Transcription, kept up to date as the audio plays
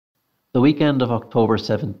The weekend of October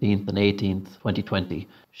 17th and 18th, 2020,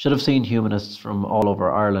 should have seen humanists from all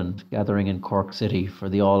over Ireland gathering in Cork City for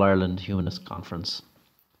the All Ireland Humanist Conference.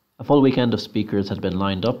 A full weekend of speakers had been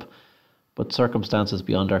lined up, but circumstances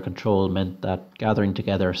beyond our control meant that gathering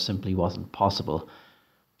together simply wasn't possible.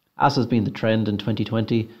 As has been the trend in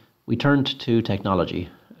 2020, we turned to technology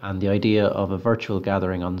and the idea of a virtual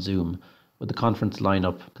gathering on Zoom, with the conference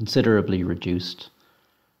lineup considerably reduced.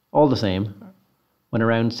 All the same, when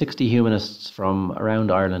around 60 humanists from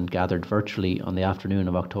around Ireland gathered virtually on the afternoon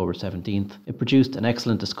of October 17th, it produced an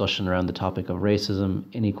excellent discussion around the topic of racism,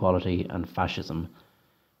 inequality and fascism.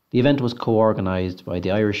 The event was co-organised by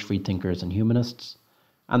the Irish Freethinkers and Humanists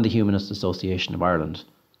and the Humanist Association of Ireland.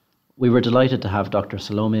 We were delighted to have Dr.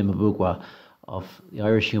 Salome Mbugua of the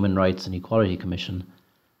Irish Human Rights and Equality Commission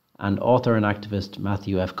and author and activist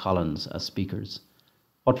Matthew F. Collins as speakers.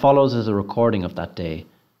 What follows is a recording of that day.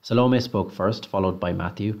 Salome spoke first, followed by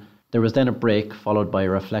Matthew. There was then a break, followed by a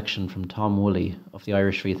reflection from Tom Woolley of the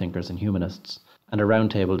Irish Freethinkers and Humanists, and a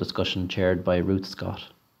roundtable discussion chaired by Ruth Scott.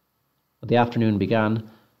 The afternoon began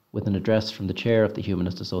with an address from the chair of the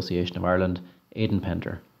Humanist Association of Ireland, Aidan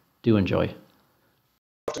Pender. Do enjoy.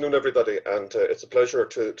 Good afternoon, everybody, and it's a pleasure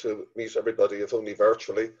to meet everybody, if only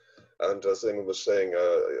virtually. And as Eamon was saying,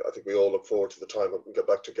 I think we all look forward to the time when we get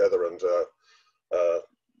back together and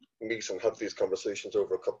meet and have these conversations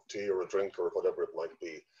over a cup of tea or a drink or whatever it might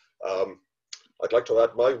be. I'd like to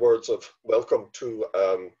add my words of welcome to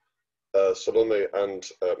Salome and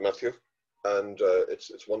Matthew, and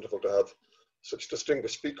it's wonderful to have such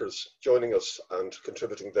distinguished speakers joining us and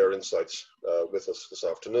contributing their insights with us this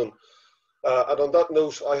afternoon. And on that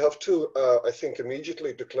note, I have to, I think,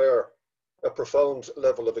 immediately declare a profound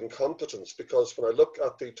level of incompetence, because when I look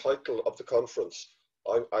at the title of the conference,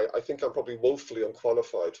 I think I'm probably woefully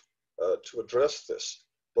unqualified to address this,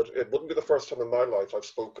 but it wouldn't be the first time in my life I've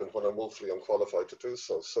spoken when I'm woefully unqualified to do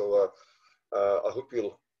so. So I hope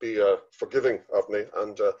you'll be forgiving of me.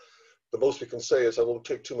 And the most we can say is I won't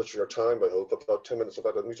take too much of your time, I hope. About 10 minutes of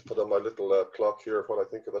that. I need to put on my little clock here while I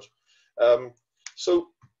think of it. So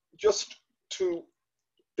just to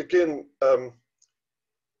begin,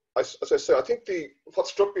 as I say, I think what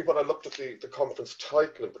struck me when I looked at the conference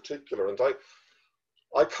title in particular, and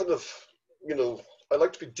I kind of, I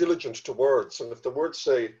like to be diligent to words, and if the words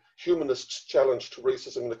say humanists challenge to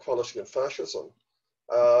racism, inequality and fascism,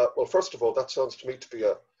 well, first of all, that sounds to me to be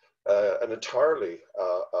an entirely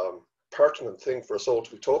pertinent thing for us all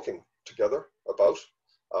to be talking together about.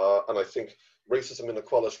 And I think racism,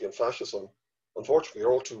 inequality and fascism, unfortunately,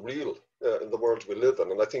 are all too real in the world we live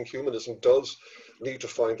in. And I think humanism does need to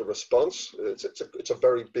find a response. It's a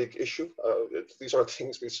very big issue. These aren't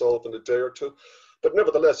things we solve in a day or two. But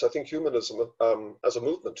nevertheless, I think humanism as a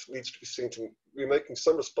movement needs to be seen to be making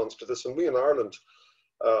some response to this. And we in Ireland,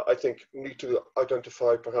 I think, need to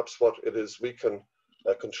identify perhaps what it is we can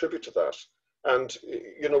contribute to that. And,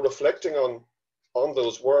 reflecting on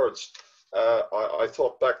those words, I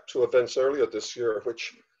thought back to events earlier this year,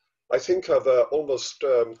 which I think have almost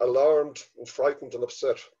alarmed and frightened and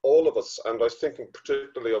upset all of us. And I was thinking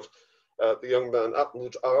particularly of the young man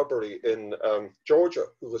Mahmoud Arbery in Georgia,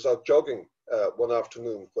 who was out jogging one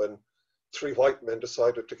afternoon when 3 white men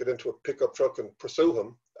decided to get into a pickup truck and pursue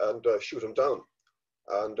him and shoot him down.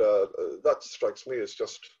 And that strikes me as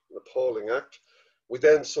just an appalling act. We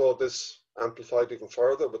then saw this amplified even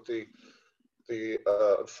further with the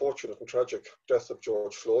unfortunate and tragic death of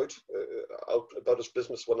George Floyd, out about his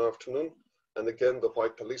business one afternoon, and again the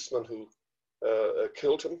white policeman who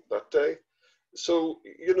killed him that day. So,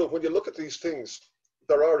 when you look at these things,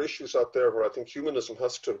 there are issues out there where I think humanism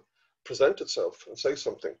has to present itself and say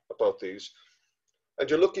something about these. And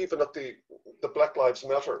you look even at the Black Lives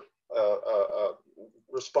Matter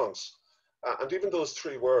response, and even those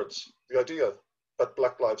 3 words, the idea that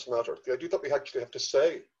Black Lives Matter, the idea that we actually have to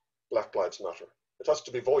say Black Lives Matter. It has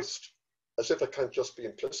to be voiced, as if it can't just be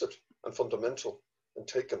implicit and fundamental and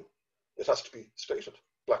taken. It has to be stated,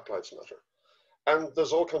 Black Lives Matter. And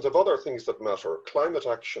there's all kinds of other things that matter: climate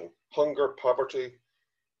action, hunger, poverty,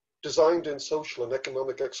 designed in social and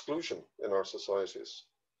economic exclusion in our societies,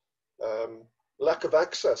 lack of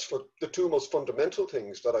access for the 2 most fundamental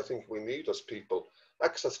things that I think we need as people: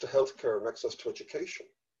 access to healthcare and access to education.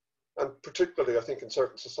 And particularly, I think, in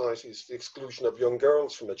certain societies, the exclusion of young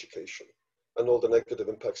girls from education and all the negative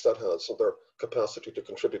impacts that has on their capacity to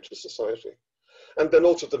contribute to society. And then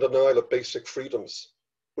also the denial of basic freedoms,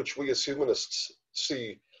 which we as humanists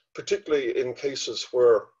see, particularly in cases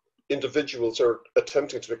where individuals are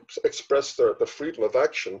attempting to express their freedom of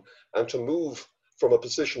action and to move from a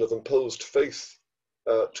position of imposed faith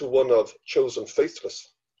to one of chosen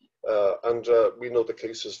faithless. And we know the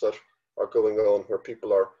cases that are going on, where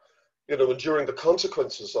people are, you know, enduring the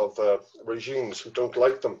consequences of regimes who don't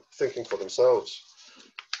like them, thinking for themselves.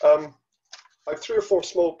 I have 3 or 4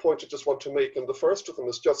 small points I just want to make, and the first of them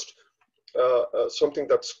is just something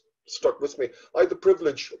that's stuck with me. I had the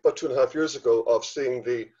privilege about 2.5 years ago of seeing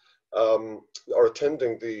or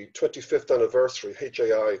attending the 25th anniversary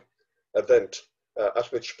HAI event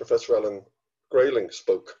at which Professor Alan Grayling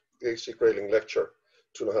spoke, the AC Grayling lecture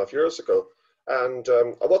 2.5 years ago. And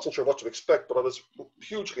I wasn't sure what to expect, but I was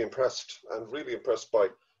hugely impressed and really impressed by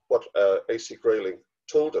what AC Grayling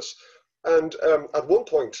told us. And at one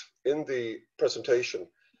point in the presentation,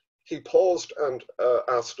 he paused and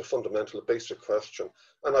asked a fundamental, basic question.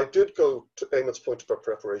 And I did go, to Eamon's point about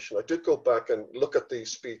preparation, I did go back and look at the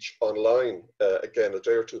speech online again a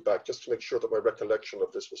day or 2 back, just to make sure that my recollection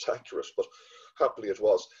of this was accurate, but happily it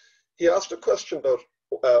was. He asked a question about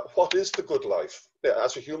what is the good life?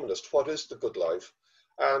 As a humanist, what is the good life?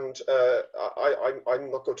 And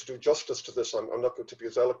I'm not going to do justice to this. I'm not going to be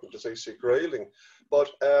as eloquent as AC Grayling,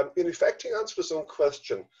 but in effect, he answered his own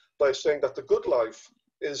question by saying that the good life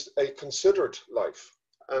is a considered life.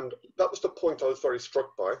 And that was the point I was very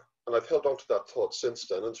struck by. And I've held on to that thought since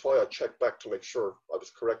then. And it's why I checked back to make sure I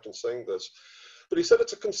was correct in saying this. But he said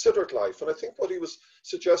it's a considered life. And I think what he was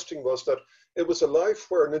suggesting was that it was a life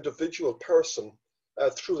where an individual person,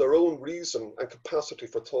 through their own reason and capacity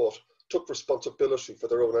for thought, took responsibility for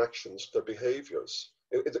their own actions, their behaviors.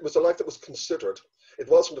 It was a life that was considered. It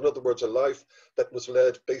wasn't, in other words, a life that was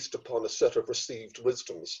led based upon a set of received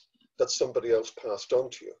wisdoms that somebody else passed on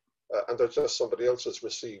to you. And they're just somebody else's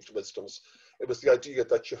received wisdoms. It was the idea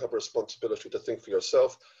that you have a responsibility to think for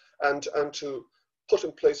yourself and to put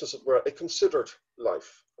in place, as it were, a considered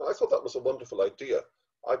life. And I thought that was a wonderful idea.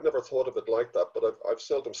 I've never thought of it like that, but I've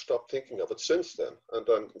seldom stopped thinking of it since then, and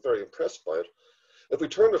I'm very impressed by it. If we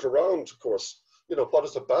turn it around, of course, you know, what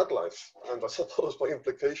is a bad life? And I suppose by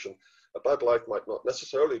implication, a bad life might not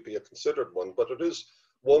necessarily be a considered one, but it is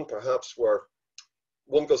one perhaps where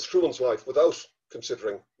one goes through one's life without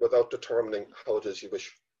considering, without determining how it is you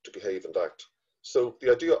wish to behave and act. So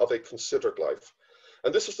the idea of a considered life.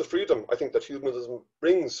 And this is the freedom, I think, that humanism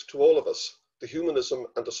brings to all of us, the humanism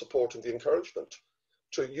and the support and the encouragement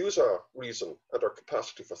to use our reason and our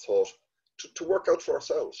capacity for thought to work out for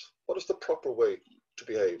ourselves. What is the proper way to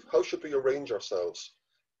behave? How should we arrange ourselves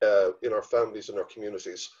in our families and our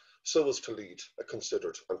communities so as to lead a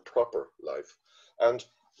considered and proper life? And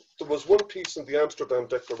there was one piece in the Amsterdam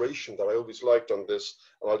Declaration that I always liked on this,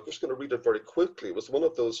 and I'm just going to read it very quickly. It was one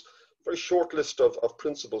of those very short list of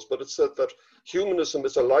principles, but it said that humanism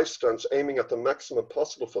is a life stance aiming at the maximum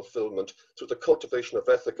possible fulfillment through the cultivation of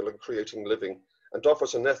ethical and creating living, and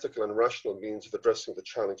offers an ethical and rational means of addressing the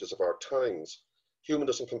challenges of our times.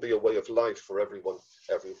 Humanism can be a way of life for everyone,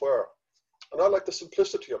 everywhere. And I like the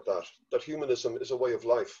simplicity of that humanism is a way of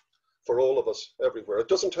life for all of us, everywhere. It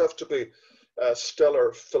doesn't have to be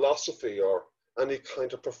stellar philosophy or any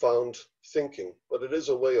kind of profound thinking, but it is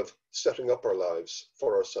a way of setting up our lives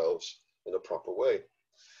for ourselves in a proper way.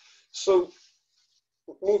 So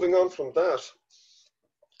moving on from that,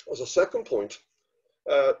 as a second point,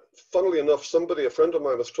 funnily enough, a friend of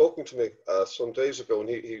mine was talking to me some days ago, and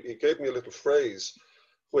he gave me a little phrase,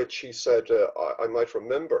 which he said I might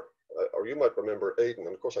remember, or you might remember, Aidan,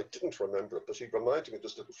 and of course I didn't remember it, but he reminded me of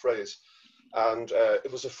this little phrase. And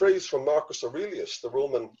it was a phrase from Marcus Aurelius, the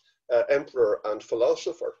Roman emperor and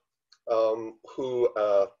philosopher, who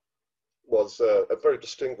was a very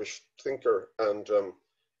distinguished thinker. And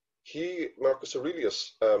Marcus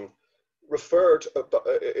Aurelius, referred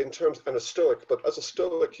in terms, and a Stoic, but as a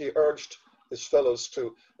Stoic, he urged his fellows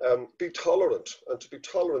to be tolerant, and to be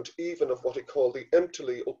tolerant even of what he called the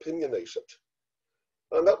emptily opinionated.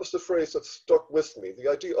 And that was the phrase that stuck with me, the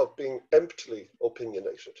idea of being emptily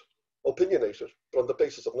opinionated, but on the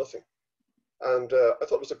basis of nothing. And I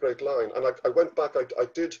thought it was a great line. And I went back, I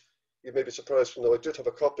did, you may be surprised to know, I did have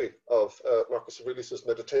a copy of Marcus Aurelius's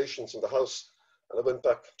Meditations in the house, and I went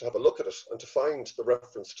back to have a look at it and to find the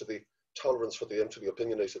reference to the tolerance for the emptily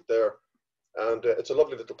opinionated there. And it's a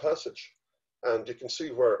lovely little passage. And you can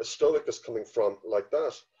see where a Stoic is coming from like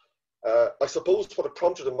that. I suppose what it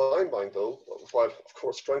prompted in my mind, though, while of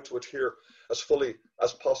course trying to adhere as fully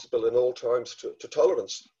as possible in all times to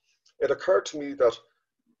tolerance, it occurred to me that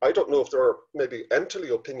I don't know if there are maybe emptily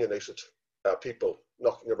opinionated people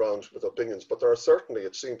knocking around with opinions, but there are certainly,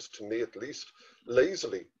 it seems to me at least,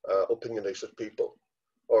 lazily opinionated people,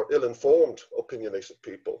 or ill-informed opinionated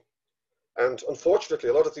people. And unfortunately,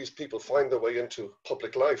 a lot of these people find their way into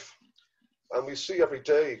public life. And we see every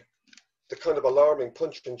day the kind of alarming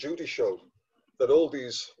Punch and Judy show that all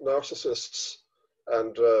these narcissists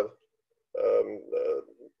and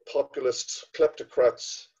populists,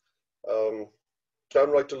 kleptocrats,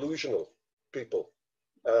 downright delusional people,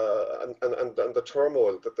 and the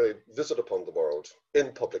turmoil that they visit upon the world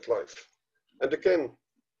in public life. And again,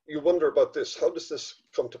 you wonder about this. How does this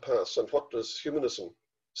come to pass? And what does humanism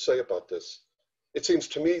say about this? It seems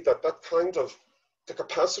to me that that kind of, the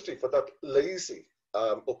capacity for that lazy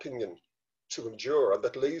opinion to endure, and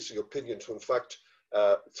that lazy opinion to in fact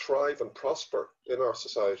thrive and prosper in our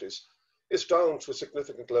societies, is down to a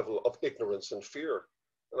significant level of ignorance and fear.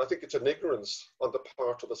 And I think it's an ignorance on the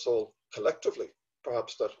part of us all collectively,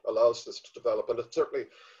 perhaps, that allows this to develop. And it's certainly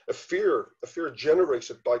a fear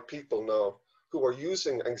generated by people now who are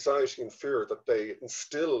using anxiety and fear that they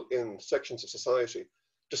instill in sections of society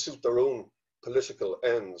to suit their own political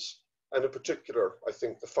ends. And in particular, I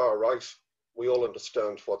think the far right, we all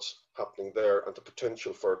understand what's happening there and the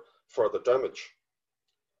potential for further damage.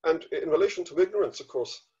 And in relation to ignorance, of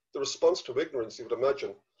course, the response to ignorance, you would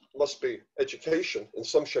imagine, must be education in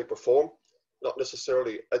some shape or form, not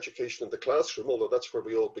necessarily education in the classroom, although that's where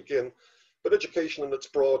we all begin, but education in its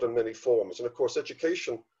broad and many forms. And of course,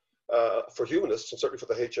 education for humanists, and certainly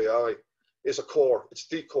for the HAI, is a core, it's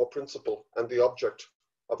the core principle and the object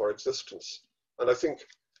of our existence. And I think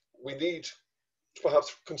we need to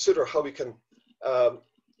perhaps consider how we can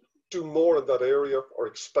do more in that area or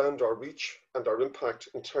expand our reach and our impact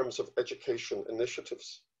in terms of education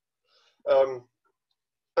initiatives.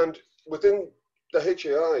 And within the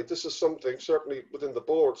HAI, this is something, certainly within the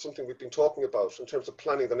board, something we've been talking about in terms of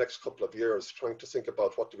planning the next couple of years, trying to think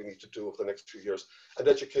about what do we need to do over the next 2 years. And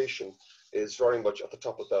education is very much at the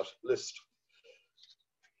top of that list.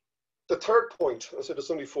 The third point, I said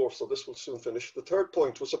it's only 4, so this will soon finish. The third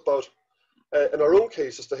point was about, in our own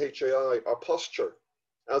case as the HAI, our posture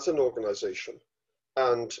as an organization.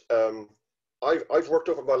 And I've worked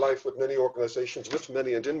over my life with many organizations, with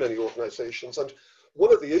many and in many organizations. And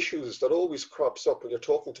one of the issues that always crops up when you're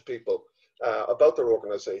talking to people about their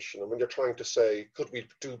organization, and when you're trying to say, could we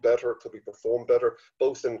do better, could we perform better,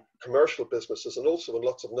 both in commercial businesses and also in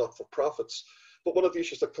lots of not-for-profits. But one of the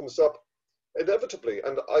issues that comes up inevitably,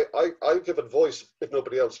 and I give it voice if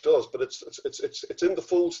nobody else does, but it's in the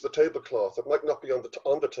folds of the tablecloth. It might not be on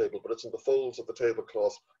the table, but it's in the folds of the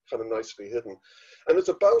tablecloth, kind of nicely hidden. And it's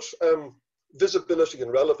about visibility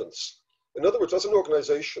and relevance. In other words, as an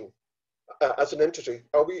organization, as an entity,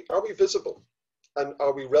 are we visible and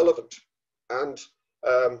are we relevant? And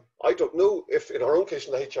I don't know if in our own case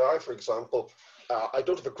in the HI, for example, I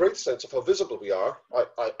don't have a great sense of how visible we are.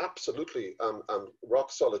 I absolutely am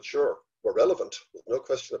rock solid sure we're relevant, no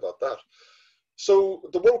question about that. So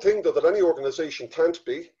the one thing though that any organization can't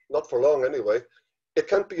be, not for long anyway, it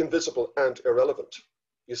can't be invisible and irrelevant.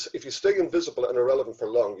 If you stay invisible and irrelevant for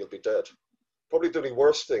long, you'll be dead. Probably the only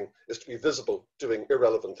worst thing is to be visible doing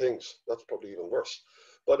irrelevant things. That's probably even worse.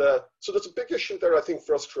 But so there's a big issue there, I think,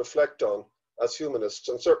 for us to reflect on as humanists,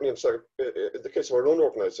 and certainly in the case of our own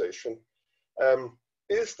organization,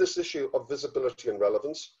 is this issue of visibility and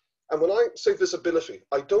relevance. And when I say visibility,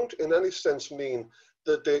 I don't in any sense mean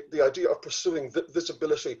the idea of pursuing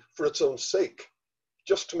visibility for its own sake,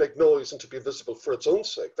 just to make noise and to be visible for its own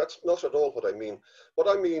sake. That's not at all what I mean. What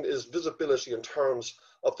I mean is visibility in terms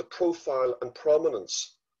of the profile and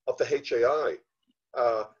prominence of the HAI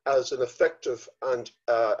as an effective and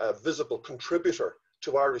a visible contributor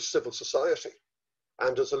to Irish civil society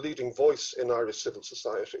and as a leading voice in Irish civil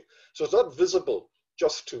society. So it's not visible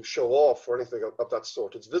just to show off or anything of that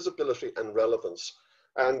sort. It's visibility and relevance.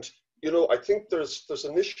 And, you know, I think there's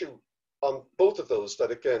an issue on both of those that,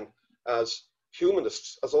 again, as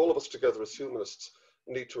humanists, as all of us together as humanists,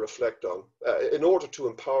 need to reflect on in order to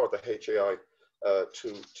empower the HAI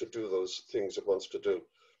to do those things it wants to do.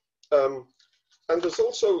 And there's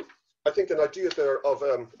also, I think, an idea there of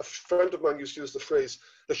a friend of mine used to use the phrase,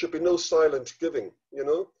 there should be no silent giving, you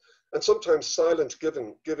know? And sometimes silent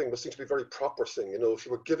giving was seen to be a very proper thing. You know, if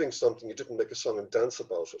you were giving something, you didn't make a song and dance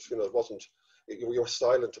about it. You know, it wasn't, you were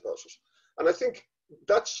silent about it. And I think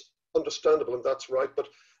that's understandable and that's right, but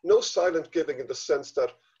no silent giving in the sense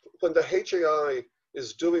that when the HAI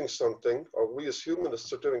is doing something, or we as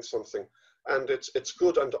humanists are doing something, and it's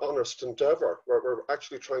good and honest endeavor, where we're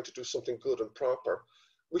actually trying to do something good and proper,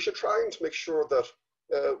 we should try and make sure that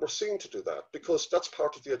we're seen to do that, because that's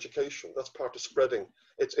part of the education, that's part of spreading.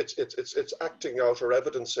 It's acting out or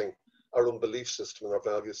evidencing our own belief system and our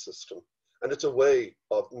value system. And it's a way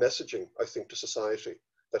of messaging, I think, to society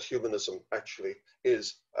that humanism actually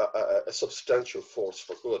is a substantial force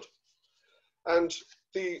for good. And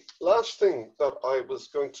the last thing that I was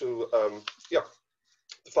going to,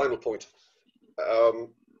 the final point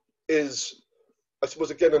is, I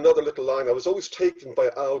suppose, again, another little line. I was always taken by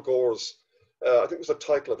Al Gore's I think it was the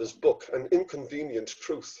title of his book, An Inconvenient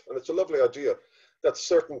Truth. And it's a lovely idea that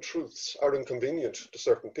certain truths are inconvenient to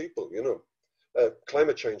certain people, you know.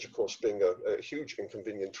 Climate change, of course, being a huge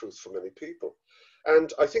inconvenient truth for many people.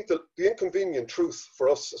 And I think that the inconvenient truth for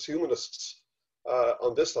us as humanists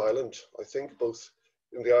on this island, I think both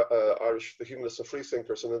in the Irish, the Humanists and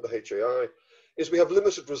Freethinkers, and in the HAI, is we have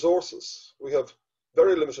limited resources. We have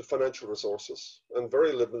very limited financial resources and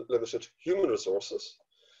very limited human resources.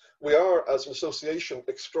 We are, as an association,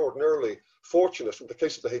 extraordinarily fortunate, in the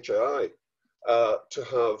case of the HAI, to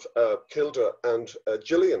have Kilda and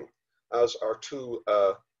Gillian as our two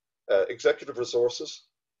executive resources.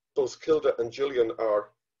 Both Kilda and Gillian are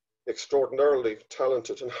extraordinarily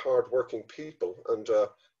talented and hard-working people, and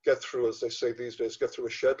get through, as they say these days, get through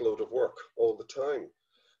a shed load of work all the time.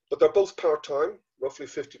 But they're both part-time, roughly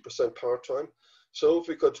 50% part-time. So if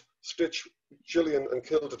we could stitch Gillian and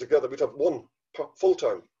Kilda together, we'd have one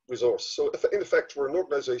full-time resource. So in effect, we're an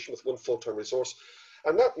organization with one full-time resource,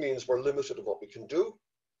 and that means we're limited in what we can do.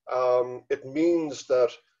 It means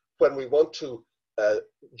that when we want to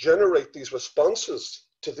generate these responses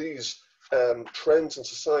to these trends in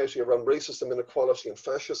society around racism, inequality, and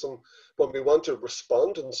fascism, when we want to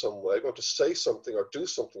respond in some way, want to say something or do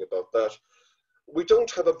something about that, we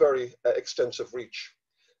don't have a very extensive reach.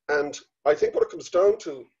 And I think what it comes down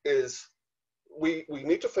to is we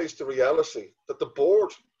need to face the reality that the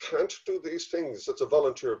board can't do these things. It's a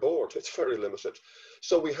volunteer board. It's very limited.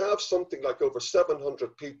 So we have something like over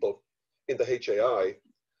 700 people in the HAI.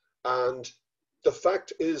 And the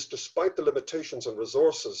fact is, despite the limitations and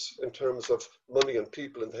resources in terms of money and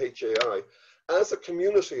people in the HAI, as a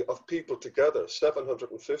community of people together,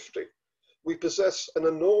 750, we possess an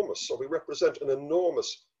enormous, or we represent an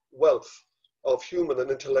enormous wealth of human and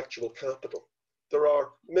intellectual capital. There are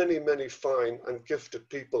many, many fine and gifted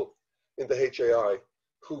people in the HAI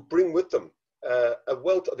who bring with them a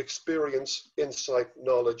wealth of experience, insight,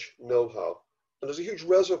 knowledge, know-how. And there's a huge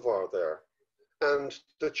reservoir there. And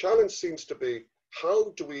the challenge seems to be,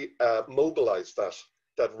 how do we mobilize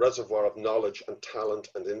that reservoir of knowledge and talent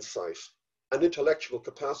and insight and intellectual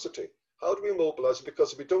capacity? How do we mobilize it?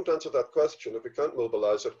 Because if we don't answer that question, if we can't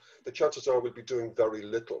mobilize it, the chances are we'll be doing very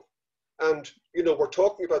little. And, you know, we're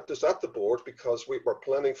talking about this at the board because we're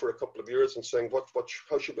planning for a couple of years and saying,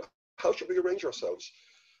 how should we arrange ourselves?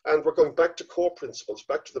 And we're going back to core principles,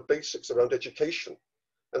 back to the basics around education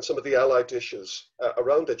and some of the allied issues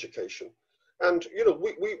around education. And, you know,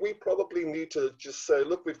 we probably need to just say,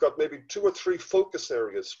 look, we've got maybe 2 or 3 focus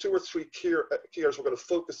areas, 2 or 3 key areas we're going to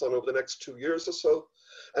focus on over the next 2 years or so.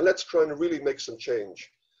 And let's try and really make some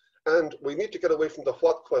change. And we need to get away from the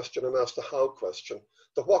what question and ask the how question.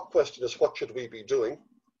 The what question is, what should we be doing?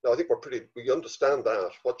 Now, I think we understand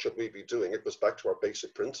that. What should we be doing? It goes back to our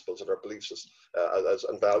basic principles and our beliefs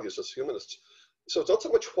and values as humanists. So it's not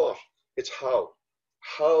so much what, it's how.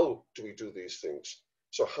 How do we do these things?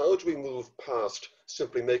 So how do we move past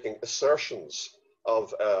simply making assertions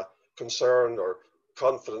of concern or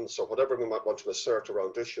confidence or whatever we might want to assert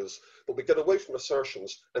around issues, but we get away from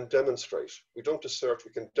assertions and demonstrate. We don't assert,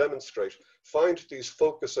 we can demonstrate, find these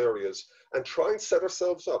focus areas and try and set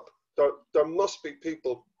ourselves up. There must be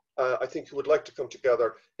people, I think, who would like to come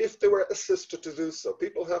together if they were assisted to do so.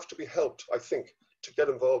 People have to be helped, I think, to get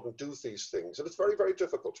involved and do these things. And it's very, very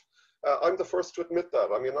difficult. I'm the first to admit that.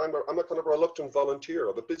 I mean, I'm a kind of reluctant volunteer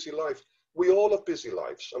of a busy life. We all have busy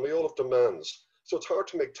lives and we all have demands. So it's hard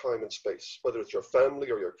to make time and space, whether it's your family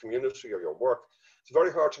or your community or your work. It's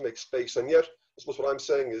very hard to make space. And yet, I suppose what I'm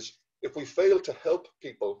saying is, if we fail to help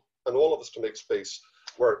people and all of us to make space,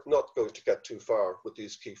 we're not going to get too far with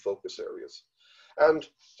these key focus areas. And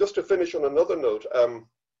just to finish on another note, I'm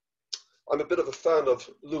a bit of a fan of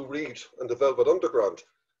Lou Reed and the Velvet Underground.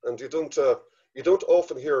 And you don't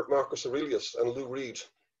often hear Marcus Aurelius and Lou Reed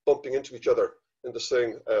bumping into each other in the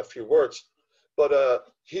same few words. But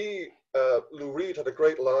Lou Reed had a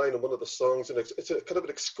great line in one of the songs, and it's a kind of an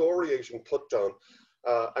excoriating put down.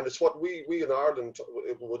 And it's what we in Ireland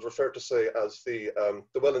would refer to say as the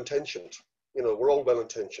well-intentioned. You know, we're all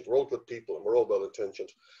well-intentioned, we're all good people, and we're all well-intentioned.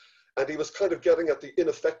 And he was kind of getting at the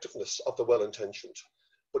ineffectiveness of the well-intentioned.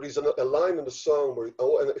 But he's a line in the song where,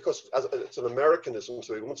 and because it's an Americanism,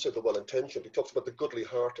 so he won't say the well-intentioned. He talks about the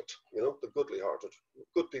goodly-hearted, you know, the goodly-hearted,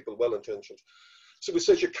 good people, well-intentioned. So he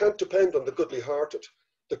says you can't depend on the goodly-hearted.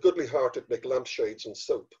 The goodly-hearted make lampshades and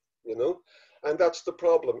soap, you know, and that's the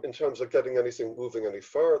problem in terms of getting anything moving any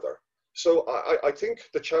further. So I think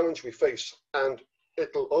the challenge we face, and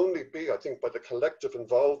it'll only be, I think, by the collective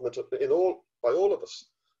involvement by all of us,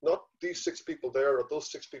 not these 6 people there or those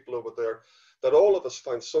 6 people over there, that all of us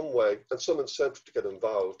find some way and some incentive to get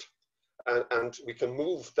involved. and we can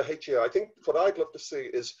move the HAI. I think what I'd love to see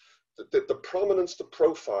is the prominence, the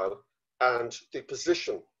profile, and the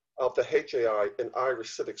position of the HAI in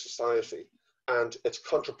Irish civic society and its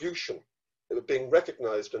contribution being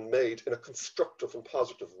recognised and made in a constructive and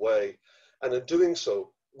positive way. And in doing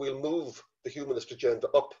so, we'll move the humanist agenda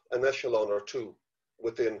up an echelon or two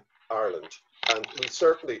within Ireland. And we'll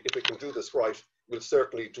certainly, if we can do this right, we'll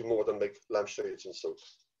certainly do more than make lampshades and so.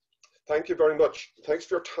 Thank you very much. Thanks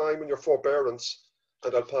for your time and your forbearance.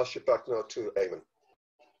 And I'll pass you back now to Eamon.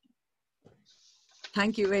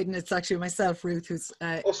 Thank you, Aidan. It's actually myself, Ruth, who's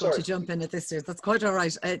going to jump in at this stage. That's quite all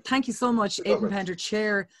right. Thank you so much, Aidan Pender,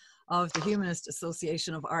 Chair of the Humanist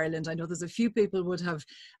Association of Ireland. I know there's a few people would have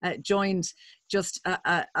joined just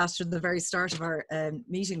after the very start of our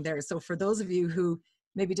meeting there. So for those of you who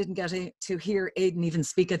maybe didn't get to hear Aidan even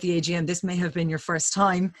speak at the AGM, this may have been your first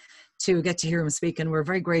time to get to hear him speak, and we're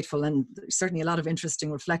very grateful, and certainly a lot of interesting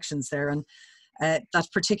reflections there. And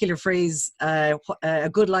that particular phrase, a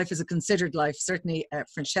good life is a considered life, certainly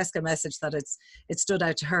Francesca message that it stood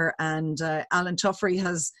out to her. And Alan Tuffrey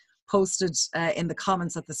has posted in the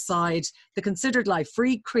comments at the side, the considered life,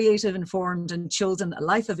 free, creative, informed and chosen, a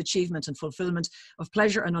life of achievement and fulfillment, of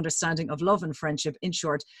pleasure and understanding, of love and friendship. In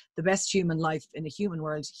short, the best human life in a human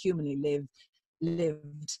world, humanly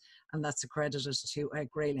lived. And that's accredited to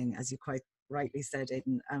Grayling, as you quite rightly said,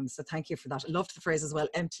 Aidan. So thank you for that. I loved the phrase as well,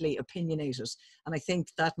 emptily opinionated. And I think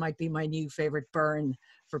that might be my new favourite burn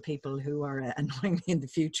for people who are annoying me in the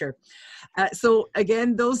future. So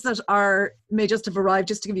again, those that may just have arrived,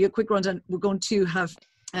 just to give you a quick rundown, we're going to have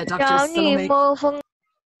Dr. Salome.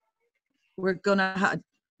 We're going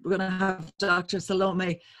to have Dr.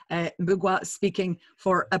 Salome Mbugua speaking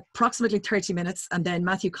for approximately 30 minutes, and then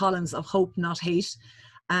Matthew Collins of Hope Not Hate.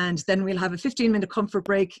 And then we'll have a 15-minute comfort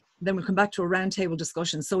break. Then we'll come back to a roundtable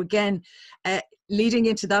discussion. So again, leading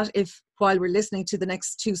into that, while we're listening to the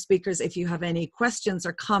next two speakers, if you have any questions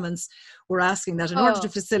or comments, we're asking that in order to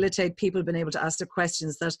facilitate people being able to ask their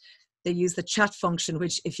questions, that they use the chat function,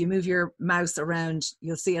 which if you move your mouse around,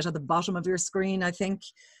 you'll see it at the bottom of your screen, I think.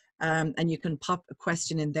 And you can pop a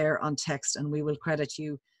question in there on text, and we will credit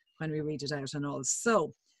you when we read it out and all.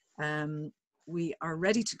 So, we are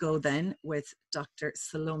ready to go then with Dr.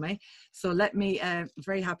 Salome. So let me,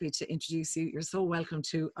 very happy to introduce you. You're so welcome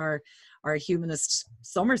to our humanist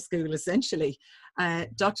summer school, essentially.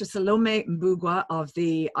 Dr. Salome Mbugua of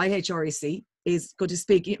the IHREC is going to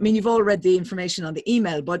speak. I mean, you've all read the information on the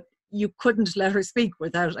email, but you couldn't let her speak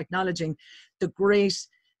without acknowledging the great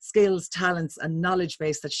skills, talents and knowledge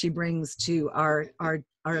base that she brings to our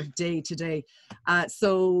day to day.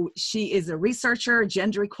 So she is a researcher, a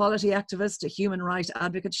gender equality activist, a human rights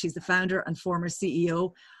advocate. She's the founder and former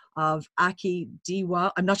CEO of Aki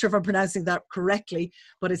Diwa. I'm not sure if I'm pronouncing that correctly,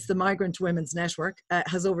 but it's the Migrant Women's Network.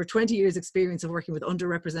 Has over 20 years experience of working with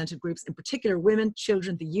underrepresented groups, in particular women,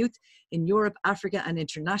 children, the youth in Europe, Africa and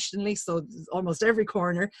internationally. So almost every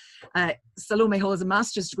corner. Salome holds a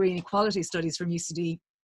master's degree in equality studies from UCD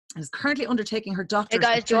and is currently undertaking her doctorate.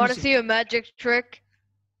 Hey guys, do you want to see a magic trick?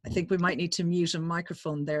 I think we might need to mute a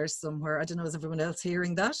microphone there somewhere. I don't know, is everyone else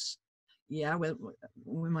hearing that? Yeah, well,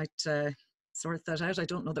 we might sort that out. I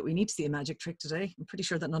don't know that we need to see a magic trick today. I'm pretty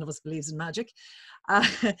sure that none of us believes in magic.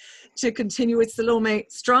 To continue with, Salome's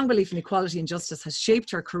strong belief in equality and justice has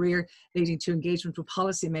shaped her career, leading to engagement with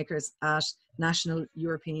policymakers at national,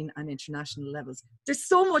 European and international levels. There's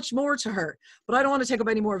so much more to her, but I don't want to take up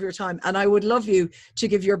any more of your time. And I would love you to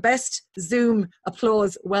give your best Zoom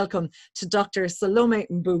applause welcome to Dr. Salome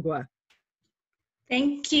Mbugua.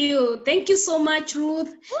 Thank you. Thank you so much,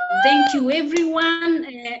 Ruth. Thank you, everyone.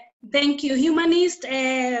 Thank you, Humanist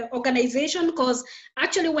organization, because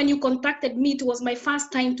actually when you contacted me, it was my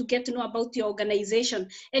first time to get to know about your organization,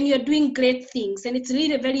 and you're doing great things. And it's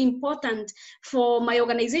really very important for my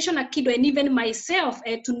organization, Akido, and even myself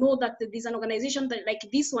to know that there's an organization that, like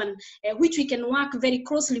this one, which we can work very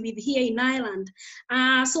closely with here in Ireland.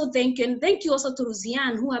 So thank you. And thank you also to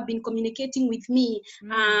Ruzian, who have been communicating with me,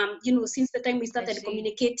 since the time we started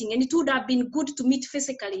communicating. And it would have been good to meet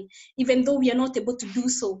physically, even though we are not able to do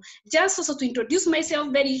so. Just also to introduce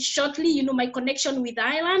myself very shortly, my connection with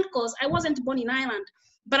Ireland, because I wasn't born in Ireland,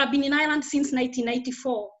 but I've been in Ireland since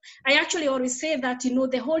 1994. I actually always say that,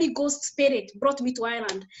 the Holy Ghost Spirit brought me to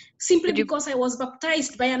Ireland, simply because I was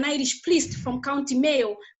baptized by an Irish priest from County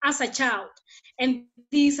Mayo as a child. And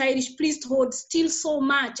this Irish priest holds still so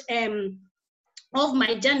much of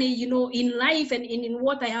my journey, you know, in life and in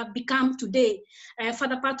what I have become today.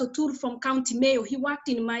 Father Pato Tur from County Mayo, he worked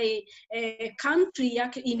in my country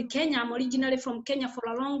in Kenya. I'm originally from Kenya for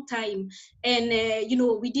a long time. And, you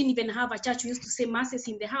know, we didn't even have a church. We used to say masses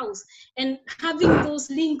in the house. And having those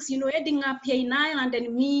links, you know, ending up here in Ireland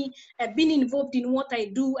and me being involved in what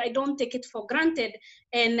I do, I don't take it for granted.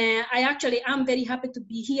 And I actually am very happy to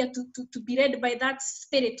be here to be led by that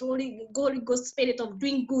spirit, Holy Ghost spirit of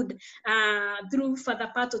doing good through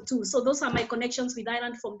Father Pato too. So those are my connections with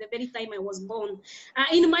Ireland from the very time I was born.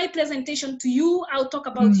 In my presentation to you, I'll talk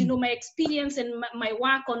about, you know, my experience and my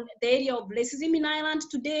work on the area of racism in Ireland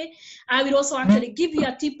today. I will also actually give you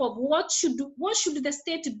a tip of what should the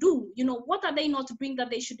state do? You know, what are they not doing that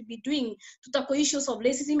they should be doing to tackle issues of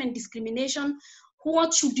racism and discrimination?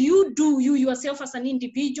 What should you do, you yourself as an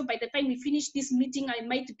individual? By the time we finish this meeting, I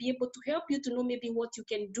might be able to help you to know maybe what you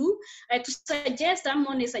can do, to suggest, I'm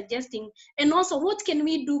only suggesting, and also what can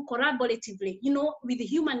we do collaboratively, you know, with the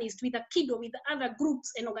humanists, with the kiddo, with the other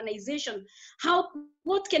groups and organizations.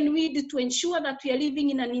 What can we do to ensure that we are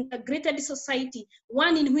living in an integrated society,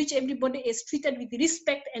 one in which everybody is treated with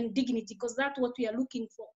respect and dignity, because that's what we are looking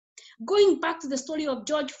for. Going back to the story of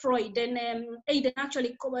George Floyd, and Aidan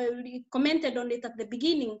actually commented on it at the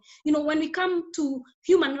beginning, you know, when we come to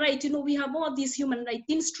human rights, you know, we have all these human rights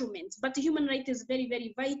instruments, but human right is very,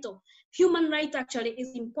 very vital. Human right actually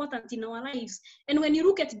is important in our lives. And when you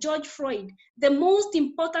look at George Floyd, the most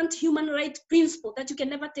important human right principle that you can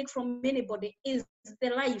never take from anybody is the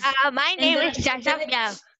life. My name is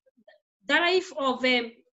Jajabia. The life of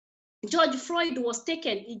George Floyd was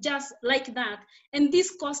taken just like that. And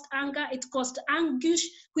this caused anger, it caused anguish,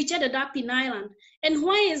 which ended up in Ireland. And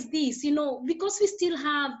why is this? You know, because we still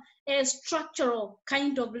have a structural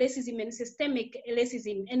kind of racism and systemic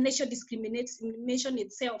racism and racial discrimination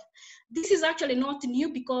itself. This is actually not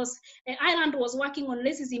new, because Ireland was working on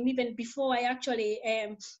racism even before I actually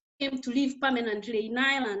came to live permanently in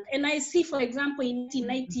Ireland. And I see, for example, in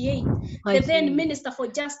 1998, the then Minister for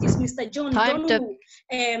Justice, Mr. John Donahue,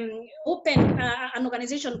 opened an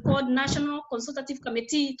organization called National Consultative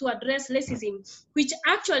Committee to Address Racism, which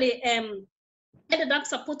actually ended up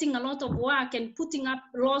supporting a lot of work and putting up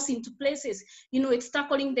laws into places. You know, it's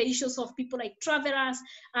tackling the issues of people like travelers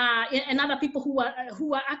and other people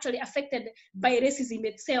who are actually affected by racism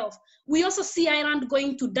itself. We also see Ireland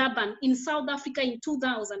going to Durban in South Africa in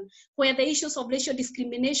 2000, where the issues of racial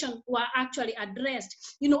discrimination were actually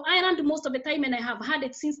addressed. You know, Ireland most of the time, and I have had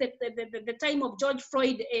it since the time of George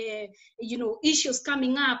Floyd, you know, issues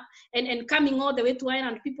coming up and coming all the way to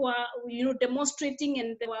Ireland. People are, you know, demonstrating,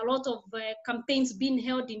 and there were a lot of campaigns being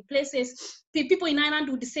held in places. People in Ireland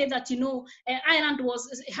would say that, you know, Ireland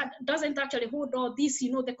doesn't actually hold all this,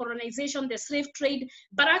 you know, the colonization, the slave trade,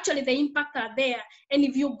 but actually the impact are there. And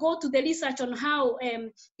if you go to the research on how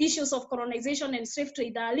issues of colonization and slave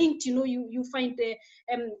trade are linked, you know, you find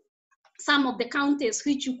some of the counties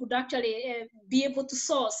which you could actually be able to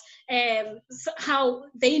source how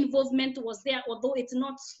the involvement was there, although it's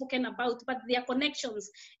not spoken about, but there are connections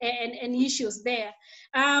and issues there.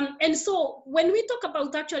 And so when we talk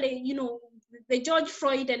about actually, you know, the George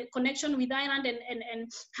Floyd and connection with Ireland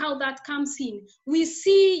and how that comes in, we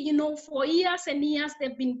see, you know, for years and years, there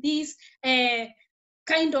have been these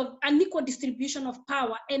kind of unequal distribution of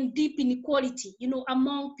power and deep inequality, you know,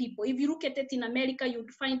 among people. If you look at it in America,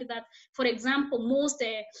 you'd find that, for example, most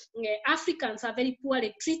Africans are very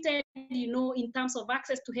poorly treated, you know, in terms of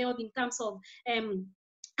access to health, in terms of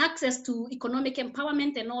access to economic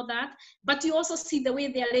empowerment and all that. But you also see the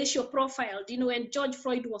way they are racial profiled, you know, and George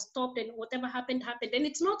Floyd was stopped and whatever happened. And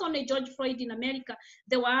it's not only George Floyd in America.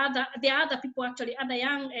 There are other people, actually, other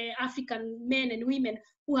young African men and women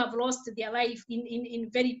who have lost their life in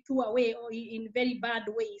very poor way or in very bad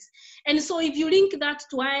ways. And so if you link that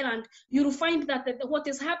to Ireland, you'll find that what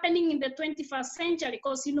is happening in the 21st century,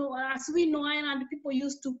 because, you know, as we know, Ireland, people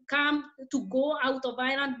used to go out of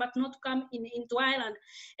Ireland, but not come into Ireland.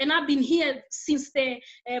 And I've been here since the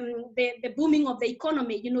booming of the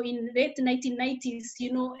economy, you know, in late 1990s,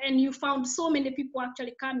 you know, and you found so many people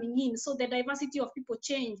actually coming in. So the diversity of people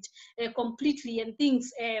changed completely, and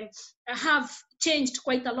things have changed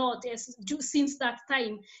quite a lot since that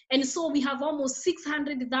time. And so we have almost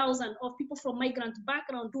 600,000 of people from migrant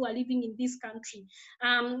background who are living in this country.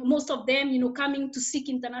 Most of them, you know, coming to seek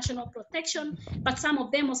international protection, but some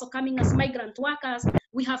of them also coming as migrant workers.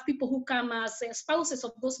 We have people who come as spouses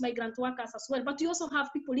of those migrant workers as well, but you also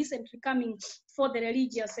have people recently coming for the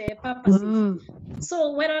religious purposes.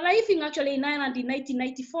 So we're arriving actually in Ireland in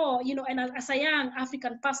 1994, you know, and as a young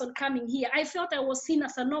African person coming here, I felt I was seen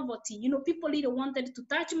as a novelty. You know, people really wanted to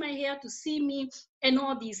touch my hair, to see me and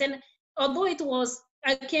all this. And although it was,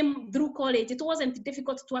 I came through college, it wasn't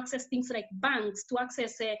difficult to access things like banks, to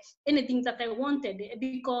access anything that I wanted,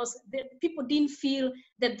 because the people didn't feel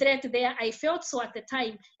the threat there. I felt so at the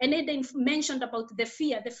time. And then they mentioned about the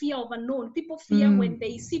fear of unknown. People fear when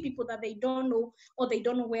they see people that they don't know, or they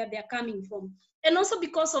don't know where they're coming from. And also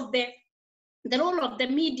because of the role of the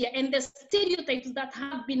media and the stereotypes that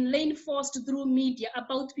have been reinforced through media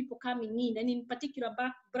about people coming in, and in particular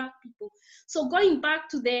black people. So going back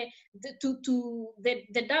to the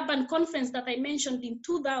Durban conference that I mentioned in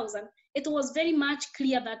 2000, it was very much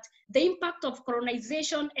clear that the impact of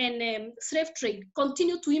colonization and slave trade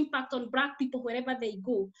continue to impact on black people wherever they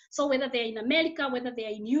go. So whether they're in America, whether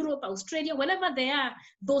they're in Europe, Australia, wherever they are,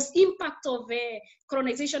 those impact of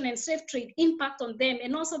colonization and slave trade impact on them,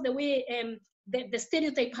 and also the way the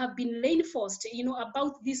stereotype have been reinforced,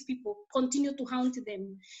 about these people continue to haunt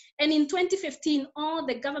them. And in 2015, all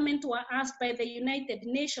the government were asked by the United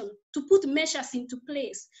Nations to put measures into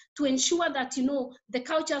place to ensure that, the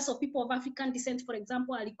cultures of people of African descent, for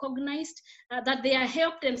example, are recognized, that they are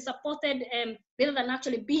helped and supported, rather than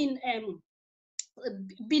actually being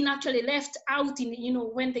actually left out in,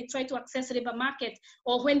 when they try to access labor market,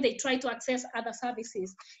 or when they try to access other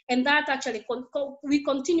services. And that actually, we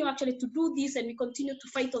continue actually to do this, and we continue to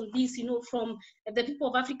fight on this, from the people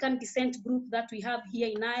of African descent group that we have here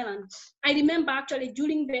in Ireland. I remember actually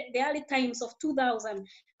during the early times of 2000,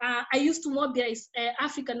 I used to mobilize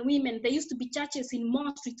African women. There used to be churches in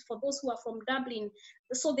Moore Street for those who are from Dublin.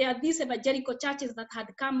 So there are these evangelical churches that had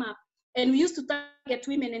come up. And we used to target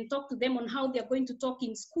women and talk to them on how they're going to talk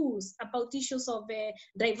in schools about issues of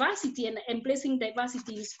diversity and embracing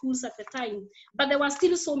diversity in schools at the time. But there were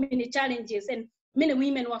still so many challenges, and many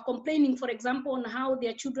women were complaining, for example, on how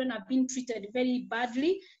their children are being treated very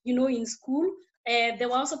badly, in school. They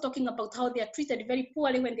were also talking about how they are treated very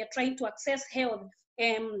poorly when they're trying to access health.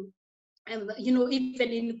 And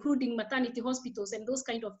even including maternity hospitals and those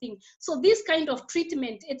kind of things. So this kind of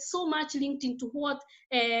treatment, it's so much linked into what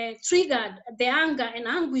triggered the anger and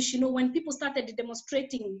anguish, when people started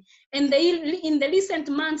demonstrating. And in the recent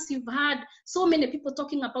months, you've had so many people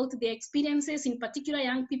talking about their experiences, in particular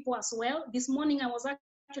young people as well. This morning, I was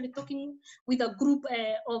actually talking with a group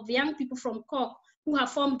of young people from Cork, who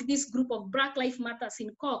have formed this group of Black Lives Matters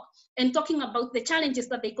in Cork, and talking about the challenges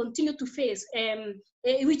that they continue to face,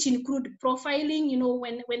 which include profiling,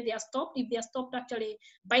 when they are stopped, if they are stopped actually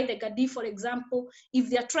by the Gardaí, for example,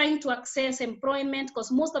 if they are trying to access employment,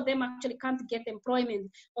 because most of them actually can't get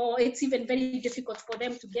employment, or it's even very difficult for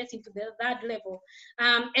them to get into that level.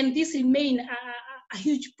 And this remains a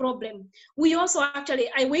huge problem. We also actually,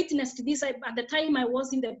 I witnessed this at the time I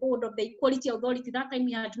was in the board of the Equality Authority. That time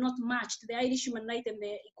we had not matched the Irish Human Rights and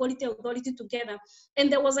the Equality Authority together. And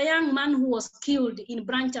there was a young man who was killed in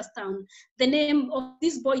Branchestown. The name of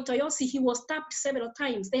this boy, Toyosi, he was stabbed several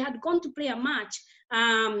times. They had gone to play a match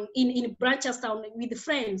in Branchestown with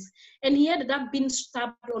friends, and he ended up being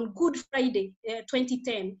stabbed on Good Friday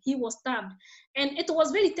 2010. He was stabbed, and it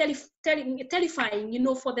was very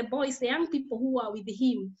terrifying, for the boys, the young people who were with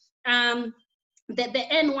him.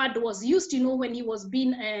 The N word was used, when he was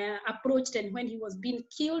being approached and when he was being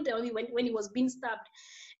killed, or when he was being stabbed.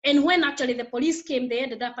 And when actually the police came, they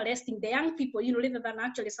ended up arresting the young people, rather than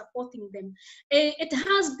actually supporting them. It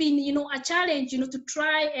has been, a challenge, to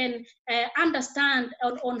try and understand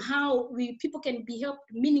on how people can be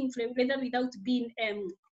helped meaningfully, rather without being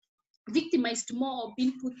victimized more or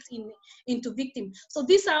being put into victim. So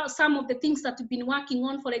these are some of the things that we've been working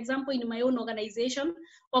on, for example, in my own organization,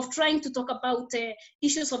 of trying to talk about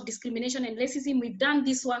issues of discrimination and racism. We've done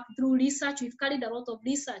this work through research. We've carried a lot of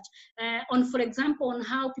research on, for example, on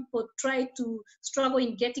how people try to struggle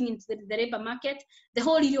in getting into the labor market. The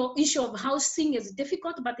whole issue of housing is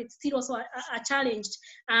difficult, but it's still also a challenge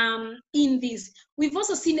in this. We've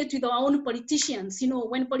also seen it with our own politicians.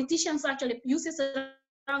 When politicians actually use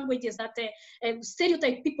languages that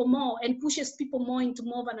stereotype people more and pushes people more into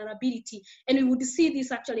more vulnerability. And we would see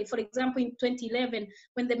this actually, for example, in 2011,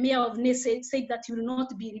 when the mayor of Ness said that he will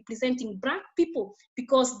not be representing Black people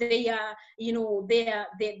because they are, they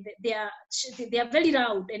are very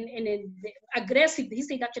loud and aggressive. He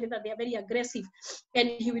said actually that they are very aggressive,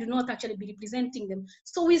 and he will not actually be representing them.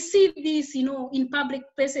 So we see this, in public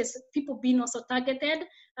places, people being also targeted,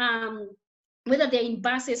 whether they're in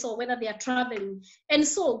buses or whether they are traveling. And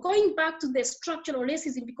so going back to the structural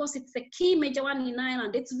racism, because it's the key major one in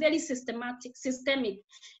Ireland, it's very systemic,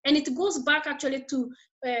 and it goes back actually to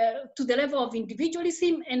the level of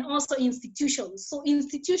individualism and also institutions. So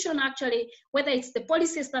institution actually, whether it's the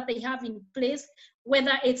policies that they have in place,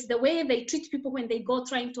 whether it's the way they treat people when they go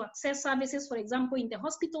trying to access services, for example, in the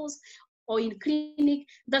hospitals, or in clinic,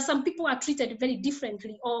 that some people are treated very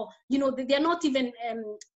differently, or they are not even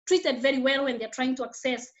treated very well when they're trying to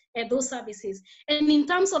access those services. And in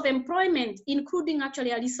terms of employment, including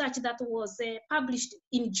actually a research that was published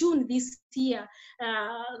in June this year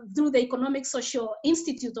through the Economic Social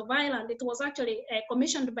Institute of Ireland, it was actually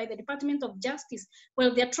commissioned by the Department of Justice,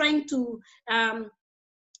 where they're trying to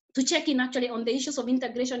check in actually on the issues of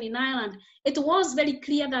integration in Ireland. It was very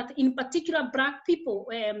clear that in particular Black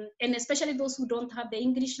people, and especially those who don't have the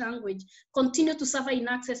English language, continue to suffer in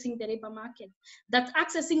accessing the labor market. That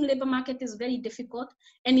accessing labor market is very difficult.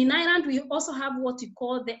 And in Ireland, we also have what we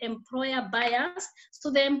call the employer bias.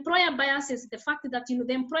 So the employer bias is the fact that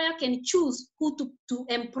the employer can choose who to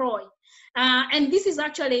employ. And this is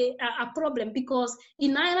actually a problem, because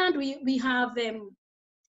in Ireland, we have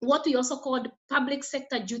what we also called public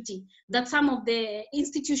sector duty that some of the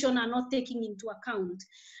institutions are not taking into account.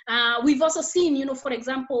 We've also seen, for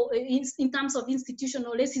example, in terms of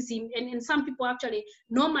institutional racism, and some people actually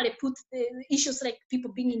normally put issues like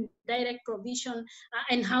people being in direct provision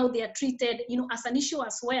and how they are treated, as an issue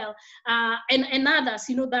as well, and others,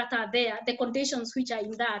 that are there, the conditions which are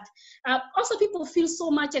in that. Also, people feel so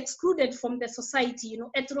much excluded from the society,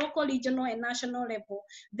 at local, regional, and national level.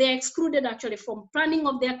 They're excluded actually from planning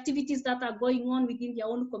of the activities that are going on within their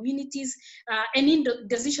own communities, and in the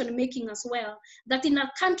decision making as well. That in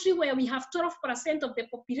a country where we have 12% of the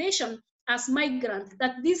population as migrants,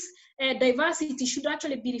 that this diversity should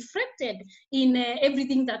actually be reflected in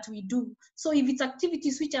everything that we do. So if it's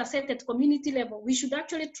activities which are set at community level, we should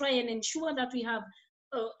actually try and ensure that we have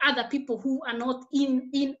other people who are not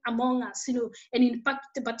in among us, and in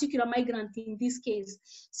particular migrants in this case.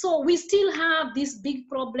 So we still have these big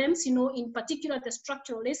problems, in particular the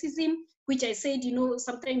structural racism, which I said,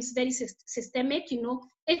 sometimes very systemic,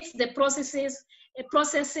 it's the processes,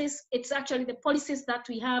 it's actually the policies that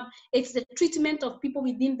we have, it's the treatment of people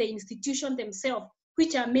within the institution themselves,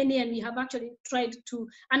 which are many, and we have actually tried to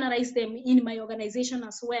analyze them in my organization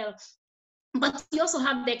as well. But we also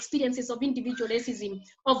have the experiences of individual racism,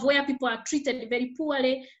 of where people are treated very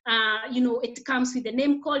poorly. It comes with the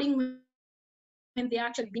name calling when they're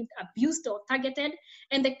actually being abused or targeted.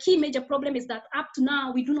 And the key major problem is that up to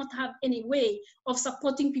now, we do not have any way of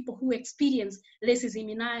supporting people who experience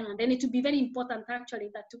racism in Ireland. And it would be very important actually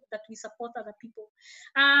that we support other people.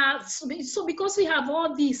 So because we have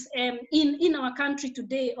all this in our country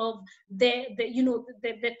today of the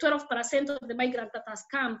 12% of the migrants that has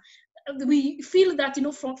come, we feel that,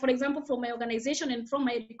 for example, from my organization and from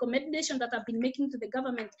my recommendation that I've been making to the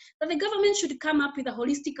government, that the government should come up with a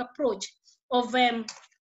holistic approach of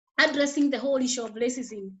addressing the whole issue of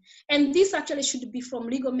racism. And this actually should be from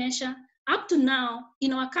legal measure. Up to now,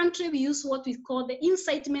 in our country, we use what we call the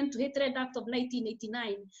Incitement to Hatred Act of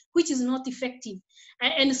 1989, which is not effective.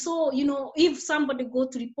 And so, if somebody go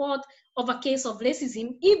to report of a case of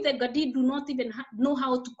racism, if the Gardaí do not even know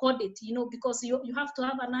how to code it, because you have to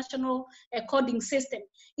have a national coding system.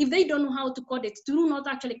 If they don't know how to code it, do not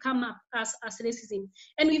actually come up as racism.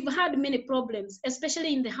 And we've had many problems,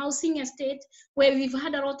 especially in the housing estate, where we've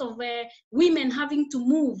had a lot of women having to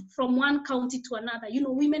move from one county to another,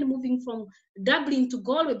 women moving from Dublin to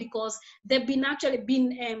Galway because they've been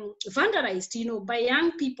vandalized, by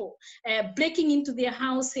young people, breaking into their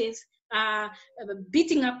houses,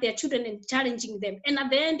 beating up their children and challenging them. And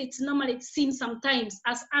at the end, it's normally seen sometimes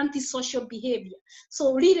as antisocial behavior.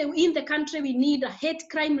 So really in the country, we need a hate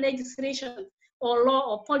crime legislation or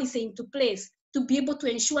law or policy into place to be able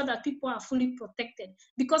to ensure that people are fully protected.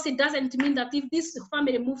 Because it doesn't mean that if this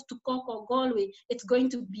family moves to Cork or Galway, it's going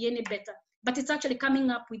to be any better. But it's actually coming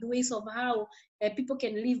up with ways of how people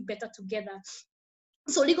can live better together.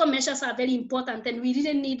 So legal measures are very important, and we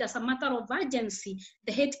really need, as a matter of urgency,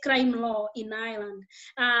 the hate crime law in Ireland.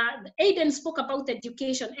 Aidan spoke about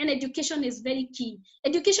education, and education is very key.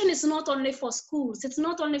 Education is not only for schools, it's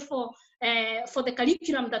not only for the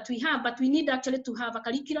curriculum that we have, but we need actually to have a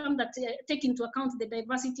curriculum that take into account the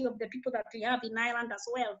diversity of the people that we have in Ireland as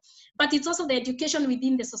well. But it's also the education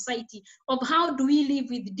within the society of how do we live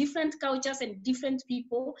with different cultures and different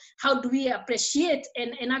people, how do we appreciate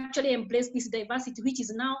and actually embrace this diversity, which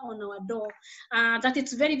is now on our door. That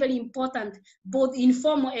it's very, very important, both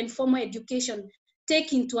informal and formal education,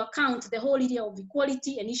 take into account the whole area of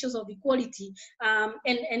equality and issues of equality,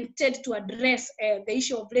 and tend to address the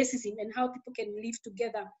issue of racism and how people can live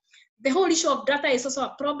together. The whole issue of data is also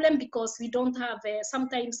a problem because we don't have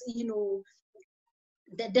sometimes,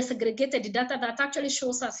 the desegregated data that actually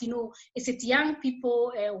shows us, is it young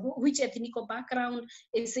people, which ethnic background,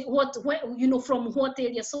 is it what, from what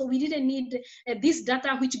area. So we didn't need this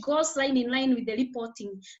data, which goes in line with the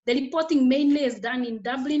reporting. The reporting mainly is done in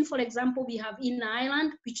Dublin. For example, we have in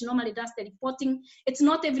Ireland, which normally does the reporting. It's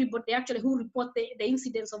not everybody actually who report the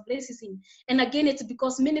incidents of racism. And again, it's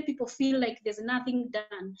because many people feel like there's nothing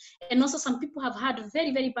done. And also some people have had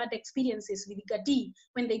very, very bad experiences with Gardaí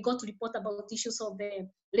when they got to report about issues of the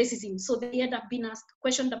racism. So they end up being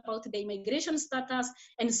questioned about the immigration status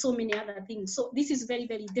and so many other things. So this is very,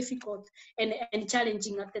 very difficult and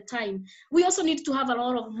challenging at the time. We also need to have a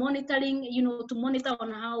lot of monitoring, to monitor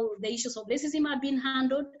on how the issues of racism are being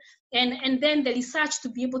handled, and then the research to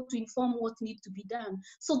be able to inform what needs to be done.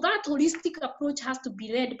 So that holistic approach has to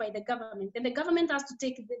be led by the government, and the government has to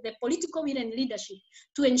take the political will and leadership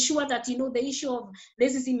to ensure that, the issue of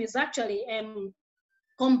racism is actually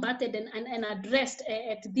combated and addressed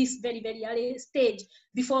at this very, very early stage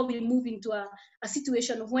before we move into a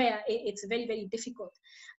situation where it's very, very difficult.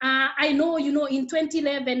 I know, in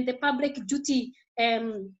 2011, the Public Duty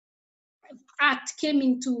Act came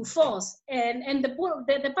into force, and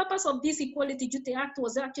the purpose of this Equality Duty Act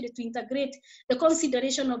was actually to integrate the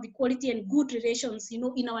consideration of equality and good relations,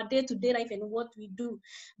 in our day-to-day life and what we do.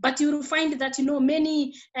 But you will find that,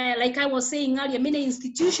 many, like I was saying earlier, many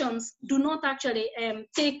institutions do not actually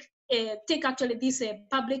take actually this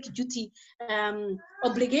public duty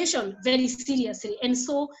obligation very seriously, and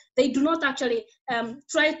so they do not actually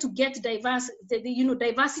try to get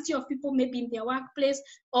diversity of people maybe in their workplace,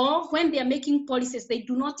 or when they are making policies, they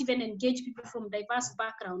do not even engage people from diverse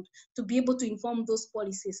background to be able to inform those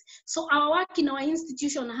policies. So our work in our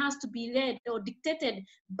institution has to be led or dictated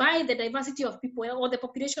by the diversity of people or the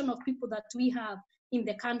population of people that we have in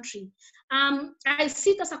the country. I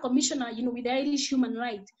sit as a commissioner, with the Irish Human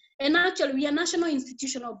Rights. And actually, we are a national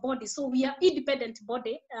institutional body, so we are independent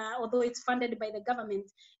body, although it's funded by the government.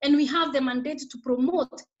 And we have the mandate to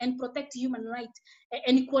promote and protect human rights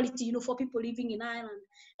and equality, for people living in Ireland.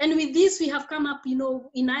 And with this, we have come up,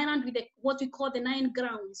 in Ireland with what we call the 9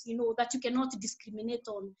 grounds, that you cannot discriminate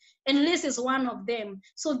on. And race is one of them.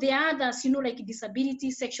 So the others, like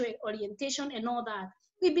disability, sexual orientation, and all that.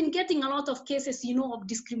 We've been getting a lot of cases, of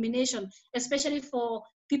discrimination, especially for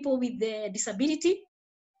people with the disability,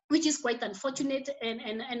 which is quite unfortunate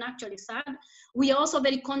and actually sad. We are also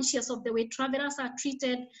very conscious of the way travelers are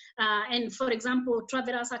treated, and for example,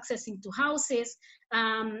 travelers accessing to houses,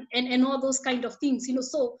 and all those kind of things.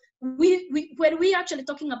 So when we actually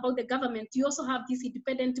talking about the government, you also have these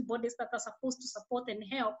independent bodies that are supposed to support and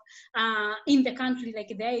help in the country, like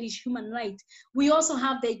the Irish Human Rights. We also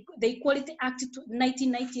have the Equality Act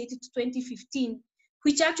 1998 to 2015,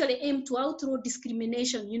 which actually aim to outrow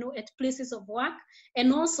discrimination, at places of work,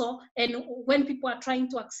 and also, when people are trying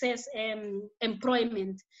to access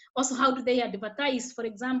employment. Also, how do they advertise? For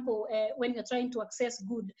example, when you're trying to access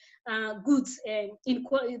goods,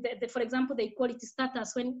 for example, the equality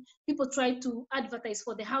status, when people try to advertise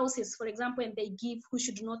for the houses, for example, and they give who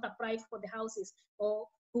should not apply for the houses, or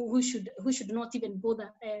who should not even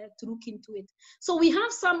bother to look into it. So we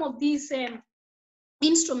have some of these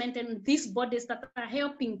instrument and these bodies that are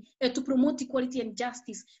helping to promote equality and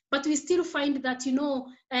justice, but we still find that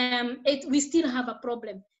we still have a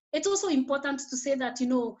problem. It's also important to say that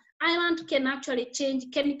Ireland can actually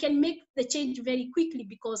change, can make the change very quickly,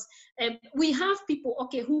 because we have people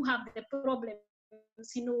who have the problem,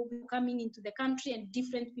 coming into the country, and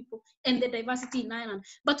different people, and the diversity in Ireland.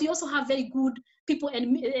 But we also have very good people,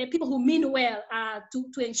 and people who mean well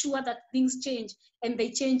to ensure that things change, and they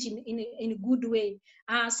change in a good way.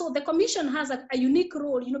 So the Commission has a unique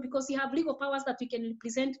role, because we have legal powers that we can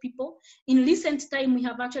represent people. In recent time, we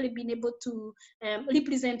have actually been able to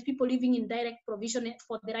represent people living in direct provision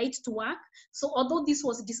for the right to work. So although this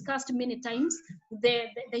was discussed many times, the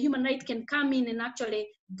human right can come in and actually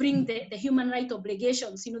bring the human right obligations,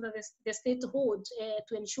 that the state holds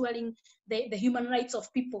to ensuring the human rights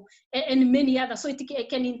of people, and many others. So it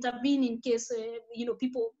can intervene in case,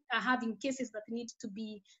 people are having cases that need to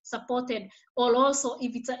be supported, or also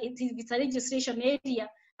if it's a registration area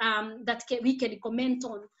that we can comment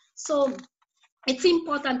on. So it's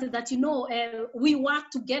important that, we work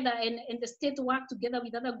together, and the state work together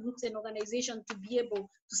with other groups and organizations to be able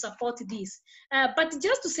to support this. But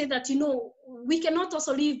just to say that, we cannot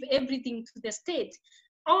also leave everything to the state.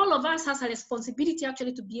 all of us has a responsibility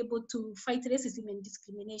actually to be able to fight racism and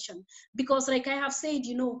discrimination. Because like I have said,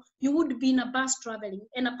 you know, you would be in a bus traveling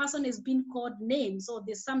and a person is being called names or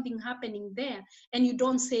there's something happening there and you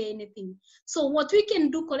don't say anything. So what we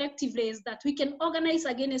can do collectively is that we can organize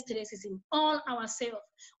against racism all ourselves.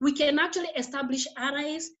 We can actually establish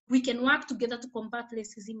allies. We can work together to combat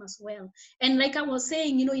racism as well. And like I was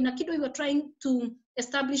saying, you know, in Akido, we were trying to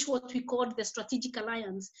establish what we call the strategic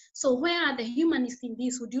alliance. So where are the humanists in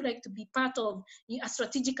this? Would you like to be part of a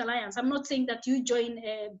strategic alliance? I'm not saying that you join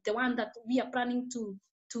the one that we are planning to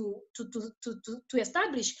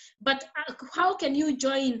establish, but how can you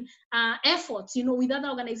join efforts, you know, with other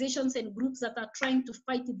organizations and groups that are trying to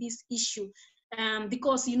fight this issue?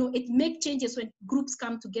 Because, you know, it makes changes when groups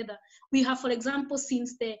come together. We have, for example, seen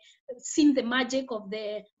the magic of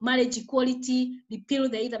the marriage equality, repeal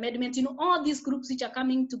the Eighth Amendment, you know, all these groups which are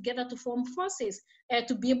coming together to form forces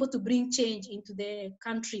to be able to bring change into the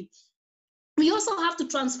country. We also have to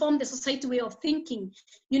transform the society way of thinking,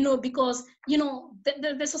 you know, because, you know,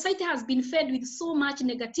 the society has been fed with so much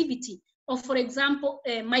negativity of, for example,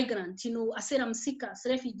 migrants, you know, asylum seekers,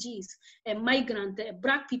 refugees, migrant,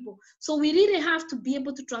 Black people. So we really have to be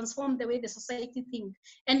able to transform the way the society thinks.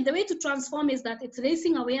 And the way to transform is that it's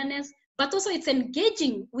raising awareness, but also it's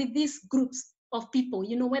engaging with these groups of people,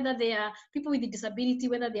 you know, whether they are people with a disability,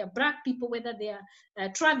 whether they are Black people, whether they are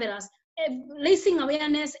travelers, raising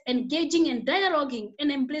awareness, engaging and dialoguing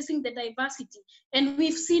and embracing the diversity. And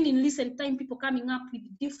we've seen in recent time people coming up with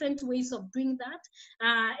different ways of doing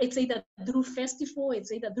that. It's either through festival,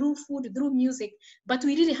 it's either through food, through music, but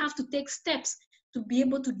we really have to take steps to be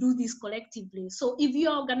able to do this collectively. So if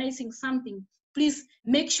you're organizing something, please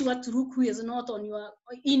make sure to look who is not on your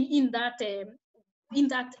in that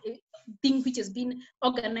thing which has been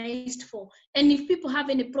organized for. And if people have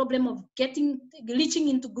any problem of reaching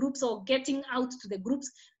into groups or getting out to the groups,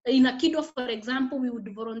 in Akido, for example, we would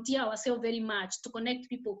volunteer ourselves very much to connect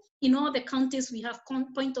people. In all the counties, we have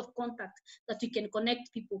point of contact that we can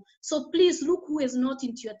connect people. So please look who is not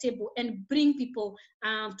into your table and bring people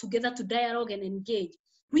together to dialogue and engage.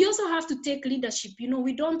 We also have to take leadership. You know,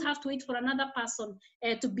 we don't have to wait for another person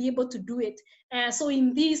to be able to do it. So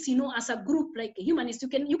in this, you know, as a group like humanists,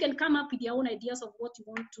 you can come up with your own ideas of what you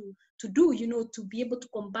want to do, you know, to be able to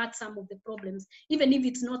combat some of the problems. Even if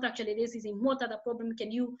it's not actually racism, what other problem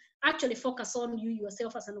can you actually focus on you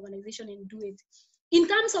yourself as an organization and do it? In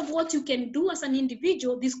terms of what you can do as an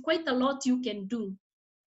individual, there's quite a lot you can do.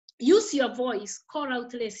 Use your voice, call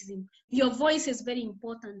out racism. Your voice is very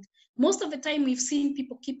important. Most of the time we've seen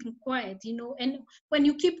people keeping quiet, you know, and when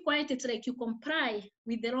you keep quiet, it's like you comply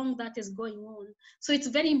with the wrong that is going on. So it's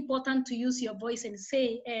very important to use your voice and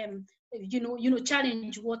say, you know,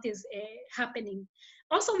 challenge what is happening.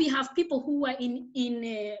 Also, we have people who are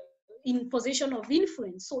in position of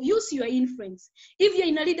influence. So use your influence. If you're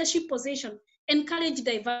in a leadership position, encourage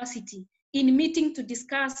diversity in meeting to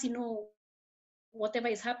discuss, you know, whatever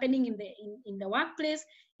is happening in the workplace.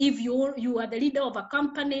 If you are the leader of a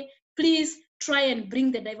company, please try and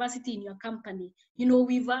bring the diversity in your company. You know,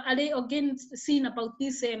 we've again seen about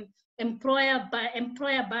this employer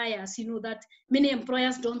bias, you know, that many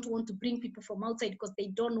employers don't want to bring people from outside because they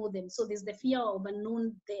don't know them. So there's the fear of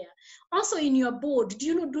unknown there. Also in your board, do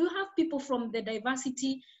you have people from the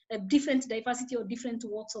diversity, different diversity or different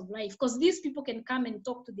walks of life? Because these people can come and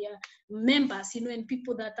talk to their members, you know, and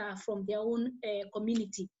people that are from their own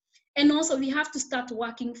community. And also we have to start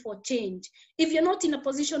working for change. If you're not in a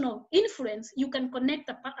position of influence, you can connect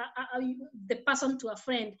the person to a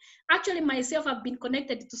friend. Actually, myself, I've been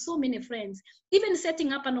connected to so many friends. Even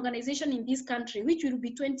setting up an organization in this country, which will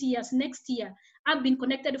be 20 years next year, I've been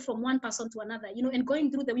connected from one person to another, you know, and going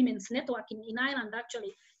through the women's network in Ireland,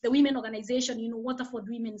 actually, the women organization, you know, Waterford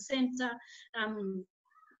Women's Center,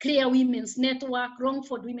 Clear Women's Network,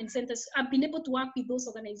 Longford Women's Centers. I've been able to work with those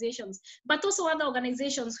organizations, but also other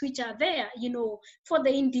organizations which are there, you know, for the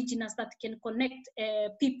indigenous that can connect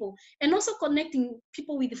people, and also connecting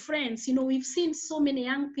people with friends. You know, we've seen so many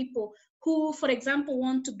young people who, for example,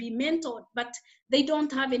 want to be mentored, but they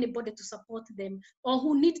don't have anybody to support them, or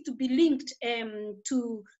who need to be linked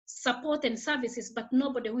to support and services, but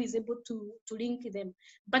nobody who is able to link them.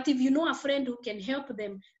 But if you know a friend who can help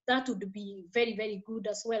them, that would be very, very good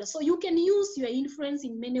as well. So you can use your influence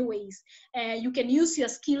in many ways. You can use your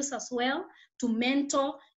skills as well to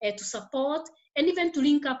mentor, to support, and even to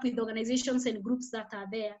link up with organizations and groups that are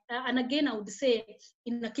there. And again, I would say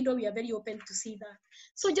in Akido, we are very open to see that.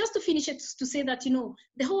 So just to finish it, to say that, you know,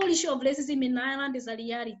 the whole issue of racism in Ireland is a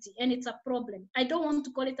reality and it's a problem. I don't want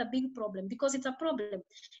to call it a big problem because it's a problem.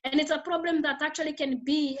 And it's a problem that actually can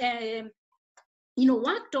be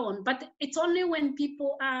worked on, but it's only when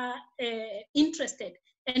people are interested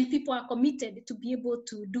and people are committed to be able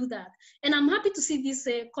to do that. And I'm happy to see this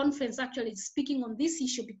conference actually speaking on this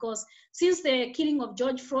issue, because since the killing of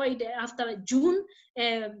George Floyd after June,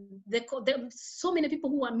 so many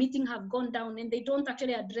people who are meeting have gone down, and they don't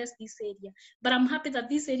actually address this area. But I'm happy that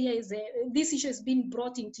this area is, this issue has been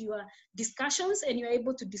brought into your discussions, and you're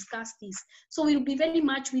able to discuss this. So we'll be very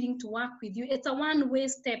much willing to work with you. It's a one-way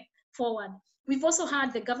step forward. We've also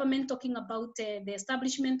had the government talking about the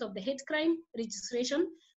establishment of the hate crime registration,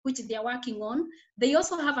 which they are working on. They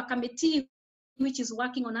also have a committee which is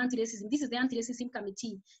working on anti-racism. This is the anti-racism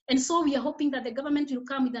committee. And so we are hoping that the government will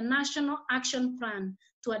come with a national action plan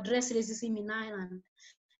to address racism in Ireland.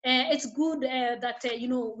 It's good that,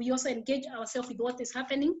 we also engage ourselves with what is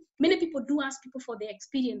happening. Many people do ask people for their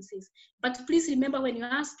experiences, but please remember, when you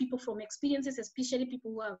ask people from experiences, especially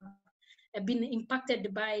people who have been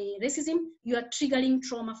impacted by racism, you are triggering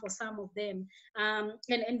trauma for some of them.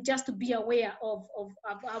 And just to be aware of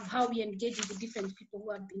how we engage with the different people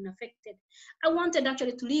who have been affected. I wanted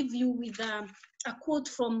actually to leave you with a quote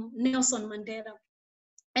from Nelson Mandela.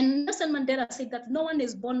 And Nelson Mandela said that no one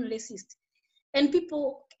is born racist. And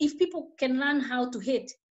if people can learn how to hate,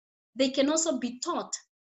 they can also be taught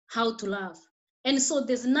how to love. And so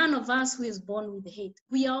there's none of us who is born with hate.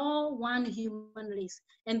 We are all one human race.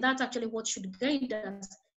 And that's actually what should guide us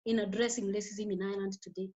in addressing racism in Ireland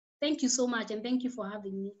today. Thank you so much, and thank you for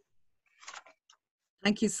having me.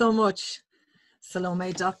 Thank you so much,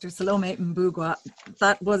 Salome, Dr. Salome Mbugua.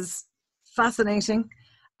 That was fascinating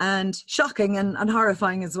and shocking and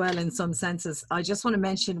horrifying as well in some senses. I just want to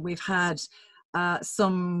mention we've had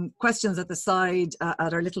some questions at the side,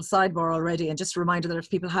 at our little sidebar already, and just a reminder that if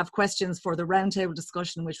people have questions for the roundtable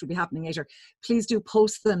discussion, which will be happening later, please do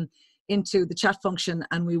post them into the chat function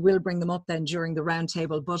and we will bring them up then during the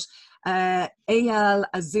roundtable. But Eyal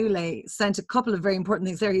Azule sent a couple of very important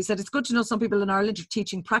things there. He said, it's good to know some people in Ireland are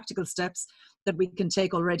teaching practical steps that we can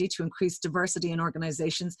take already to increase diversity in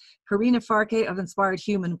organisations. Karina Farke of Inspired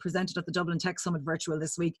Human presented at the Dublin Tech Summit virtual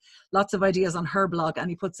this week. Lots of ideas on her blog, and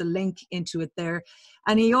he puts a link into it there.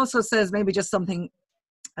 And he also says, maybe just something,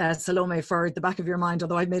 Salome, for the back of your mind,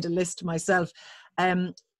 although I made a list myself.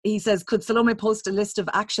 He says, could Salome post a list of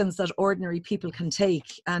actions that ordinary people can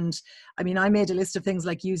take? And I mean, I made a list of things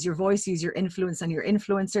like use your voice, use your influence and your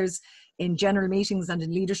influencers. In general meetings and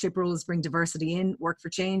in leadership roles, bring diversity in, work for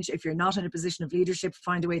change. If you're not in a position of leadership,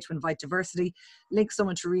 find a way to invite diversity, link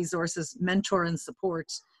someone to resources, mentor and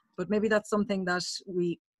support. But maybe that's something that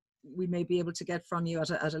we may be able to get from you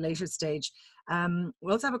at a later stage.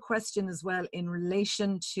 We also have a question as well in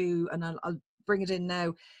relation to, and I'll bring it in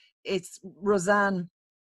now. It's Roseanne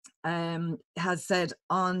has said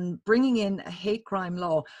on bringing in a hate crime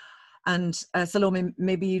law, and Salome,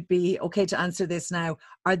 maybe you'd be okay to answer this now.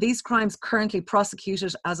 Are these crimes currently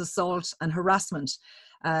prosecuted as assault and harassment?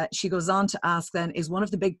 She goes on to ask then, is one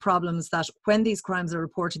of the big problems that when these crimes are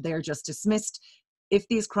reported, they are just dismissed? If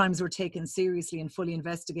these crimes were taken seriously and fully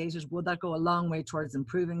investigated, would that go a long way towards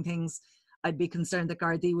improving things? I'd be concerned that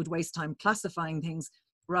Gardaí would waste time classifying things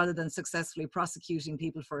rather than successfully prosecuting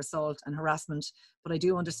people for assault and harassment. But I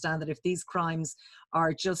do understand that if these crimes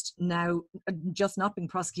are just not being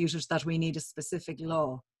prosecuted, that we need a specific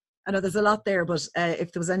law. I know there's a lot there, but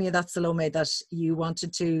if there was any of that, Salome, that you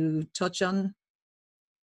wanted to touch on.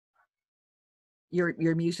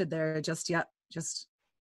 You're muted there, just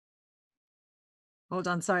hold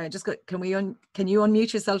on, sorry, can you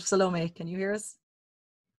unmute yourself, Salome? Can you hear us?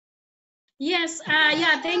 Yes,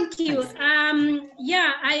 yeah, thank you.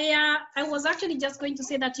 I was actually just going to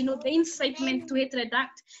say that, the Incitement to Hatred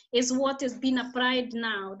Act is what has been applied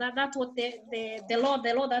now. That's what the law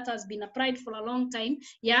that has been applied for a long time.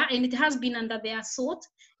 Yeah, and it has been under the assault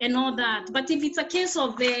and all that. But if it's a case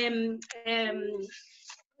of,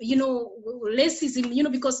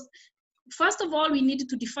 racism, because first of all, we need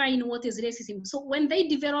to define what is racism. So when they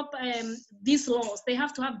develop these laws, they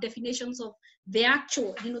have to have definitions of the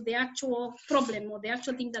actual problem or the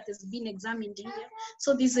actual thing that is being examined here.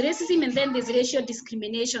 So there's racism and then there's racial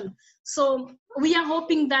discrimination. So we are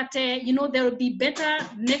hoping that, there will be better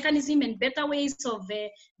mechanism and better ways of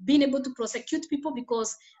being able to prosecute people,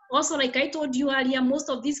 because also, like I told you earlier, most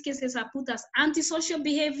of these cases are put as antisocial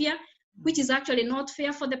behavior, which is actually not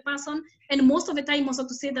fair for the person. And most of the time also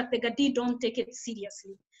to say that the Gardaí don't take it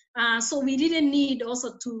seriously. So we really need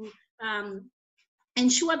also to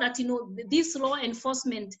ensure that, this law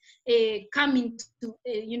enforcement come into,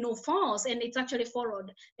 force, and it's actually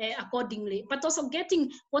followed accordingly. But also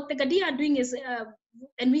getting what the Gardaí are doing is,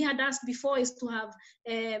 and we had asked before, is to have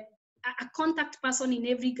a contact person in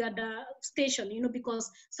every Gada station, you know, because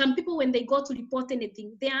some people, when they go to report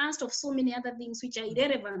anything, they are asked of so many other things which are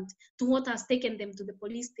irrelevant to what has taken them to the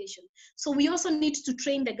police station. So we also need to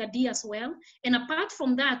train the Gadi as well. And apart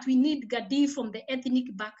from that, we need Gadi from the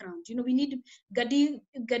ethnic background. You know, we need Gadi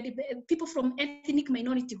people from ethnic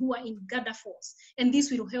minority who are in Gada force. And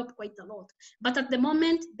this will help quite a lot. But at the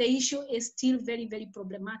moment, the issue is still very, very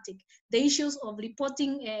problematic. The issues of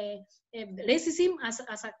reporting racism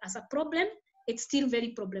as a problem, it's still very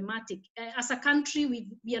problematic. As a country,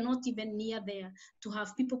 we are not even near there to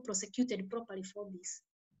have people prosecuted properly for this.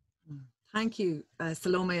 Thank you,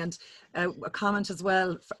 Salome. And a comment as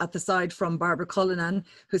well at the side from Barbara Cullinan,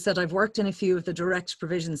 who said, I've worked in a few of the direct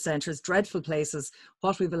provision centres, dreadful places,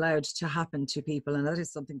 what we've allowed to happen to people. And that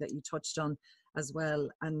is something that you touched on as well.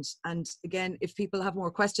 And again, if people have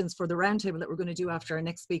more questions for the roundtable that we're going to do after our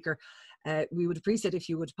next speaker, we would appreciate if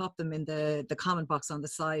you would pop them in the comment box on the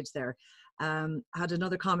side there. Had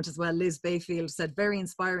another comment as well. Liz Bayfield said, very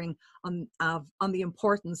inspiring on the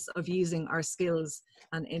importance of using our skills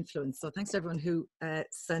and influence. So thanks to everyone who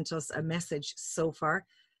sent us a message so far.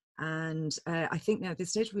 And I think now at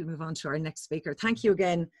this stage we'll move on to our next speaker. Thank you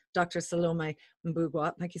again, Dr. Salome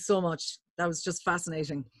Mbugua. Thank you so much. That was just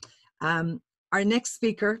fascinating. Our next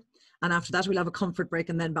speaker, and after that we'll have a comfort break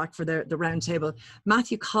and then back for the roundtable,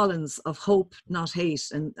 Matthew Collins of Hope Not Hate.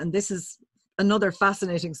 And this is another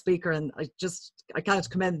fascinating speaker, and I can't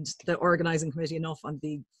commend the organising committee enough on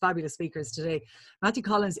the fabulous speakers today. Matthew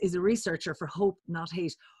Collins is a researcher for Hope Not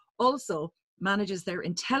Hate, also manages their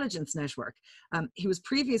intelligence network. He was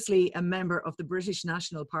previously a member of the British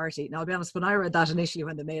National Party. Now, I'll be honest, when I read that initially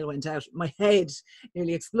when the mail went out, my head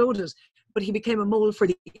nearly exploded. But he became a mole for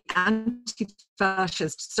the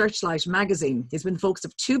anti-fascist Searchlight magazine. He's been the focus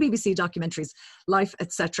of 2 BBC documentaries, Life,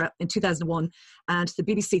 etc. in 2001, and the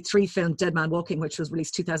BBC 3 film Dead Man Walking, which was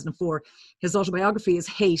released 2004. His autobiography is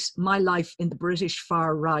Hate, My Life in the British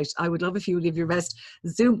Far Right. I would love if you would give your best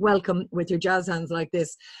Zoom welcome with your jazz hands like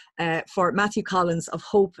this for Matthew Collins of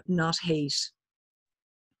Hope Not Hate.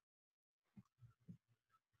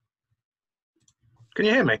 Can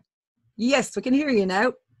you hear me? Yes, we can hear you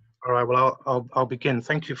now. All right, well, I'll begin.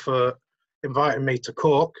 Thank you for inviting me to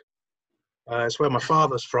Cork. It's where my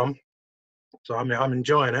father's from, so I'm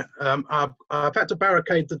enjoying it. I've had to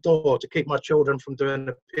barricade the door to keep my children from doing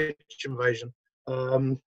a pitch invasion.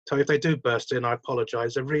 So if they do burst in, I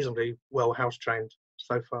apologise. They're reasonably well house-trained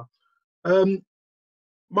so far.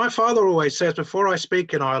 My father always says before I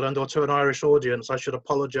speak in Ireland or to an Irish audience, I should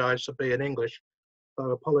apologise for being English.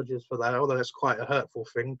 So apologies for that, although that's quite a hurtful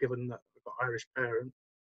thing, given that I've got Irish parents.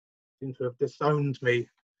 Seem to have disowned me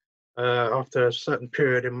after a certain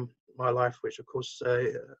period in my life, which of course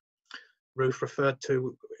Ruth referred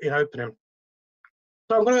to in opening.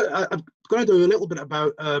 So I'm going to do a little bit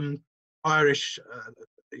about the Irish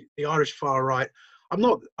far right. I'm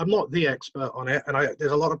not the expert on it, and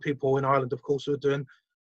there's a lot of people in Ireland, of course, who are doing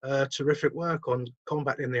terrific work on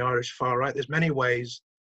combating the Irish far right. There's many ways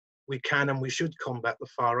we can and we should combat the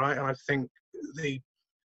far right, and I think the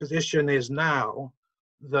position is now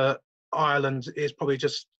that Ireland is probably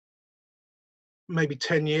just maybe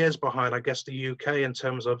 10 years behind, I guess, the UK in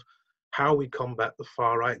terms of how we combat the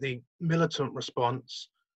far right. The militant response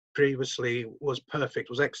previously was perfect,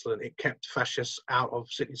 was excellent. It kept fascists out of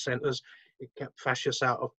city centres. It kept fascists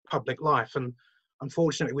out of public life. And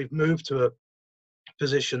unfortunately, we've moved to a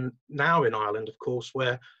position now in Ireland, of course,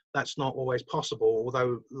 where that's not always possible.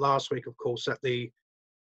 Although last week, of course, at the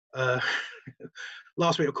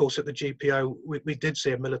GPO, we did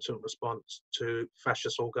see a militant response to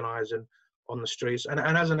fascist organising on the streets. And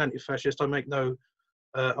as an anti-fascist, I make no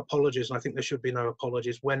apologies, and I think there should be no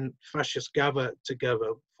apologies when fascists gather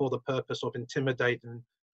together for the purpose of intimidating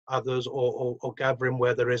others or gathering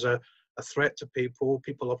where there is a threat to people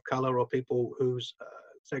of colour or people whose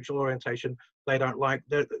sexual orientation they don't like.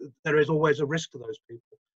 There is always a risk to those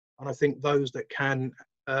people. And I think those that can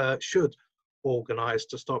should organise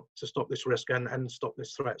to stop this risk and stop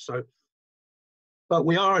this threat. So, but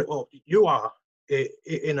we are, or you are,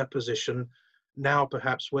 in a position now,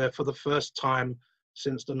 perhaps, where for the first time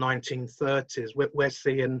since the 1930s,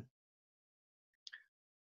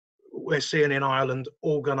 we're seeing in Ireland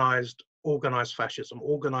organised fascism,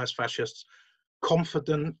 organised fascists,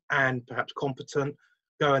 confident and perhaps competent,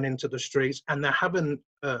 going into the streets, and they're having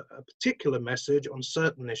a particular message on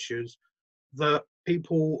certain issues that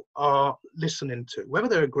people are listening to, whether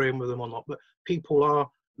they're agreeing with them or not, but people are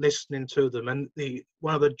listening to them. And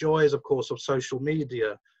one of the joys, of course, of social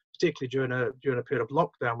media, particularly during a period of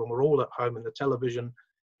lockdown when we're all at home and the television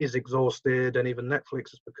is exhausted and even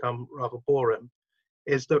Netflix has become rather boring,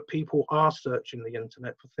 is that people are searching the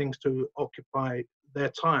internet for things to occupy their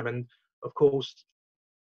time. And of course,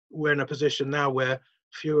 we're in a position now where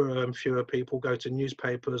fewer and fewer people go to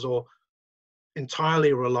newspapers or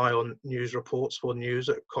entirely rely on news reports for news,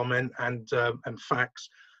 comment, and facts.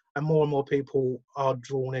 And more people are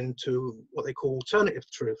drawn into what they call alternative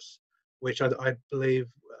truths, which I believe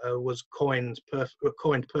was coined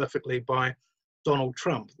perfectly by Donald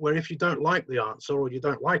Trump, where if you don't like the answer, or you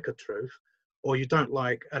don't like a truth, or you don't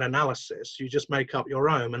like an analysis, you just make up your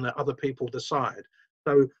own and let other people decide.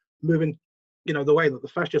 So moving, the way that the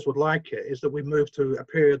fascists would like it is that we move to a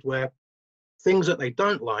period where things that they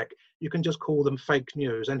don't like, you can just call them fake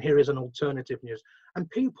news, and here is an alternative news. And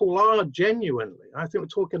people are genuinely, I think we're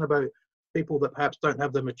talking about people that perhaps don't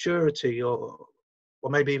have the maturity or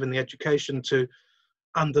maybe even the education to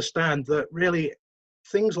understand that really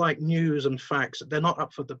things like news and facts, they're not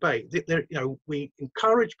up for debate. We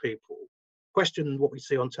encourage people, question what we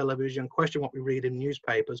see on television, question what we read in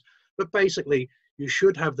newspapers, but basically you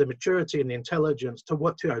should have the maturity and the intelligence to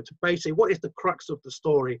basically what is the crux of the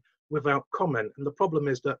story without comment. And the problem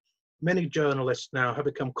is that many journalists now have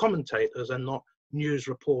become commentators and not news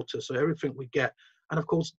reporters. So everything we get, and of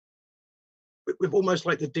course, with almost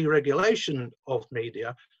like the deregulation of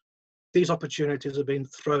media, these opportunities have been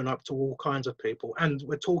thrown up to all kinds of people. And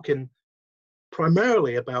we're talking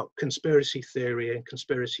primarily about conspiracy theory and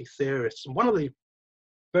conspiracy theorists. And one of the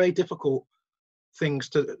very difficult things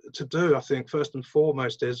to do, I think, first and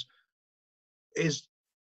foremost, is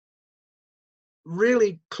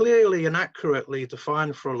really clearly and accurately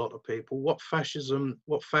define for a lot of people what fascism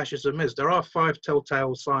is. There are 5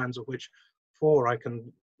 telltale signs, of which 4 I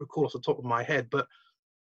can recall off the top of my head. But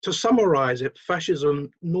to summarize it, fascism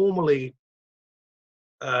normally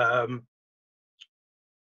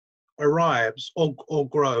arrives or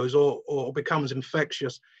grows or becomes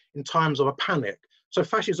infectious in times of a panic. So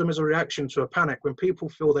fascism is a reaction to a panic when people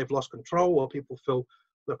feel they've lost control, or people feel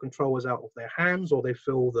the control is out of their hands, or they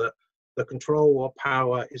feel that the control or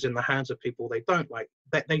power is in the hands of people they don't like.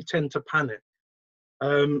 They tend to panic.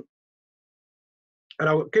 And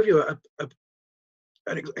I'll give you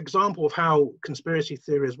an example of how conspiracy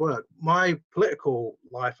theories work. My political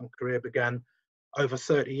life and career began over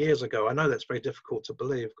 30 years ago. I know that's very difficult to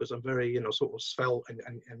believe because I'm very, sort of svelte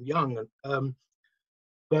and young.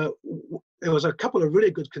 But there was a couple of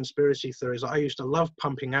really good conspiracy theories that I used to love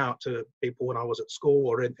pumping out to people when I was at school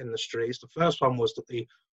or in the streets. The first one was that the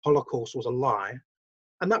Holocaust was a lie.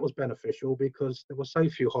 And that was beneficial because there were so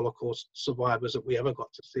few Holocaust survivors that we ever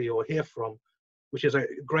got to see or hear from, which is a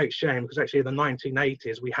great shame, because actually in the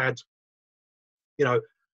 1980s we had,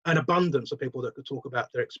 an abundance of people that could talk about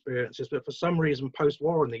their experiences. But for some reason,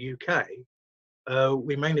 post-war in the UK,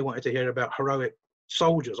 we mainly wanted to hear about heroic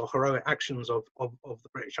soldiers or heroic actions of the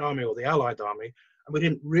British Army or the Allied Army. And we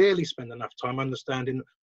didn't really spend enough time understanding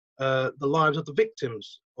the lives of the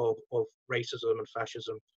victims of racism and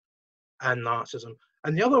fascism and Nazism.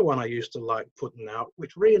 And the other one I used to like putting out,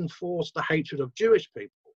 which reinforced the hatred of Jewish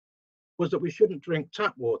people, was that we shouldn't drink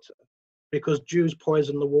tap water because Jews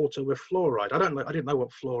poison the water with fluoride. I didn't know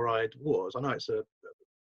what fluoride was. I know it's a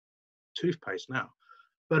toothpaste now.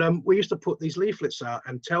 But we used to put these leaflets out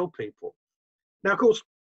and tell people. Now, of course,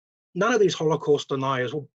 none of these Holocaust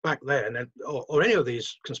deniers back then, or any of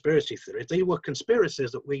these conspiracy theories, they were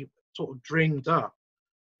conspiracies that we sort of dreamed up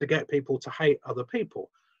to get people to hate other people.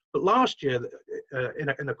 But last year,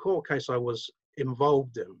 in a court case I was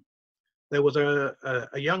involved in, there was a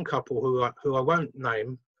young couple who I won't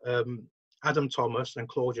name, Adam Thomas and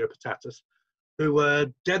Claudia Patatas, who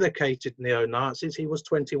were dedicated neo-Nazis. He was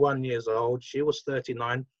 21 years old, she was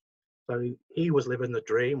 39. So he was living the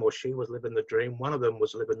dream, or she was living the dream. One of them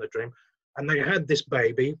was living the dream. And they had this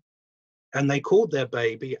baby, and they called their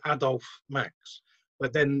baby Adolf Max.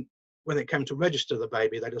 But then when it came to register the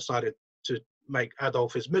baby, they decided to make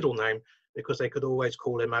Adolf his middle name because they could always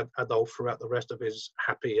call him Adolf throughout the rest of his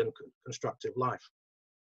happy and constructive life.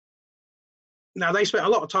 Now, they spent a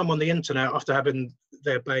lot of time on the internet after having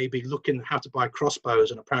their baby looking how to buy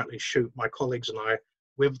crossbows and apparently shoot my colleagues and I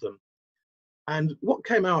with them. And what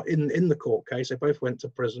came out in the court case, they both went to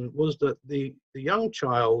prison, was that the young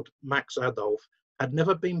child, Max Adolf, had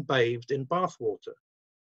never been bathed in bathwater.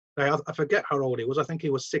 Now, I forget how old he was. I think he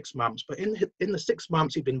was 6 months. But in the 6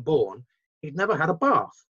 months he'd been born, he'd never had a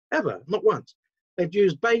bath, ever, not once. They'd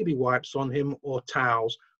used baby wipes on him or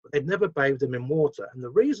towels, but they'd never bathed him in water. And the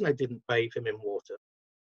reason they didn't bathe him in water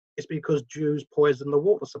is because Jews poisoned the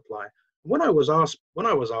water supply. When I was asked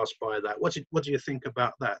by that, what do you think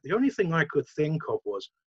about that? The only thing I could think of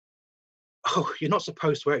was, oh, you're not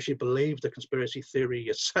supposed to actually believe the conspiracy theory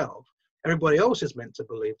yourself. everybody else is meant to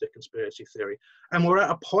believe the conspiracy theory. And we're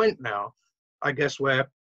at a point now, I guess, where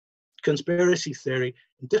conspiracy theory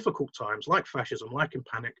in difficult times, like fascism, like in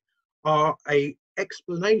panic, are a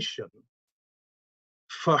explanation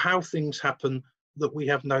for how things happen that we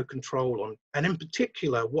have no control on. And in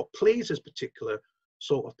particular, what pleases particular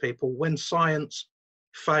sort of people when science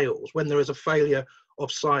fails, when there is a failure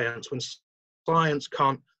of science, when science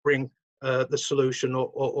can't bring the solution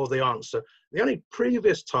or the answer. The only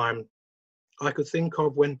previous time I could think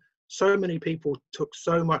of when so many people took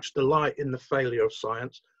so much delight in the failure of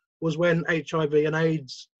science was when HIV and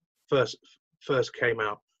AIDS first came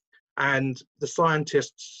out, and the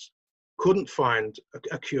scientists couldn't find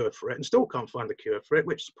a cure for it, and still can't find a cure for it,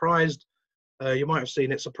 which surprised, you might have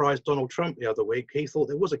seen it, surprised Donald Trump the other week. He thought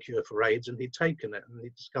there was a cure for AIDS and he'd taken it, and he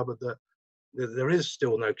discovered that there is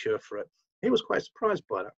still no cure for it. He was quite surprised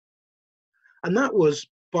by that. And that was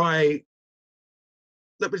by,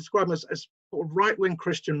 that was described as sort of right-wing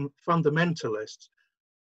Christian fundamentalists.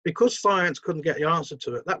 Because science couldn't get the answer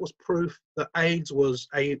to it, that was proof that AIDS was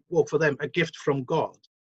well, for them, a gift from God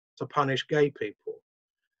to punish gay people.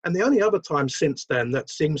 And the only other time since then that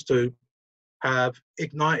seems to have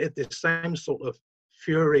ignited this same sort of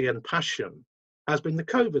fury and passion has been the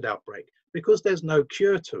COVID outbreak, because there's no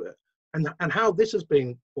cure to it. And how this has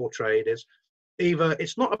been portrayed is either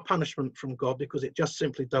it's not a punishment from God because it just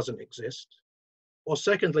simply doesn't exist, or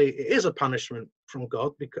secondly, it is a punishment from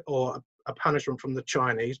God, or a punishment from the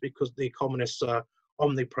Chinese because the communists are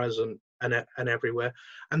omnipresent and everywhere.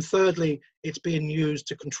 And thirdly, it's being used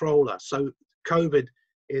to control us. So COVID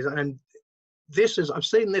is, and this is, I've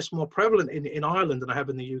seen this more prevalent in Ireland than I have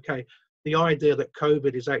in the UK, the idea that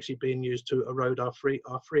COVID is actually being used to erode our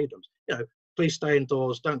freedoms. You know, please stay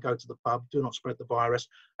indoors, don't go to the pub, do not spread the virus.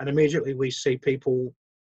 And immediately we see people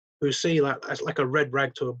who see that as like a red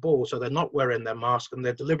rag to a bull. So they're not wearing their mask and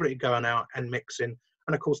they're deliberately going out and mixing.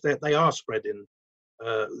 And of course, they are spreading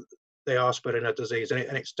a disease,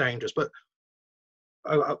 and it's dangerous. But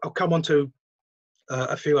I'll come on to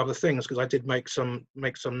a few other things, because I did make some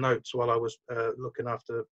notes while I was looking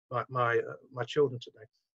after my children today.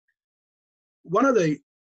 One of the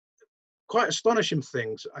quite astonishing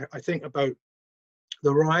things I think about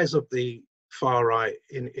the rise of the far right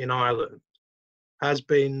in Ireland has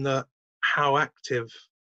been how active,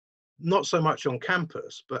 not so much on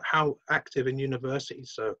campus, but how active in university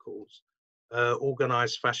circles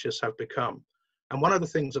organised fascists have become. And one of the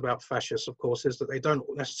things about fascists, of course, is that they don't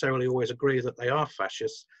necessarily always agree that they are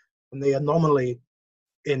fascists. And the anomaly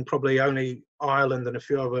in probably only Ireland and a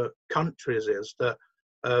few other countries is that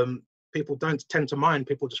people don't tend to mind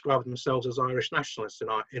people describe themselves as Irish nationalists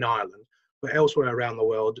in Ireland, but elsewhere around the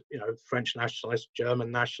world, you know, French nationalists,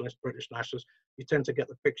 German nationalists, British nationalists, you tend to get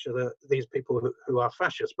the picture that these people who are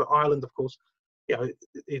fascists. But Ireland, of course, you know,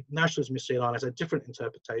 nationalism you see in Ireland has a different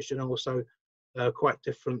interpretation and also quite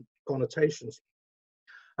different connotations.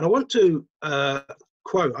 And I want to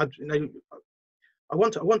quote. I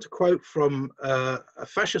want to quote from a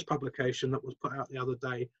fascist publication that was put out the other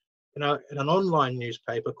day in an online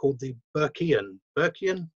newspaper called the Burkean,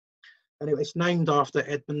 and it's named after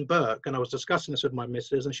Edmund Burke. And I was discussing this with my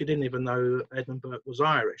missus, and she didn't even know Edmund Burke was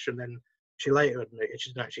Irish. And then she later admitted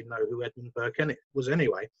she didn't actually know who Edmund Burke was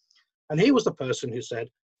anyway. And he was the person who said,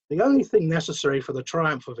 the only thing necessary for the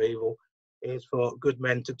triumph of evil is for good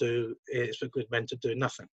men to do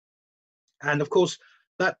nothing. And of course,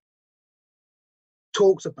 that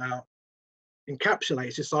talks about,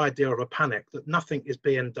 encapsulates this idea of a panic, that nothing is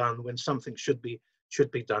being done when something should be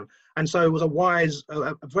done. And so it was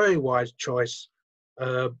a very wise choice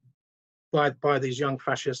by these young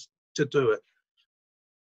fascists to do it.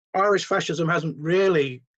 Irish fascism hasn't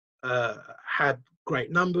really had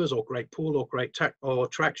great numbers or great pull or great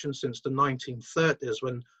traction since the 1930s,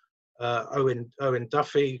 when Owen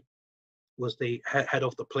Duffy was the head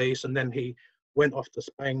of the police, and then he went off to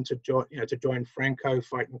Spain to join Franco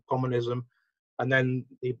fighting communism. And then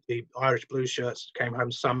the Irish blue shirts came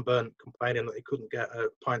home sunburnt, complaining that they couldn't get a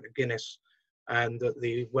pint of Guinness and that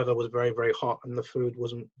the weather was very, very hot and the food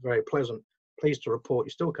wasn't very pleasant. Pleased to report you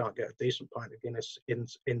still can't get a decent pint of Guinness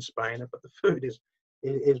in Spain, but the food is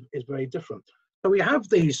very different. So we have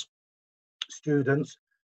these students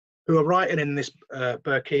who are writing in this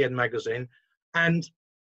Burkean magazine, and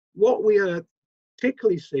what we are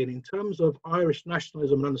particularly seeing in terms of Irish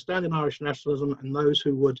nationalism and understanding Irish nationalism, and those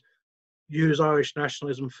who would use Irish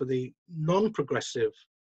nationalism for the non-progressive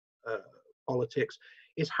politics,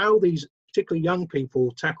 is how these particularly young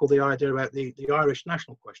people tackle the idea about the Irish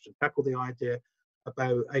national question, tackle the idea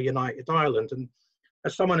about a united Ireland. And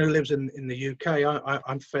as someone who lives in the UK,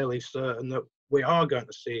 I'm fairly certain that we are going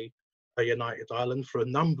to see a united Ireland for a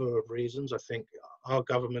number of reasons. I think our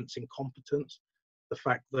government's incompetence, the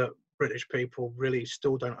fact that British people really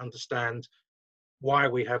still don't understand why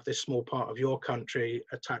we have this small part of your country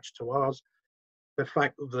attached to ours, the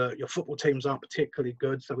fact that your football teams aren't particularly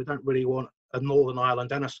good, so we don't really want a Northern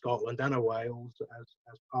Ireland and a Scotland and a Wales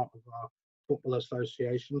as part of our football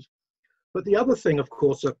associations. But the other thing, of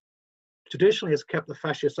course, that traditionally has kept the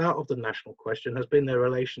fascists out of the national question has been their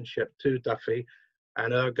relationship to Duffy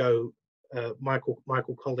and ergo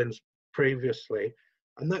Michael Collins previously.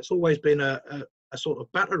 And that's always been a sort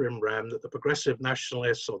of battering ram that the progressive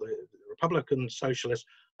nationalists or the Republican socialists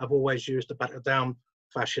have always used to batter down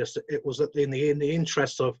fascists. It was in the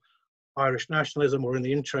interests of Irish nationalism, or in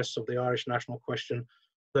the interests of the Irish national question,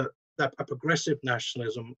 that a progressive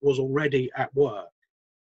nationalism was already at work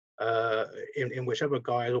in whichever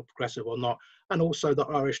guise, or progressive or not. And also that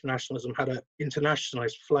Irish nationalism had an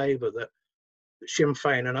internationalist flavour that Sinn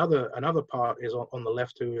Féin and other parties on the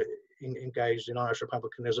left who engaged in Irish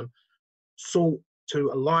republicanism sought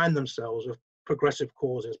to align themselves with progressive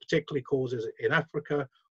causes, particularly causes in Africa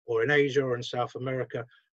or in Asia or in South America,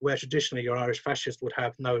 where traditionally your Irish fascists would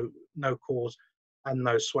have no cause and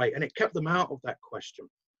no sway. And it kept them out of that question.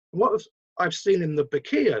 And what I've seen in the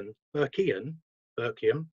Burkean,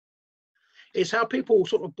 is how people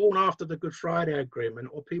sort of born after the Good Friday Agreement,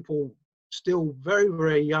 or people still very,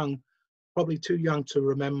 very young, probably too young to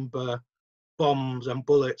remember bombs and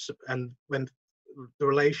bullets, and when the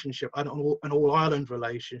relationship, an All Ireland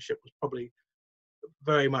relationship, was probably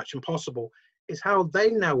very much impossible, is how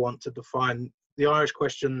they now want to define the Irish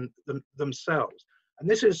question themselves. And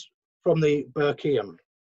this is from the Burkean,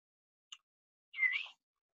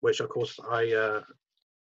 which of course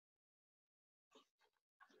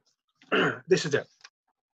this is it.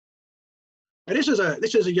 And this is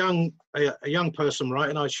a young person, right?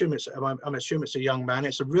 And I assume it's a young man.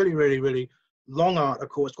 It's a really, really, really long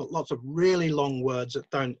article. It's got lots of really long words that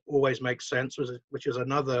don't always make sense, which is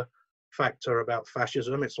another factor about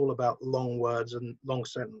fascism. It's all about long words and long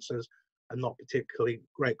sentences and not particularly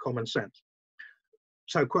great common sense.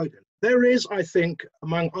 So quoting, there is, I think,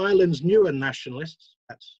 among Ireland's newer nationalists,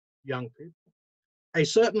 that's young people, a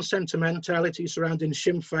certain sentimentality surrounding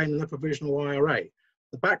Sinn Féin and the Provisional IRA.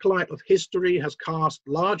 The backlight of history has cast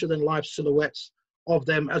larger-than-life silhouettes of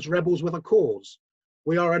them as rebels with a cause.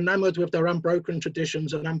 We are enamoured with their unbroken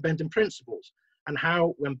traditions and unbending principles, and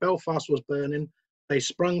how, when Belfast was burning, they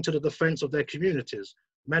sprung to the defence of their communities.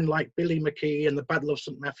 Men like Billy McKee in the Battle of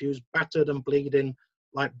St Matthews, battered and bleeding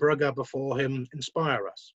like Brugger before him, inspire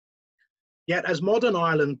us. Yet as modern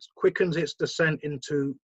Ireland quickens its descent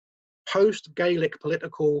into post-Gaelic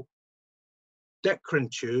political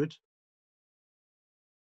decrepitude,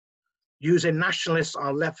 young nationalists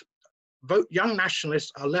are left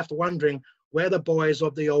wondering where the boys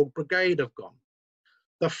of the old brigade have gone.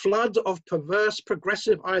 The flood of perverse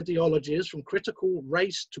progressive ideologies, from critical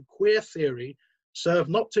race to queer theory, serve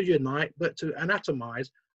not to unite but to anatomize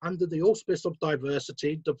under the auspice of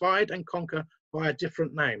diversity, divide and conquer by a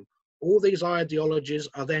different name. All these ideologies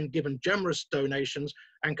are then given generous donations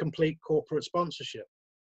and complete corporate sponsorship.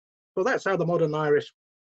 So that's how the modern Irish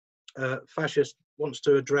fascist wants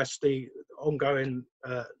to address the ongoing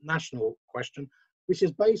national question, which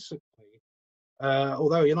is basically,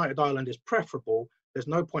 although a united Ireland is preferable, there's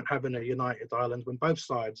no point having a united Ireland when both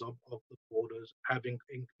sides of the borders have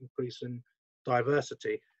increasing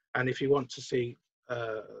diversity. And if you want to see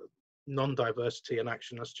non-diversity in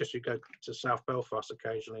action, that's just you go to South Belfast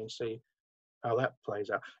occasionally and see how that plays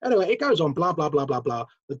out. Anyway, it goes on, blah, blah, blah, blah, blah.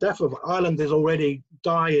 The death of Ireland is already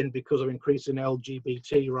dying because of increasing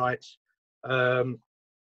LGBT rights,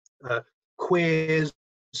 queers,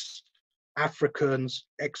 Africans,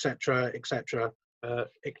 etc., etc.,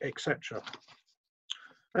 etc.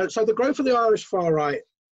 So the growth of the Irish far right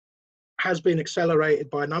has been accelerated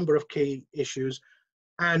by a number of key issues,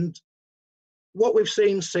 and what we've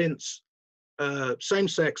seen since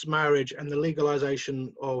same-sex marriage and the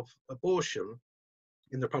legalisation of abortion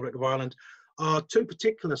in the Republic of Ireland are two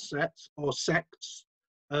particular sets or sects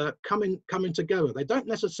coming together. They don't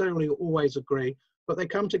necessarily always agree, but they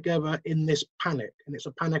come together in this panic, and it's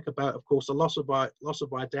a panic about, of course, the loss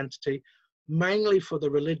of identity, mainly for the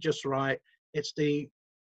religious right. It's the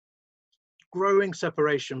growing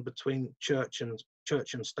separation between church and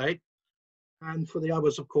state, and for the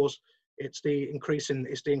others, of course, it's the increasing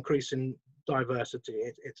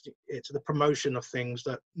diversity. It's the promotion of things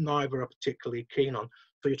that neither are particularly keen on.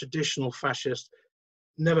 For your traditional fascists,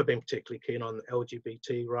 never been particularly keen on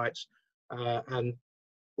LGBT rights, and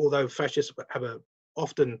although fascists have a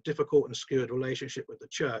often difficult and skewed relationship with the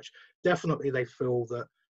church, definitely they feel that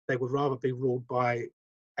they would rather be ruled by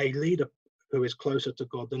a leader who is closer to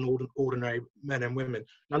God than ordinary men and women.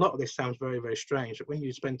 Now, a lot of this sounds very, very strange, but when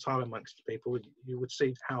you spend time amongst people, you would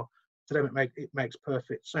see how to them it makes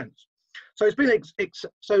perfect sense. So it's been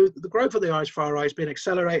so the growth of the Irish far right has been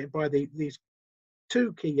accelerated by these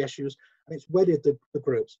two key issues, and it's wedded the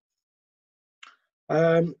groups.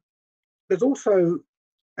 There's also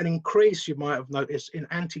an increase, you might have noticed, in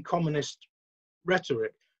anti-communist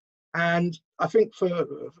rhetoric, and I think for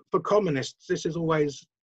communists this is always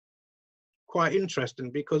quite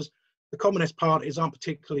interesting, because the Communist parties aren't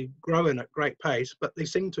particularly growing at great pace, but they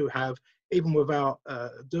seem to have, even without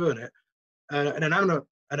doing it, an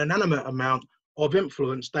inanimate amount of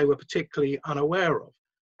influence they were particularly unaware of.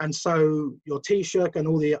 And so your Taoiseach and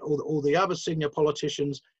all the other senior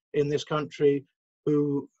politicians in this country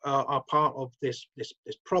who are part of this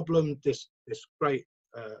problem, this great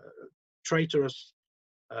traitorous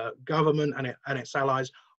government and its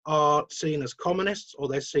allies, are seen as communists, or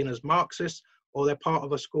they're seen as Marxists, or they're part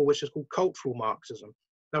of a school which is called cultural Marxism.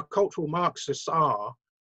 Now, cultural Marxists are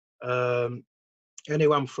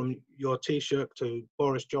anyone from your Taoiseach to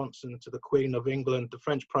Boris Johnson to the Queen of England, the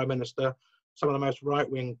French Prime Minister, some of the most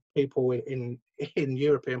right-wing people in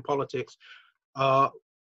European politics,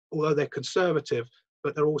 although they're conservative,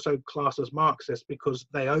 but they're also classed as Marxists because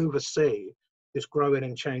they oversee this growing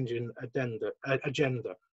and changing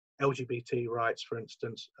agenda. LGBT rights, for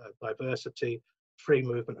instance, diversity, free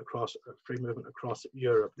movement across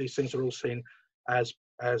Europe. These things are all seen as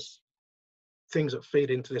things that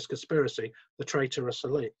feed into this conspiracy, the traitorous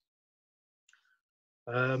elite.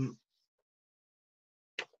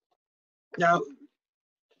 Now,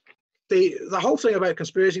 the whole thing about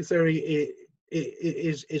conspiracy theory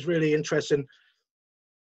is really interesting.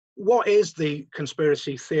 What is the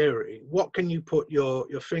conspiracy theory? What can you put your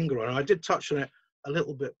finger on? I did touch on it a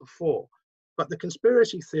little bit before, but the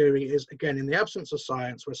conspiracy theory is, again, in the absence of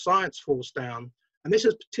science, where science falls down, and this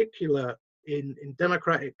is particular in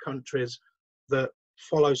democratic countries that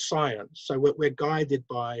follow science. So we're guided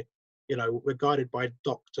by, we're guided by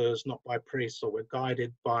doctors, not by priests, or we're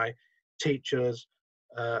guided by teachers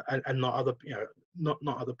and not other, not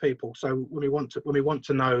other people. So when we want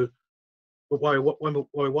to know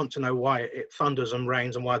why it thunders and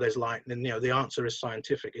rains and why there's lightning, the answer is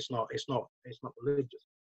scientific. It's not religious.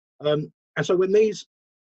 And so when these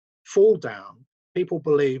fall down, people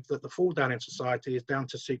believe that the fall down in society is down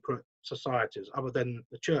to secret societies, other than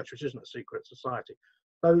the church, which isn't a secret society.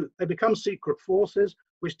 So they become secret forces,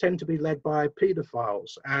 which tend to be led by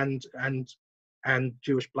paedophiles and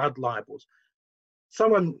Jewish blood libels.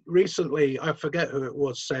 Someone recently, I forget who it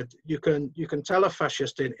was, said you can tell a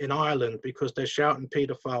fascist in Ireland because they're shouting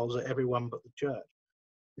paedophiles at everyone but the church.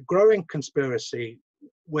 The growing conspiracy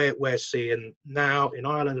we're seeing now in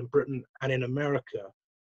Ireland and Britain and in America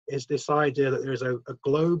is this idea that there is a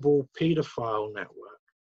global paedophile network,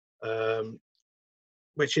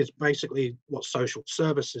 which is basically what social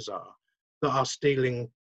services are, that are stealing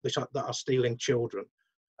children.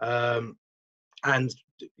 And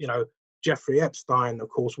Jeffrey Epstein, of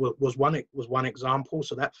course, was one example.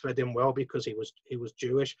 So that fed him well because he was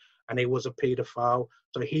Jewish and he was a paedophile.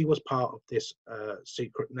 So he was part of this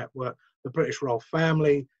secret network. The British royal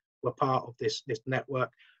family were part of this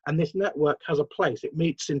network, and this network has a place. It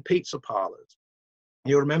meets in pizza parlors.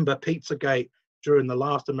 You remember Pizzagate during the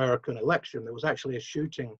last American election. There was actually a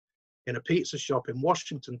shooting in a pizza shop in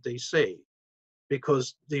Washington, D.C.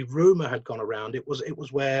 because the rumor had gone around. It was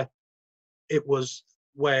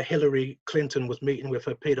where Hillary Clinton was meeting with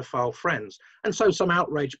her paedophile friends. And so some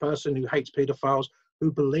outraged person who hates paedophiles,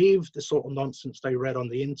 who believed the sort of nonsense they read on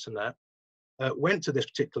the internet, went to this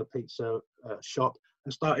particular pizza shop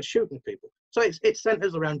and started shooting people. So it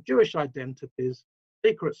centers around Jewish identities,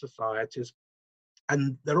 secret societies,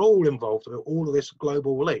 and they're all involved with all of this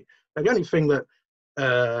global elite. Now, the only thing that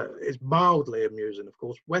is mildly amusing, of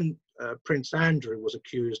course, when Prince Andrew was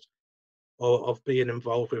accused of being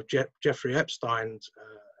involved with Jeffrey Epstein's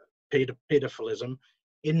pedophilism,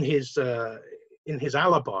 in his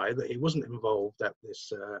alibi that he wasn't involved at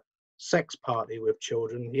this sex party with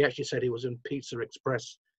children, he actually said he was in Pizza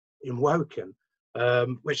Express in Woking,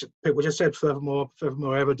 which people just said furthermore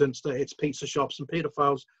evidence that it's pizza shops and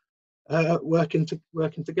paedophiles working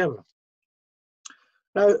together.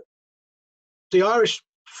 Now, the Irish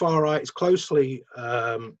far right is closely,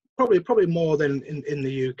 probably more than in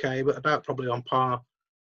the UK, but about probably on par,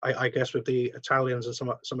 I guess, with the Italians and some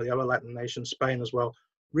of the other Latin nations, Spain as well,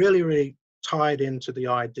 really tied into the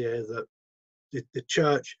idea that the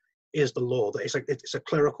church is the law, that it's a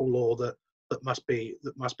clerical law that must be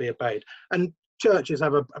obeyed. And churches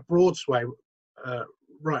have a broad sway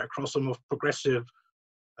right across them of progressive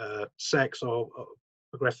sects or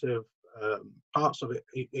parts of it,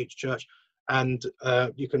 each church, and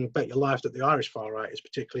you can bet your life that the Irish far right is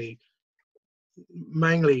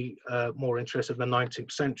mainly more interested in the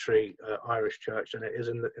 19th century Irish church than it is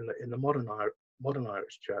in the modern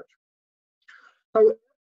Irish church. So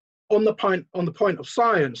on the point of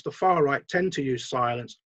science, the far right tend to use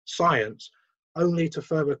science only to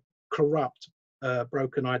further corrupt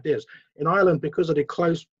broken ideas. In Ireland, because of the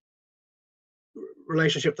close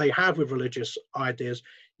relationship they have with religious ideas,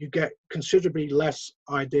 you get considerably less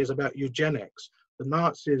ideas about eugenics. The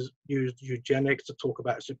Nazis used eugenics to talk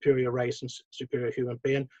about superior race and superior human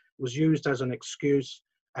being. It was used as an excuse,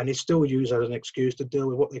 and is still used as an excuse to deal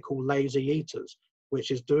with what they call lazy eaters, which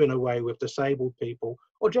is doing away with disabled people,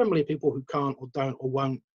 or generally people who can't or don't or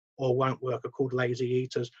won't work are called lazy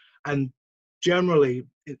eaters. And generally,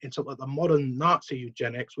 in sort of the modern Nazi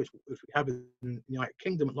eugenics, which we have in the United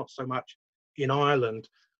Kingdom, but not so much in Ireland,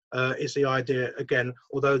 is the idea, again,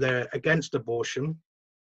 although they're against abortion,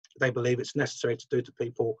 they believe it's necessary to do to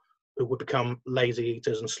people who would become lazy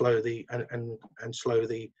eaters and slow the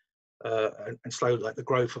like the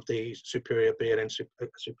growth of the superior being and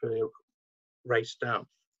superior race down.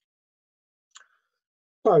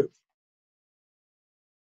 So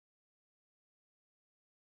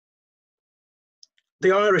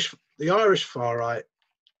the Irish far right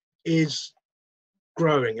is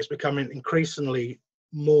growing. It's becoming increasingly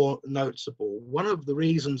more noticeable. One of the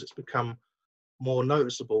reasons it's become more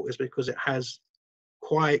noticeable is because it has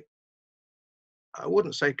quite, I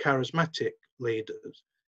wouldn't say charismatic leaders,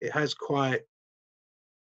 it has quite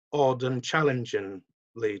odd and challenging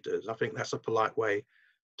leaders. I think that's a polite way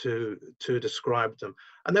to describe them.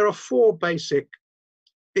 And there are four basic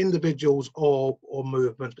individuals or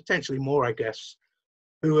movements, potentially more, I guess,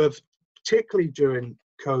 who have, particularly during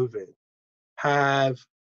COVID, have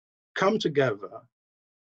come together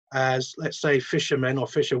as, let's say, fishermen or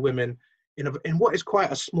fisherwomen in what is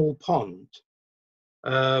quite a small pond,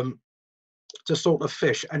 to sort of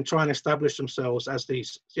fish and try and establish themselves as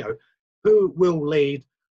these, who will lead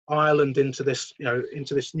Ireland into this,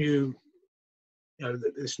 into this new,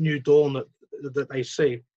 this new dawn that they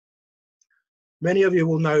see. Many of you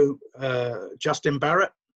will know Justin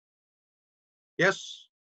Barrett. Yes,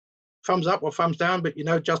 thumbs up or thumbs down, but you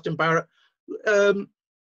know Justin Barrett.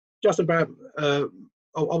 Justin Barrett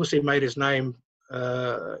obviously made his name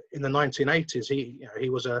in the 1980s. He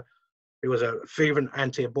was a fervent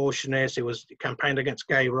anti-abortionist. He campaigned against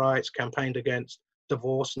gay rights, campaigned against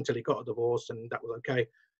divorce until he got a divorce, and that was okay.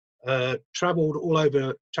 Travelled all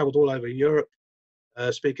over Europe,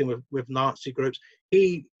 speaking with Nazi groups.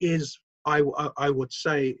 He is, I would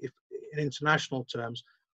say, if in international terms,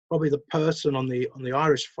 probably the person on the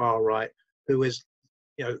Irish far right who is,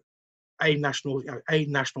 a national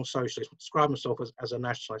socialist, would describe himself as a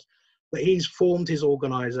nationalist. But he's formed his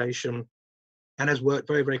organisation and has worked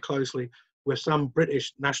very, very closely with some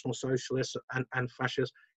British national socialists and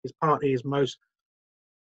fascists. His party is most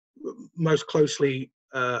closely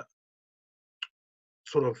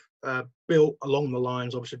built along the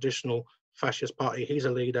lines of a traditional fascist party. He's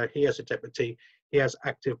a leader. He has a deputy. He has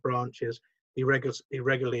active branches. He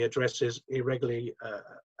regularly addresses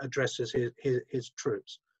his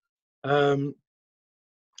troops.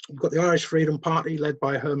 We've got the Irish Freedom Party led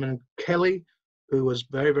by Herman Kelly, who was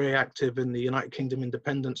very, very active in the United Kingdom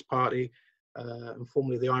Independence Party, and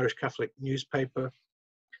formerly the Irish Catholic newspaper.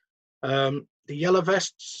 The Yellow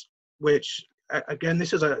Vests, which, again,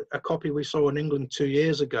 this is a copy we saw in England 2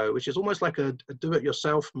 years ago, which is almost like a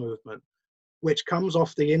do-it-yourself movement, which comes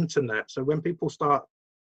off the internet. So when people start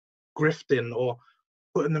grifting or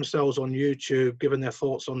putting themselves on YouTube, giving their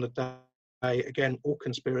thoughts on the day, again, all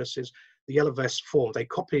conspiracies, the Yellow Vests formed. They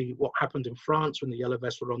copy what happened in France when the Yellow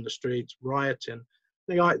Vests were on the streets rioting.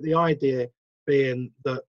 The idea being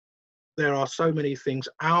that there are so many things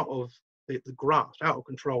out of the grasp, out of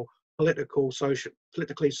control,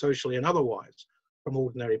 politically, socially, and otherwise, from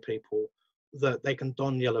ordinary people, that they can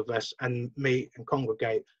don yellow vests and meet and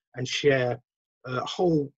congregate and share a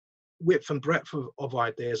whole width and breadth of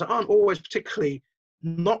ideas that aren't always particularly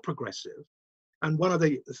not progressive. And one of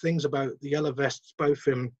the things about the Yellow Vests, both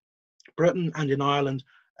in Britain and in Ireland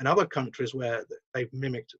and other countries where they've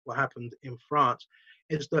mimicked what happened in France,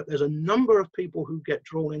 is that there's a number of people who get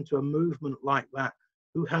drawn into a movement like that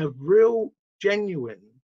who have real, genuine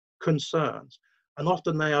concerns. And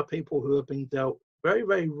often they are people who have been dealt very,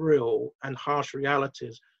 very real and harsh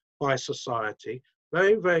realities by society,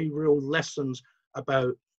 very, very real lessons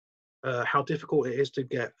about how difficult it is to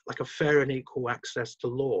get like a fair and equal access to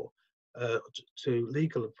law, to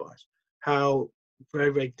legal advice, how very,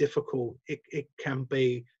 very difficult it can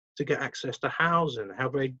be to get access to housing, how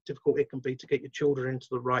very difficult it can be to get your children into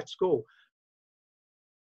the right school.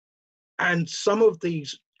 And some of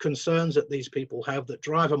these concerns that these people have that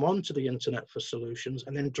drive them onto the internet for solutions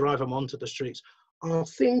and then drive them onto the streets are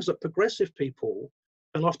things that progressive people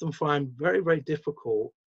can often find very, very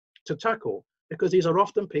difficult to tackle, because these are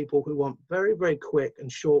often people who want very, very quick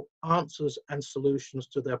and short answers and solutions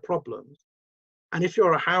to their problems. And if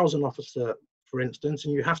you're a housing officer, for instance,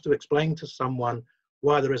 and you have to explain to someone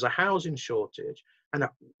why there is a housing shortage and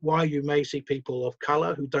why you may see people of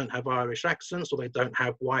colour who don't have Irish accents or they don't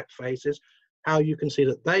have white faces, how you can see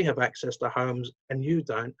that they have access to homes and you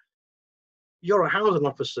don't, you're a housing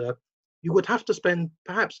officer, you would have to spend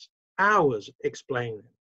perhaps hours explaining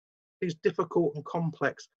these difficult and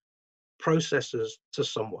complex processes to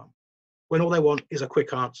someone when all they want is a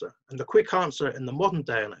quick answer. And the quick answer in the modern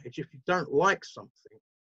day and age, if you don't like something,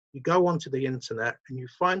 you go onto the internet and you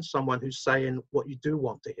find someone who's saying what you do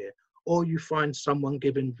want to hear, or you find someone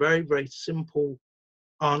giving very, very simple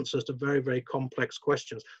answers to very, very complex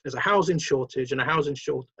questions. There's a housing shortage and a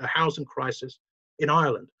housing crisis in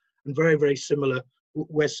Ireland, and very, very similar.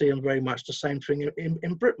 We're seeing very much the same thing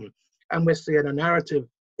in Britain, and we're seeing a narrative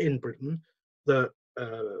in Britain that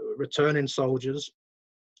returning soldiers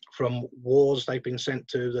from wars they've been sent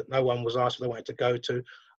to that no one was asked if they wanted to go to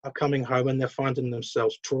are coming home and they're finding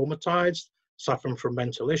themselves traumatized, suffering from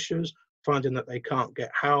mental issues, finding that they can't get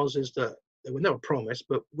houses that they were never promised,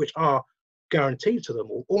 but which are guaranteed to them,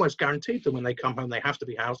 or almost guaranteed to them when they come home, they have to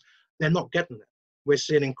be housed. They're not getting it. We're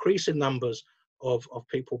seeing increasing numbers of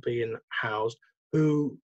people being housed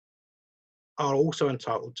who are also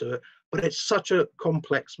entitled to it, but it's such a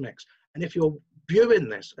complex mix. And if you're viewing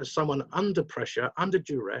this as someone under pressure, under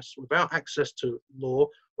duress, without access to law,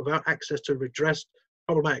 without access to redress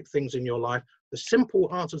problematic things in your life, the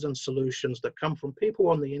simple answers and solutions that come from people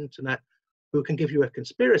on the internet who can give you a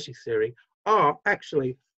conspiracy theory are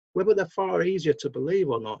actually, whether they're far easier to believe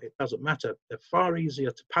or not, it doesn't matter. They're far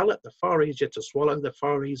easier to palate, they're far easier to swallow, they're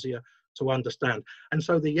far easier to understand. And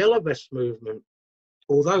so the Yellow Vest movement,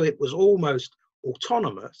 although it was almost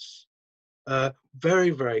autonomous, very,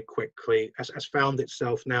 very quickly has found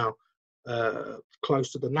itself now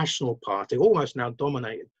close to the National Party, almost now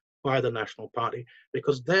dominated by the National Party,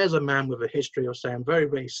 because there's a man with a history of saying very,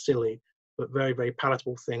 very silly but very, very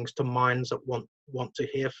palatable things to minds that want to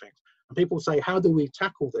hear things. And people say, how do we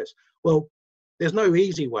tackle this? Well, there's no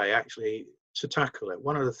easy way actually to tackle it.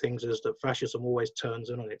 One of the things is that fascism always turns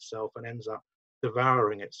in on itself and ends up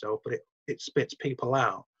devouring itself, but it spits people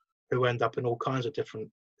out who end up in all kinds of different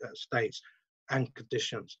states and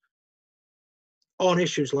conditions. On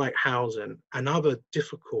issues like housing and other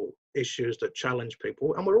difficult issues that challenge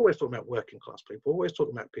people, and we're always talking about working class people, always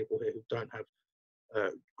talking about people here who don't have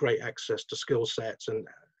great access to skill sets and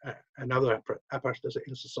other apparatus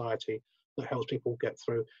in society that helps people get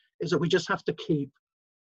through, is that we just have to keep,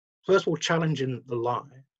 first of all, challenging the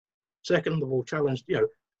lie. Second of all, challenge,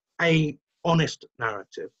 a honest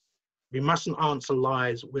narrative. We mustn't answer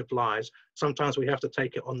lies with lies. Sometimes we have to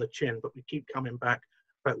take it on the chin, but we keep coming back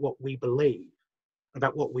about what we believe,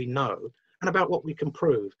 about what we know, and about what we can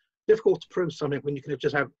prove. Difficult to prove something when you can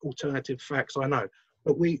just have alternative facts, I know,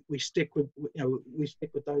 but we stick with, we stick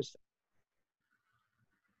with those.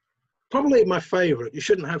 Probably my favorite, you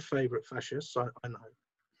shouldn't have favorite fascists, I know.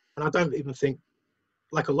 And I don't even think,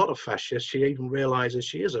 like a lot of fascists, she even realizes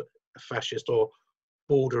she is a fascist or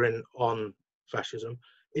bordering on fascism,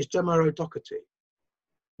 is Gemma O'Doherty.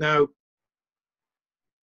 Now,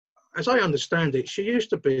 as I understand it, she used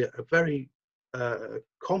to be a very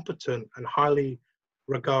competent and highly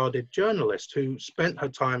regarded journalist who spent her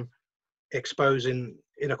time exposing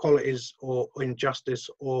inequalities or injustice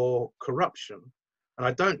or corruption. And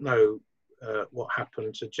I don't know what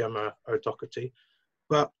happened to Gemma O'Doherty,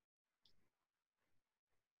 but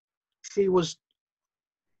she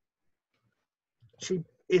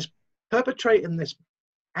is perpetrating this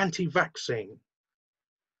anti-vaccine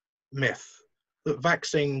myth that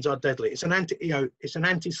vaccines are deadly. It's an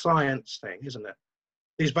anti-science thing, isn't it?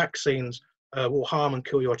 These vaccines will harm and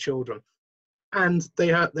kill your children, and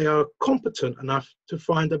they are competent enough to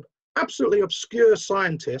find an absolutely obscure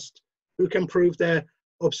scientist who can prove their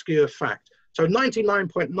obscure fact. So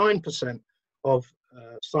 99.9% of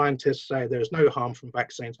scientists say there is no harm from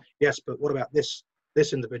vaccines. Yes, but what about this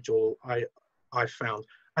individual I found?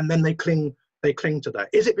 And then they cling to that.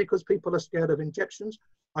 Is it because people are scared of injections?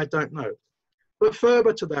 I don't know. But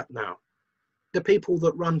further to that now, the people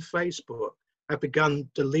that run Facebook have begun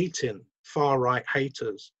deleting far-right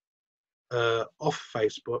haters off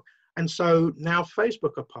Facebook. And so now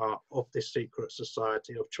Facebook are part of this secret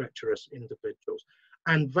society of treacherous individuals.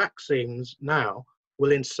 And vaccines now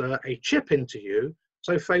will insert a chip into you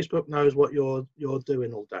so Facebook knows what you're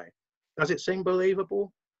doing all day. Does it seem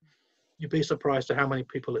believable? You'd be surprised at how many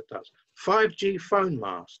people it does. 5G phone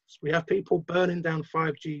masts. We have people burning down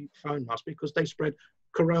 5G phone masts because they spread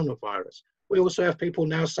coronavirus. We also have people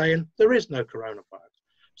now saying there is no coronavirus.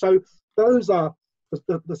 So those are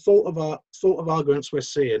the sort of arguments we're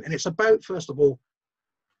seeing. And it's about, first of all,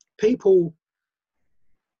 people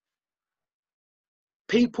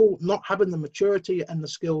not having the maturity and the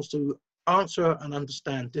skills to answer and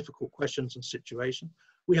understand difficult questions and situations.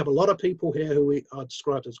 We have a lot of people here who we are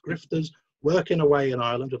described as grifters, working away in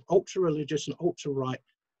Ireland with ultra-religious and ultra-right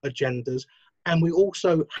agendas. And we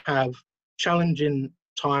also have challenging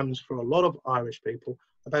times for a lot of Irish people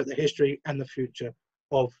about the history and the future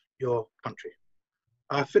of your country.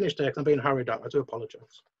 I finished there because I'm being hurried up. I do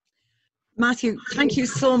apologise. Matthew, thank you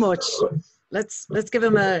so much. Let's give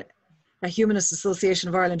him a Humanist Association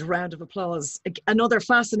of Ireland round of applause. Another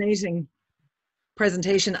fascinating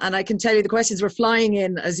presentation, and I can tell you the questions were flying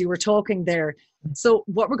in as you were talking there. So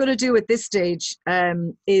what we're going to do at this stage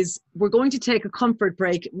is we're going to take a comfort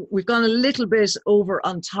break. We've gone a little bit over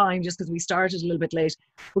on time just because we started a little bit late.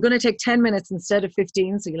 We're going to take 10 minutes instead of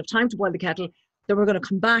 15, so you'll have time to boil the kettle. Then we're going to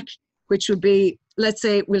come back, which would be, let's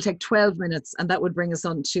say we'll take 12 minutes, and that would bring us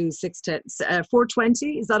on to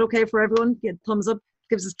 4:20. Is that okay for everyone? Get thumbs up.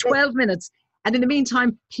 Gives us 12 minutes. And in the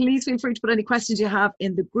meantime, please feel free to put any questions you have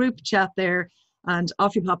in the group chat there, and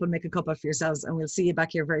off you pop and make a cup of yourselves, and we'll see you back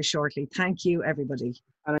here very shortly. Thank you, everybody.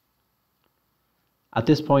 At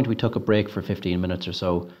this point, we took a break for 15 minutes or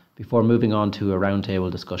so before moving on to a roundtable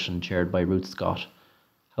discussion chaired by Ruth Scott.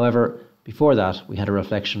 However, before that, we had a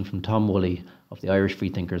reflection from Tom Woolley of the Irish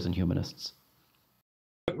Freethinkers and Humanists.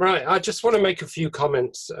 Right, I just want to make a few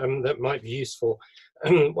comments that might be useful.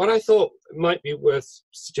 What I thought might be worth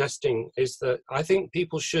suggesting is that I think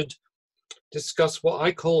people should discuss what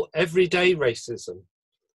I call everyday racism,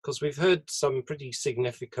 because we've heard some pretty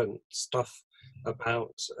significant stuff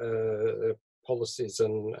about policies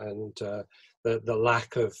and the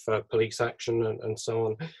lack of police action and so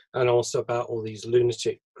on, and also about all these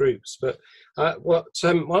lunatic groups. But one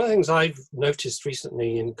of the things I've noticed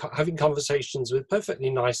recently in having conversations with perfectly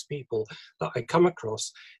nice people that I come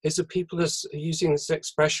across is that people are using this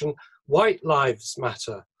expression, white lives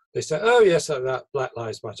matter. They say, oh yes, that black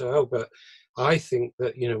lives matter. Oh, but I think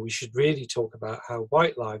that, you know, we should really talk about how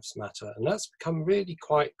white lives matter. And that's become really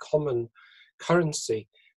quite common currency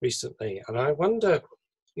recently. And I wonder,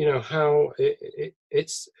 you know, how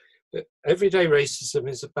it's everyday racism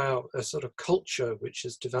is about a sort of culture which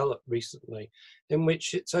has developed recently in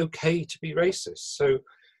which it's okay to be racist. So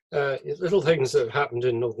little things that have happened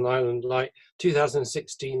in Northern Ireland, like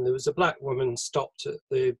 2016, there was a black woman stopped at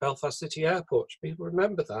the Belfast City Airport. People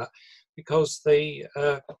remember that because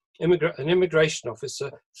an immigration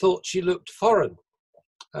officer thought she looked foreign.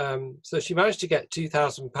 So she managed to get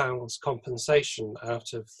 £2,000 compensation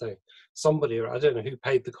out of somebody, or I don't know who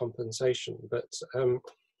paid the compensation, but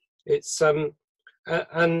it's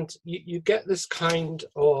and you get this kind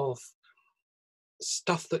of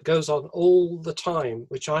stuff that goes on all the time,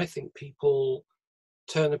 which I think people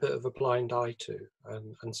turn a bit of a blind eye to,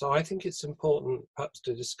 and so I think it's important perhaps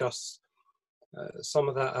to discuss some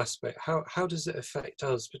of that aspect. How does it affect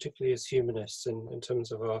us, particularly as humanists, in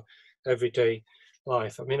terms of our everyday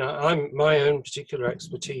life? I mean, I'm my own particular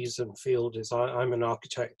expertise and field is I'm an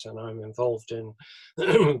architect, and I'm involved in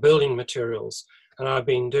building materials, and I've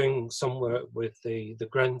been doing some work with the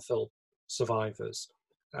Grenfell survivors,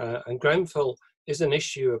 and Grenfell is an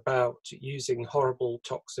issue about using horrible,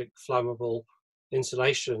 toxic, flammable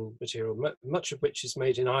insulation material, much of which is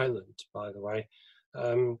made in Ireland, by the way,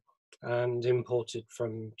 and imported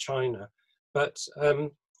from China. But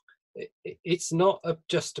it's not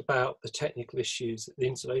just about the technical issues, the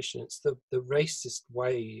insulation, it's the racist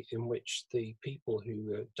way in which the people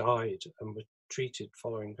who died and were treated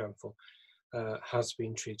following Grenfell has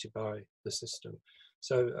been treated by the system.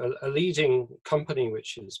 So a leading company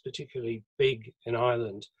which is particularly big in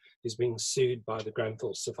Ireland is being sued by the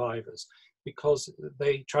Grenfell survivors because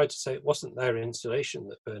they tried to say it wasn't their insulation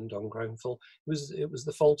that burned on Grenfell, it was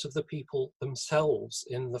the fault of the people themselves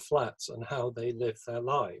in the flats and how they live their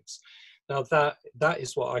lives. Now that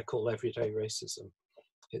is what I call everyday racism.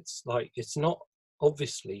 It's like, it's not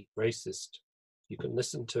obviously racist. You can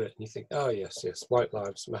listen to it and you think, oh yes, white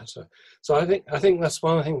lives matter. So I think that's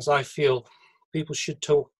one of the things I feel people should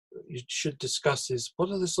discuss is what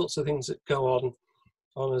are the sorts of things that go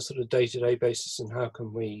on a sort of day-to-day basis, and how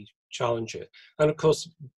can we challenge it? And of course,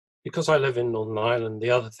 because I live in Northern Ireland, the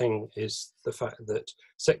other thing is the fact that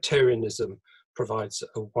sectarianism provides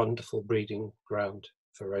a wonderful breeding ground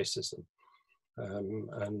for racism.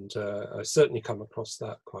 and I certainly come across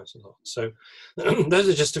that quite a lot. So those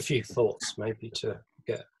are just a few thoughts, maybe to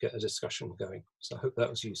get a discussion going. So I hope that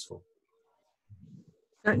was useful.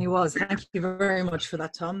 Certainly was. Thank you very much for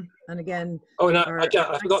that, Tom. And again, oh, and I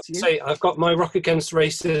forgot to say, I've got my Rock Against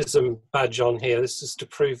Racism badge on here. This is to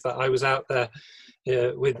prove that I was out there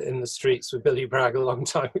in the streets with Billy Bragg a long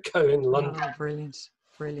time ago in London. Oh, brilliant,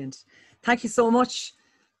 brilliant. Thank you so much,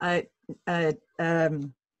 Tom.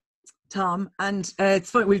 And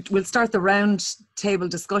it's funny, we'll start the round table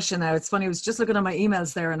discussion now. It's funny, I was just looking at my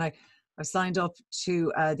emails there, and I've signed up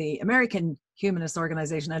to the American Humanist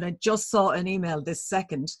Organization, and I just saw an email this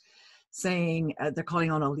second saying they're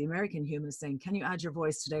calling on all the American humanists, saying, can you add your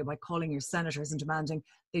voice today by calling your senators and demanding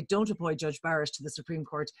they don't appoint Judge Barrett to the Supreme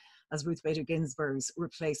Court as Ruth Bader Ginsburg's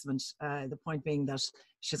replacement, the point being that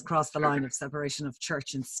she's crossed the line of separation of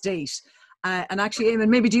church and state. And actually, Eamon,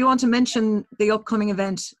 maybe do you want to mention the upcoming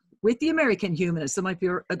event with the American humanists? It might be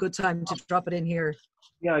a good time to drop it in here.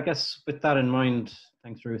 Yeah, I guess with that in mind,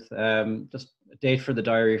 thanks, Ruth. Just a date for the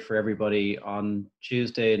diary for everybody on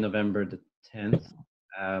Tuesday, November the 10th.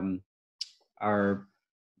 Our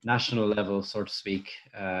national level, so to speak,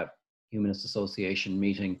 Humanist Association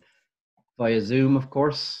meeting via Zoom, of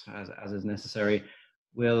course, as is necessary,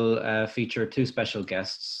 will feature two special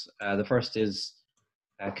guests. The first is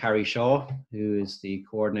Carrie Shaw, who is the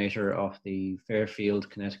coordinator of the Fairfield,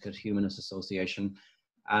 Connecticut Humanist Association,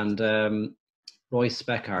 and Royce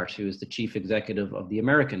Beckhardt, who is the chief executive of the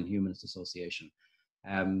American Humanist Association.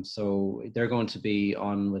 So they're going to be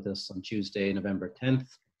on with us on Tuesday, November 10th.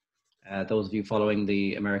 Those of you following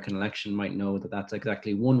the American election might know that that's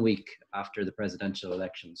exactly 1 week after the presidential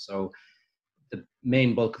election. So the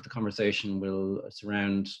main bulk of the conversation will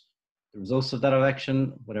surround the results of that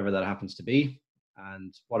election, whatever that happens to be,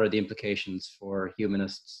 and what are the implications for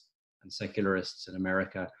humanists and secularists in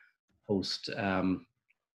America post, well,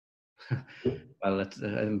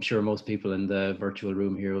 I'm sure most people in the virtual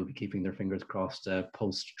room here will be keeping their fingers crossed.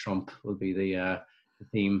 Post-Trump will be the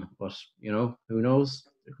theme, but you know, who knows?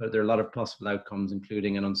 There are a lot of possible outcomes,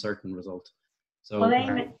 including an uncertain result. So, well,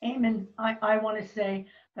 Eamon, I want to say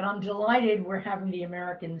that I'm delighted we're having the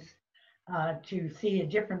Americans to see a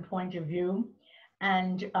different point of view.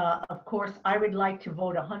 And of course, I would like to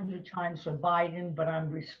vote 100 times for Biden, but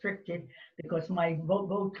I'm restricted because my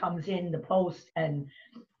vote comes in the post. And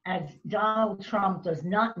as Donald Trump does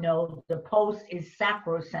not know, the post is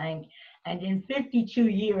sacrosanct. And in 52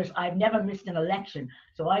 years, I've never missed an election.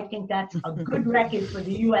 So I think that's a good record for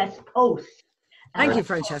the U.S. Post. Thank you,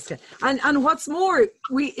 Francesca. And what's more,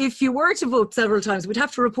 if you were to vote several times, we'd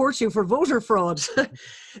have to report you for voter fraud.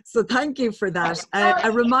 So thank you for that.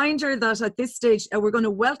 A reminder that at this stage, we're going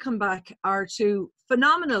to welcome back our two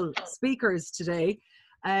phenomenal speakers today.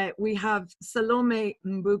 We have Salome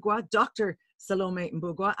Mbugua, Dr. Salome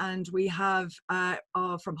Mbugua, and we have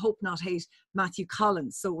from Hope Not Hate, Matthew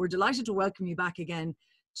Collins. So we're delighted to welcome you back again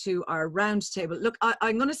to our round table. Look,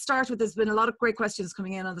 I'm going to start with, there's been a lot of great questions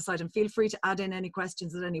coming in on the side, and feel free to add in any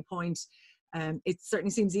questions at any point. It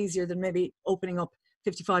certainly seems easier than maybe opening up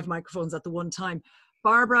 55 microphones at the one time.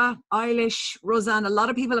 Barbara, Eilish, Roseanne, a lot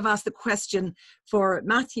of people have asked the question for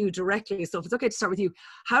Matthew directly, so if it's okay to start with you.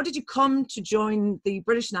 How did you come to join the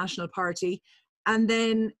British National Party? And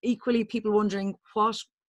then equally, people wondering what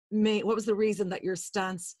was the reason that your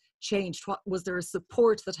stance changed? What was there a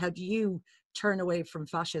support that helped you turn away from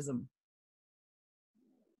fascism?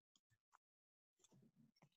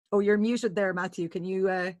 Oh, you're muted there, Matthew. Can you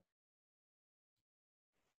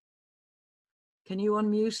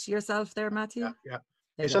unmute yourself there, Matthew? Yeah.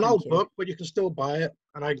 It's an old book, but you can still buy it,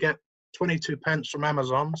 and I get 22 pence from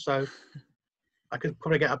Amazon, so I could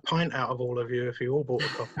probably get a pint out of all of you if you all bought a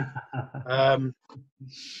copy.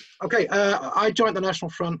 Okay, I joined the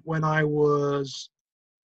National Front when I was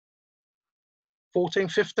 14,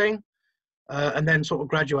 15, and then sort of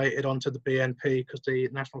graduated onto the BNP because the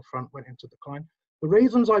National Front went into decline. The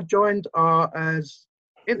reasons I joined are as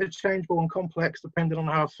interchangeable and complex depending on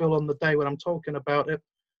how I feel on the day when I'm talking about it.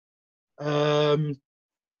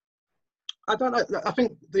 I don't know, I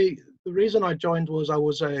think the reason I joined was I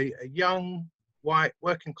was a young, white,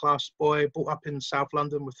 working class boy brought up in South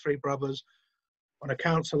London with 3 brothers on a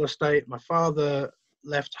council estate. My father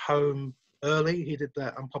left home early. He did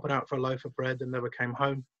that, I'm popping out for a loaf of bread, and never came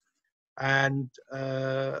home. And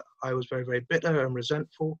I was very, very bitter and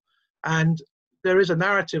resentful. And there is a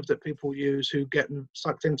narrative that people use who get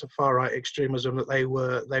sucked into far-right extremism that they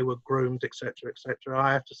were groomed, etc., etc.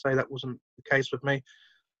 I have to say that wasn't the case with me.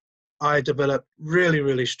 I developed really,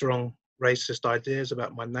 really strong racist ideas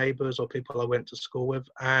about my neighbours or people I went to school with,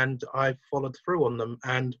 and I followed through on them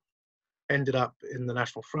and ended up in the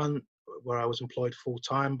National Front, where I was employed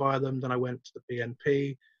full-time by them. Then I went to the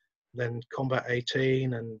BNP, then Combat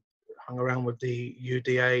 18, and hung around with the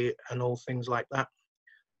UDA and all things like that.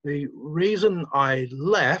 The reason I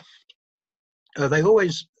left, they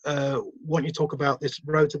always want you to talk about this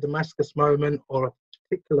road to Damascus moment or a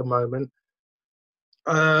particular moment.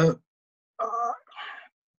 The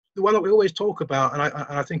one that we always talk about, and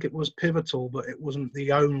I think it was pivotal, but it wasn't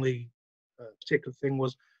the only particular thing,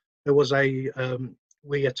 was there was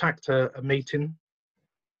we attacked a meeting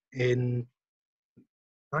in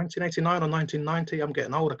 1989 or 1990, I'm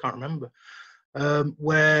getting old, I can't remember,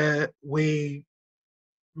 where we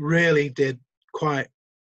really did quite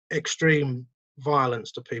extreme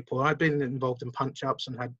violence to people. I'd been involved in punch-ups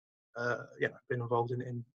and had been involved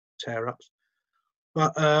in tear-ups.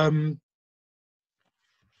 But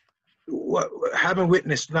having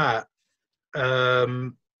witnessed that,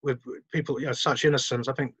 with people, such innocence,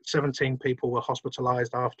 I think 17 people were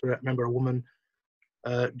hospitalized after it. I remember a woman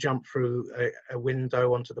jumped through a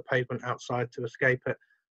window onto the pavement outside to escape it.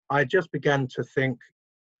 I just began to think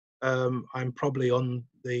I'm probably on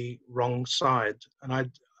the wrong side. And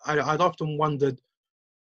I'd often wondered,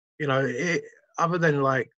 other than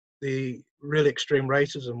like the really extreme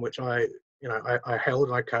racism, which I held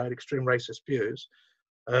and I carried extreme racist views,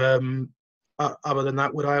 other than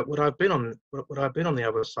that, would I have been on the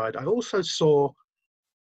other side? I also saw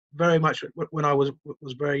very much when I was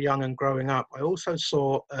very young and growing up. I also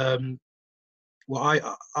saw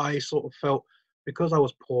I sort of felt, because I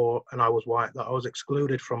was poor and I was white, that I was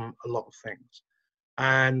excluded from a lot of things.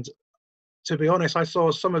 And to be honest, I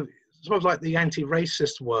saw some of like the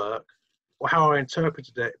anti-racist work, or how I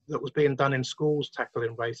interpreted it, that was being done in schools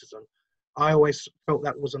tackling racism. I always felt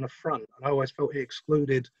that was an affront, and I always felt it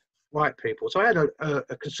excluded white people. So I had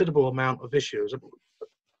a considerable amount of issues,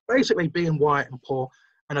 basically being white and poor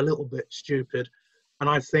and a little bit stupid. And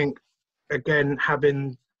I think, again,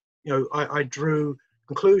 having, I drew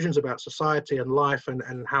conclusions about society and life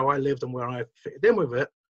and how I lived and where I fitted in with it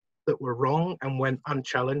that were wrong and went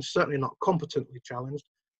unchallenged, certainly not competently challenged.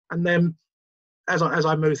 And then as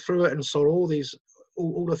I moved through it and saw all the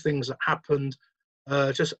things that happened,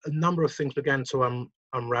 just a number of things began to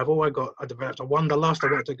unravel. I developed a wanderlust. I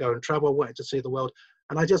wanted to go and travel. I wanted to see the world,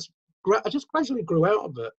 and I just gradually grew out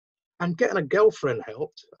of it. And getting a girlfriend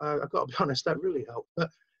helped. I've got to be honest, that really helped. But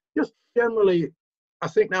just generally, I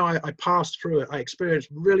think now I passed through it. I experienced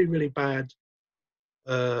really, really bad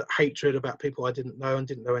hatred about people I didn't know and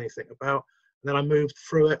didn't know anything about. And then I moved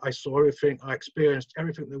through it. I saw everything. I experienced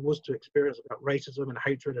everything there was to experience about racism and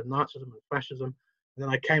hatred and Nazism and fascism. And then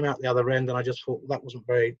I came out the other end, and I just thought that wasn't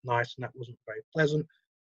very nice and that wasn't very pleasant.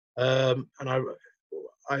 And I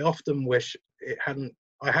often wish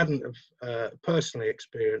I hadn't have personally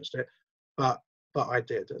experienced it, but I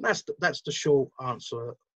did. And that's the short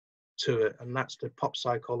answer to it. And that's the pop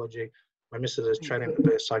psychology. My missus is training to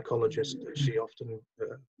be a psychologist that she often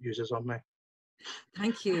uses on me.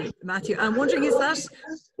 Thank you, Matthew. I'm wondering, is that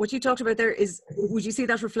what you talked about there, would you see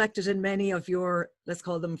that reflected in many of your, let's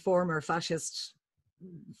call them, former fascist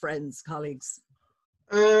friends, colleagues?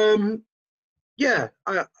 Yeah,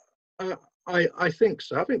 I think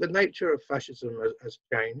so. I think the nature of fascism has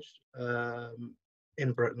changed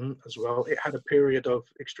in Britain as well. It had a period of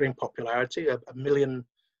extreme popularity, a million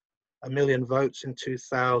votes in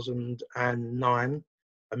 2009.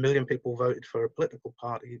 1 million people voted for a political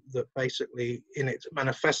party that basically, in its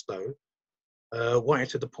manifesto, wanted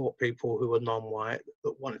to deport people who were non-white,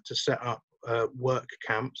 that wanted to set up work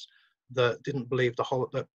camps, that didn't believe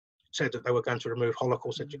that said that they were going to remove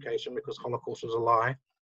Holocaust education because Holocaust was a lie.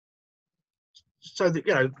 So that,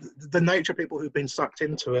 the nature of people who've been sucked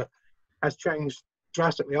into it has changed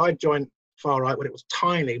drastically. I joined far right when it was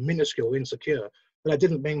tiny, minuscule, insecure, but that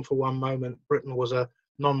didn't mean for one moment Britain was a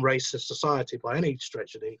non-racist society by any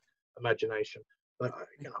stretch of the imagination. But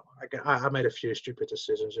I made a few stupid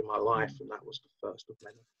decisions in my life, and that was the first of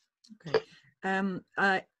many. Okay.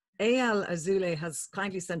 Ayal Azule has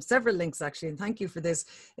kindly sent several links, actually, and thank you for this.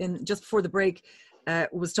 Just before the break,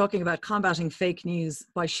 was talking about combating fake news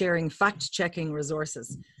by sharing fact-checking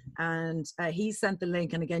resources. And he sent the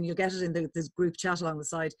link, and again, you'll get it in this group chat along the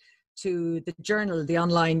side, to the Journal, the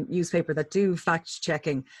online newspaper that do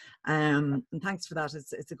fact-checking. And thanks for that.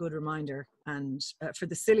 It's a good reminder. And for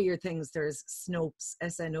the sillier things, there's Snopes,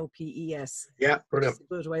 S-N-O-P-E-S. Yeah, brilliant. It's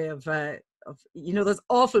a good way of those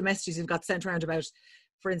awful messages you've got sent around about,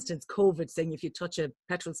 for instance, COVID, saying if you touch a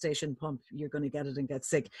petrol station pump, you're going to get it and get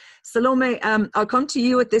sick. Salome, I'll come to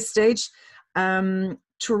you at this stage.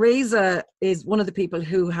 Teresa is one of the people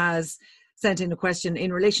who has sent in a question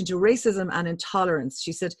in relation to racism and intolerance.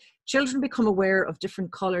 She said, Children become aware of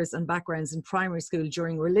different colours and backgrounds in primary school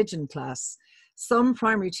during religion class. Some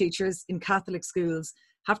primary teachers in Catholic schools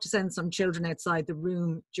have to send some children outside the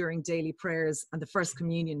room during daily prayers and the First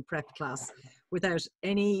Communion prep class without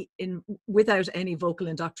any vocal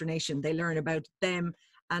indoctrination. They learn about them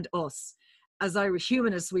and us. As Irish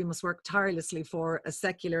humanists, we must work tirelessly for a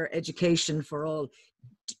secular education for all.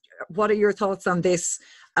 What are your thoughts on this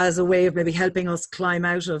as a way of maybe helping us climb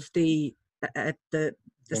out of the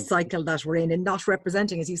cycle that we're in, and not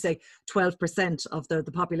representing, as you say, 12% of the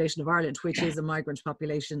population of Ireland, which is a migrant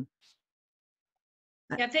population?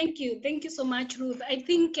 Yeah, thank you. Thank you so much, Ruth. I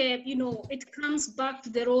think, it comes back to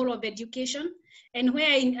the role of education, and where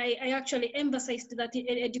I actually emphasized that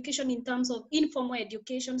education in terms of informal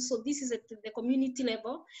education. So this is at the community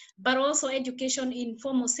level, but also education in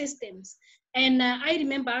formal systems. And I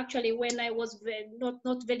remember actually when I was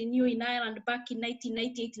not very new in Ireland back in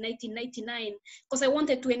 1998, 1999, because I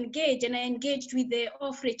wanted to engage, and I engaged with the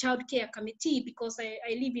Offaly Child Care Committee because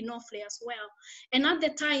I live in Offaly as well. And at the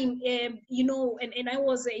time, and I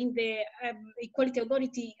was in the Equality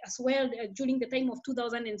Authority as well during the time of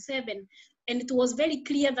 2007. And it was very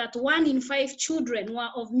clear that 1 in 5 children were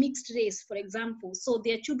of mixed race, for example. So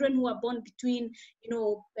there are children who are born between,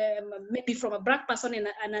 maybe from a Black person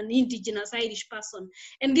and an indigenous Irish person.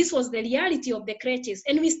 And this was the reality of the creches.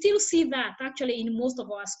 And we still see that actually in most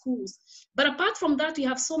of our schools. But apart from that, we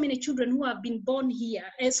have so many children who have been born here.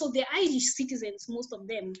 And so they're Irish citizens, most of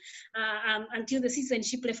them, until the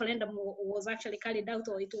citizenship referendum was actually carried out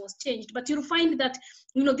or it was changed. But you'll find that,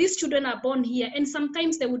 these children are born here, and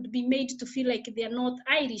sometimes they would be made to feel like they're not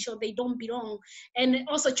Irish or they don't belong. And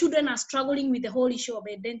also children are struggling with the whole issue of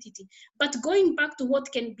identity. But going back to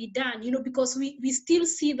what can be done, because we still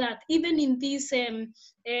see that even in these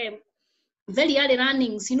very early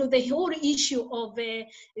learnings, the whole issue of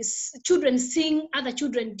children seeing other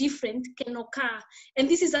children different can occur. And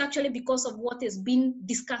this is actually because of what has been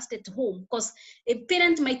discussed at home, because a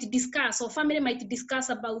parent might discuss or family might discuss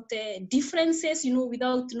about differences,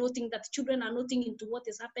 without noting that children are noting into what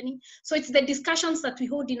is happening. So it's the discussions that we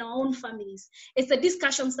hold in our own families. It's the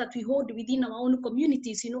discussions that we hold within our own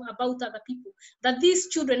communities, about other people. That these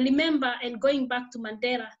children, remember, and going back to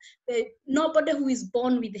Mandela, nobody who is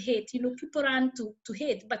born with hate, people run to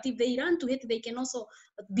hate, but if they run to hate, they can also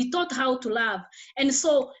be taught how to love. And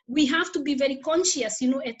so we have to be very conscious,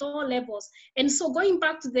 at all levels. And so going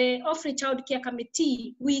back to the Offaly Child Care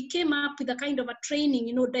Committee, we came up with a kind of a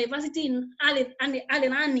training, diversity in early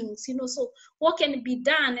learnings, so what can be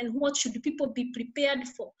done and what should people be prepared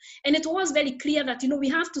for? And it was very clear that, we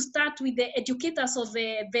have to start with the educators of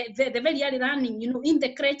the very early learning, in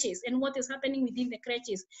the creches and what is happening within the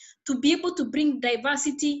creches, to be able to bring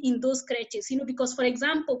diversity in those creches, because, for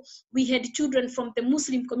example, we had children from the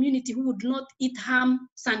Muslim community who would not eat ham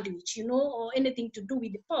sandwich, or anything to do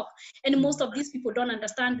with the pork. And most of these people don't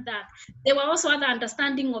understand that. There were also other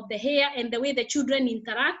understanding of the hair and the way the children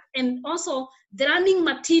interact, and also the learning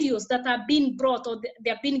materials that are being brought or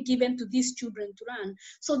they are being given to these children to learn.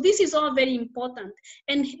 So this is all very important.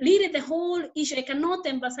 And really the whole issue, I cannot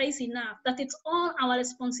emphasize enough that it's all our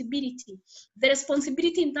responsibility. The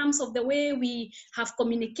responsibility in terms of the way we have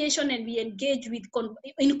communication and we engage with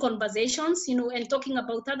in conversations, and talking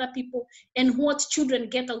about other people and what children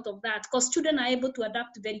get out of that, because children are able to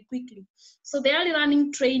adapt very quickly. So the early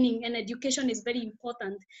learning training and education is very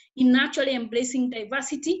important in actually embracing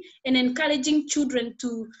diversity and encouraging children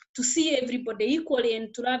to see everybody equally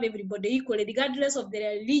and to love everybody equally, regardless of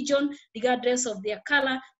their religion, regardless of their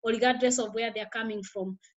color, or regardless of where they're coming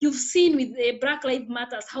from. You've seen with Black Lives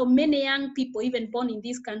Matter how many young people, even born in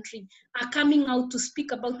this country, are coming out to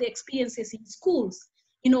speak about their experiences in schools,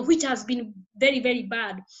 which has been very, very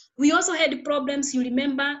bad. We also had problems, you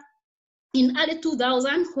remember, in early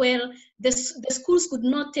 2000, where the schools could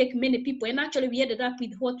not take many people. And actually we ended up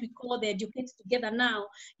with what we call the Educate Together now.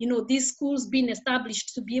 These schools being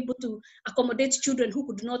established to be able to accommodate children who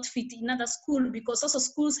could not fit in another school, because also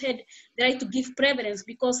schools had the right to give preference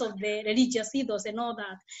because of the religious ethos and all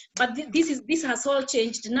that. But this has all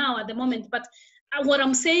changed now at the moment. But what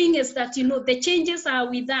I'm saying is that, the changes are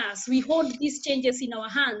with us. We hold these changes in our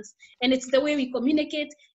hands, and it's the way we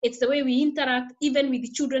communicate. It's the way we interact, even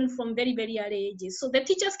with children from very, very early ages. So the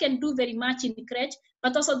teachers can do very much in the crèche,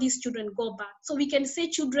 but also these children go back. So we can say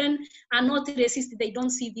children are not racist, they don't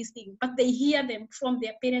see these things, but they hear them from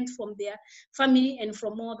their parents, from their family, and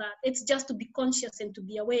from all that. It's just to be conscious and to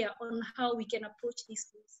be aware on how we can approach these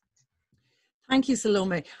things. Thank you,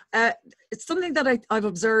 Salome. It's something that I've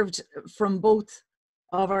observed from both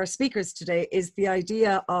of our speakers today is the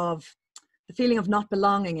idea of the feeling of not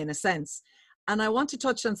belonging, in a sense. And I want to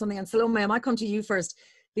touch on something, and Salome, I might come to you first.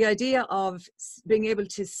 the idea of being able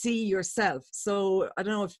to see yourself. So I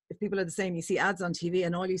don't know if people are the same. You see ads on TV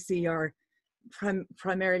and all you see are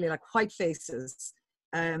primarily like white faces,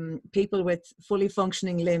 people with fully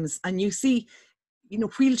functioning limbs, and you see, you know,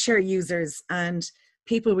 wheelchair users and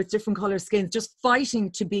people with different color skins just fighting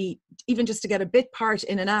to be, even just to get a bit part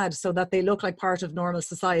in an ad so that they look like part of normal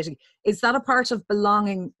society. Is that a part of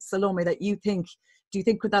belonging, Salome, that you think, do you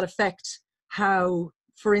think could that affect how,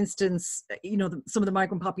 for instance, you know, some of the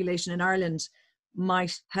migrant population in Ireland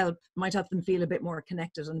might help them feel a bit more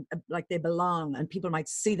connected and like they belong, and people might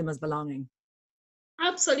see them as belonging?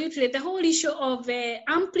 Absolutely. The whole issue of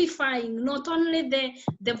amplifying not only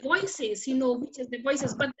the voices, you know, which is the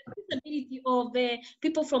voices, but the visibility of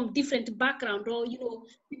people from different background, or, you know,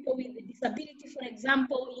 people with disability, for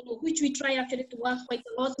example, you know, which we try actually to work quite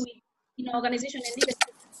a lot with in our organization and even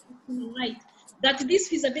human rights. That this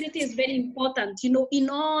visibility is very important, you know, in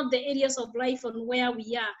all the areas of life and where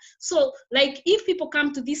we are. So, like, if people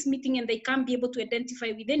come to this meeting and they can't be able to identify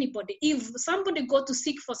with anybody, if somebody go to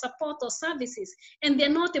seek for support or services and they're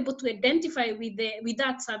not able to identify with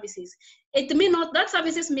that services, it may not, that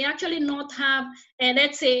services may actually not have,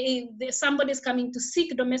 let's say if somebody's coming to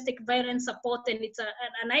seek domestic violence support and it's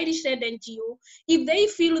an Irish Red NGO, if they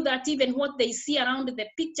feel that even what they see around the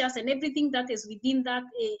pictures and everything that is within that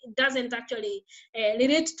doesn't actually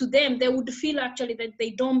relate to them, they would feel actually that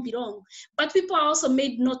they don't belong. But people are also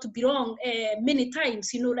made not to belong many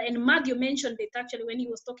times, you know, and Mario mentioned it actually when he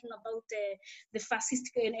was talking about the fascist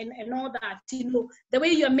and all that, you know, the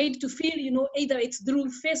way you are made to feel, you know, either it's through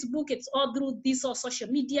Facebook, it's all through this or social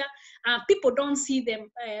media, people don't see them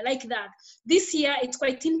like that. This year, it's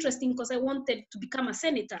quite interesting because I wanted to become a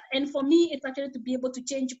senator. And for me, it's actually to be able to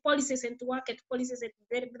change policies and to work at policies at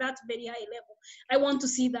that very high level. I want to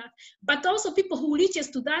see that. But also people who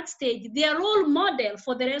reaches to that stage, they are role model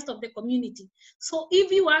for the rest of the community. So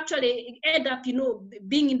if you actually end up, you know,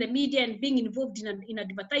 being in the media and being involved in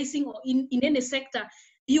advertising or in any sector,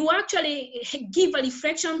 you actually give a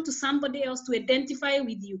reflection to somebody else to identify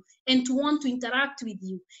with you and to want to interact with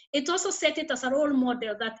you. It also set it as a role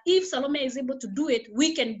model that if Salome is able to do it,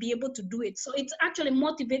 we can be able to do it. So it actually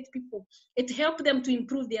motivates people. It helps them to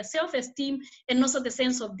improve their self-esteem and also the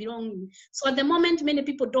sense of belonging. So at the moment, many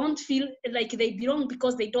people don't feel like they belong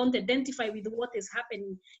because they don't identify with what is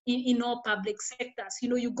happening in all public sectors. You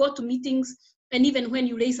know, you go to meetings and even when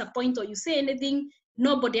you raise a point or you say anything,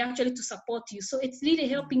 nobody actually to support you. So it's really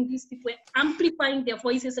helping these people, amplifying their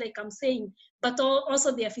voices, like I'm saying, but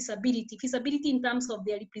also their feasibility in terms of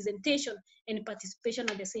their representation and participation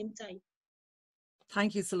at the same time.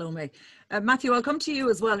 Thank you, Salome. Matthew, I'll come to you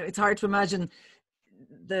as well. It's hard to imagine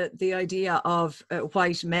the idea of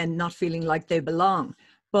white men not feeling like they belong,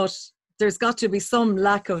 but there's got to be some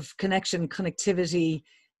lack of connectivity.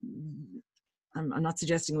 I'm not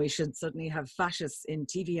suggesting we should suddenly have fascists in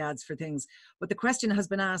TV ads for things, but the question has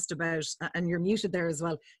been asked about, and you're muted there as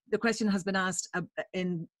well, the question has been asked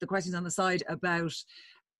in the questions on the side about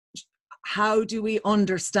how do we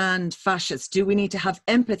understand fascists? Do we need to have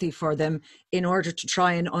empathy for them in order to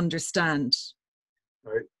try and understand?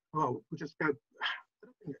 Right. Well, we just go,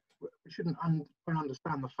 we shouldn't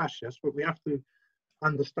understand the fascists, but we have to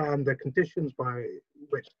understand the conditions by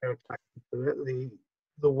which they're attracted to it,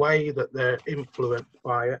 the way that they're influenced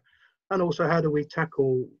by it, and also how do we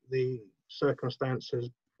tackle the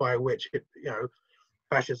circumstances by which it, you know,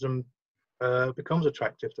 fascism becomes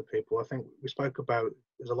attractive to people. I think we spoke about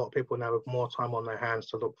there's a lot of people now with more time on their hands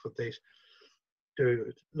to look for these,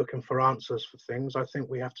 looking for answers for things. I think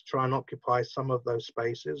we have to try and occupy some of those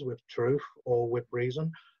spaces with truth or with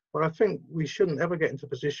reason. But I think we shouldn't ever get into a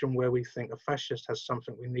position where we think a fascist has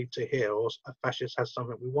something we need to hear or a fascist has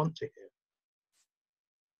something we want to hear.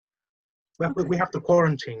 Okay. We have to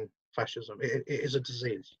quarantine fascism. It is a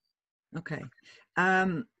disease. Okay.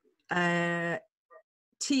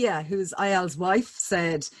 Tia, who's Ayal's wife,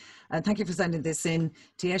 said, thank you for sending this in.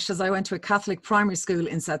 Tia says, I went to a Catholic primary school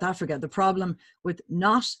in South Africa. The problem with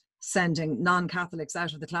not sending non-Catholics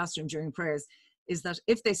out of the classroom during prayers is that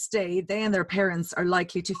if they stay, they and their parents are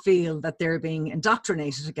likely to feel that they're being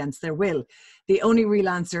indoctrinated against their will. The only real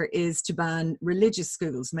answer is to ban religious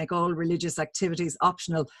schools, make all religious activities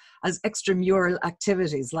optional as extramural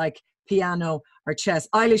activities like piano or chess.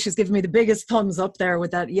 Eilish has given me the biggest thumbs up there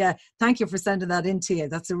with that. Yeah, thank you for sending that in to you.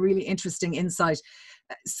 That's a really interesting insight.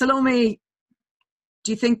 Salome,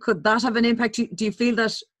 do you think could that have an impact? Do you feel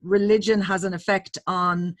that religion has an effect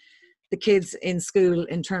on the kids in school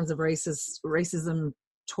in terms of racism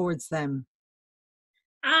towards them?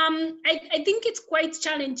 I think it's quite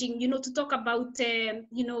challenging, you know, to talk about,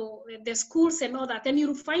 you know, the schools and all that. And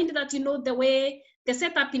you'll find that, you know, the way the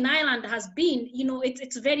setup in Ireland has been, you know,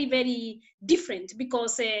 it's very, very different,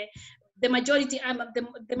 because the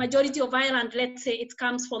majority of Ireland, let's say, it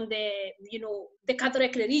comes from the, you know, the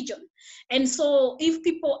Catholic religion. And so if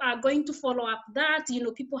people are going to follow up that, you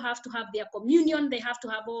know, people have to have their communion, they have to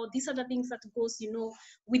have all these other things that goes, you know,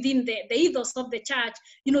 within the ethos of the church,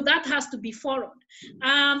 you know, that has to be followed.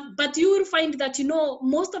 But you will find that, you know,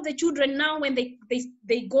 most of the children now, when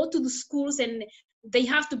they go to the schools, and they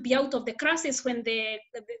have to be out of the classes when the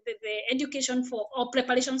education for, or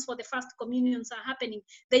preparations for the first communions are happening,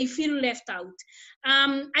 they feel left out.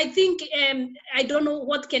 I think, I don't know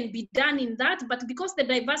what can be done in that, but because the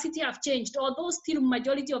diversity have changed, although still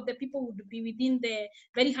majority of the people would be within the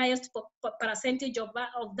very highest percentage of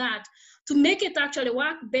that, to make it actually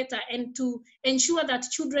work better and to ensure that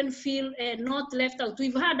children feel not left out.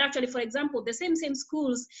 We've had actually, for example, the same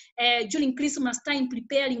schools during Christmas time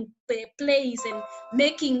preparing plays and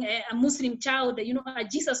making a Muslim child, you know, a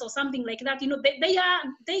Jesus or something like that. You know,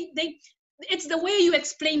 it's the way you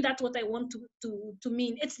explain that what I want to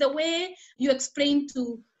mean. It's the way you explain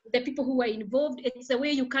to the people who are involved. It's the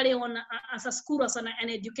way you carry on as a school, as an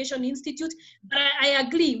education institute. But I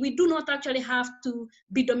agree, we do not actually have to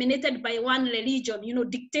be dominated by one religion, you know,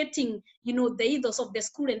 dictating, you know, the ethos of the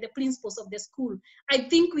school and the principles of the school. I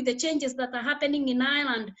think with the changes that are happening in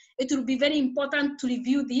Ireland, it will be very important to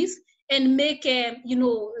review this and make, you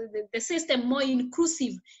know, the system more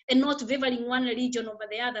inclusive and not favoring one religion over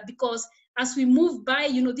the other, because as we move by,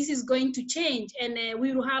 you know, this is going to change, and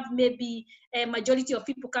we will have maybe a majority of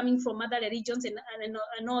people coming from other religions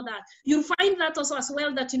and all that. You'll find that also as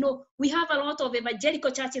well, that, you know, we have a lot of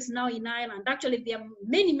evangelical churches now in Ireland. Actually, there are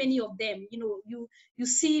many of them. You know, you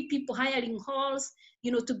see people hiring halls,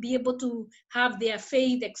 you know, to be able to have their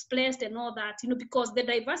faith expressed and all that, you know, because the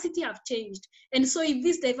diversity have changed. And so if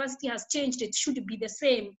this diversity has changed, it should be the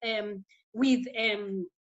same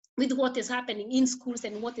with what is happening in schools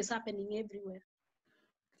and what is happening everywhere.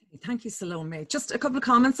 Thank you, Salome. Just a couple of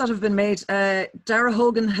comments that have been made. Dara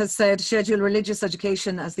Hogan has said, schedule religious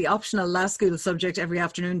education as the optional last school subject every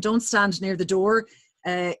afternoon. Don't stand near the door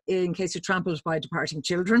in case you're trampled by departing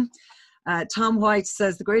children. Tom White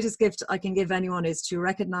says, the greatest gift I can give anyone is to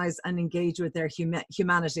recognize and engage with their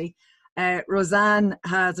humanity. Roseanne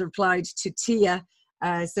has replied to Tia,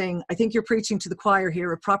 saying, I think you're preaching to the choir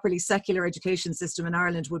here. A properly secular education system in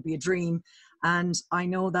Ireland would be a dream. And I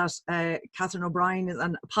know that Catherine O'Brien,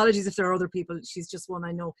 and apologies if there are other people, she's just one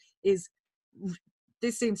I know,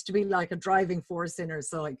 this seems to be like a driving force in her.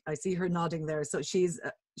 So I see her nodding there. So she's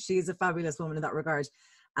a fabulous woman in that regard.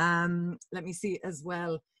 Let me see as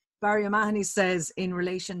well. Barry O'Mahony says, in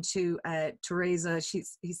relation to Teresa,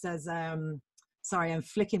 he says, sorry, I'm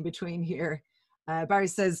flicking between here. Barry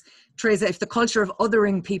says, Teresa, if the culture of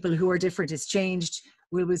othering people who are different is changed,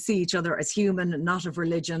 we will see each other as human, not of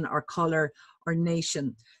religion or colour or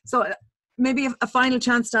nation. So maybe a final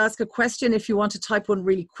chance to ask a question if you want to type one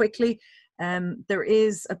really quickly. There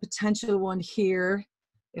is a potential one here.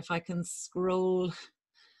 If I can scroll,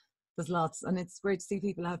 there's lots, and it's great to see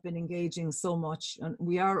people have been engaging so much, and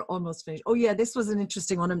we are almost finished. Oh yeah, this was an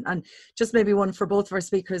interesting one, and just maybe one for both of our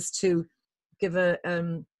speakers to give a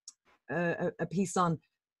piece on.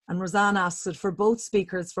 And Roseanne asks it for both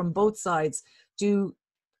speakers from both sides. Do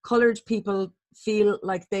coloured people feel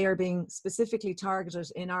like they are being specifically targeted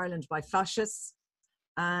in Ireland by fascists?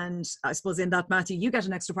 And I suppose in that, Matthew, you get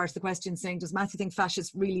an extra part of the question saying, does Matthew think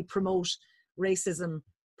fascists really promote racism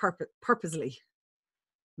purposely?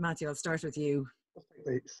 Matthew, I'll start with you.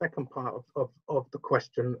 The second part of the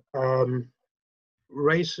question,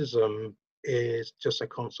 racism is just a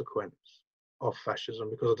consequence of fascism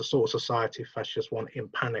because of the sort of society fascists want in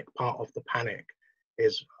panic. Part of the panic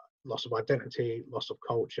is loss of identity, loss of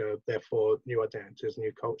culture, therefore new identities,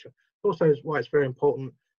 new culture. Also, why it's very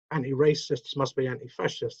important, anti-racists must be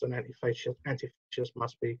anti-fascist, and anti-fascist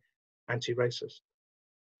must be anti-racist.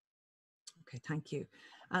 Okay, thank you.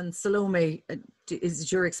 And Salome, is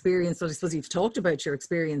it your experience, well, I suppose you've talked about your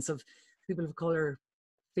experience of people of colour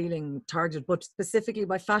feeling targeted, but specifically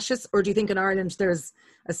by fascists, or do you think in Ireland there's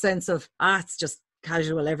a sense of, it's just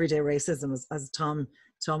casual everyday racism, as Tom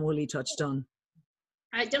Woolley touched on?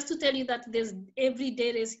 Just to tell you that there's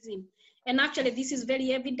everyday racism. And actually, this is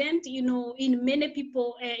very evident, you know, in many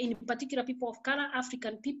people, in particular people of color,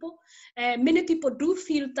 African people. Many people do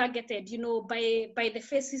feel targeted, you know, by the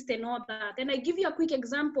fascists and all that. And I give you a quick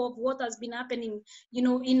example of what has been happening, you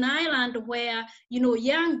know, in Ireland, where, you know,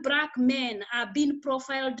 young Black men are being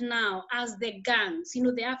profiled now as the gangs, you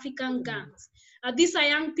know, the African gangs. These are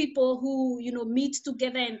young people who, meet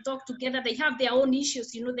together and talk together. They have their own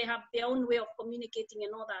issues, they have their own way of communicating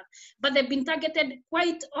and all that. But they've been targeted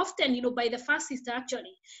quite often, by the fascists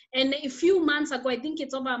actually. And a few months ago, I think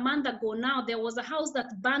it's over a month ago now, there was a house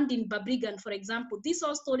that burned in Babrigan, for example. These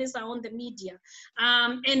all stories are on the media.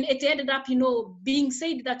 And it ended up, being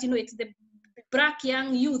said that, it's the Black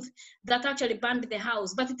young youth that actually burned the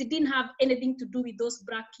house, but it didn't have anything to do with those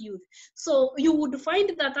Black youth. So you would find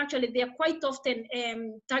that actually they are quite often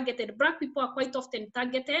targeted. Black people are quite often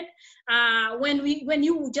targeted when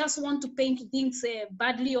you just want to paint things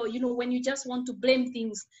badly, or when you just want to blame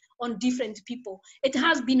things on different people. It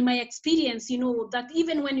has been my experience, that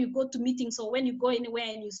even when you go to meetings or when you go anywhere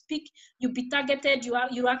and you speak, you be targeted,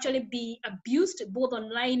 you actually be abused both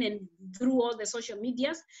online and through all the social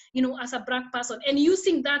medias, as a Black person, and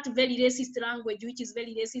using that very racist language, which is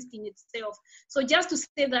very racist in itself. So just to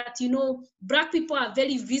say that, Black people are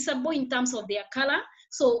very visible in terms of their color.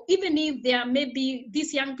 So even if there may be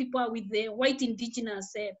these young people are with the white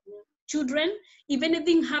indigenous children, if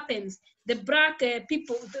anything happens, the Black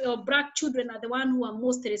people or Black children are the ones who are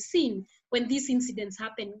mostly seen when these incidents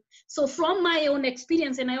happen. So from my own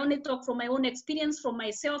experience, and I only talk from my own experience, from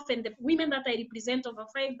myself and the women that I represent, over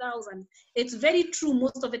 5,000, it's very true.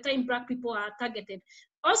 Most of the time, Black people are targeted.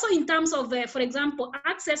 Also in terms of, for example,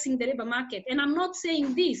 accessing the labor market. And I'm not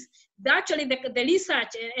saying this, actually the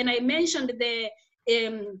research, and I mentioned the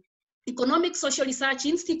Economic Social Research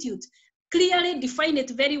Institute, clearly define it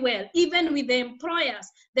very well. Even with the employers,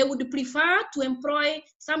 they would prefer to employ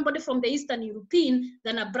somebody from the Eastern European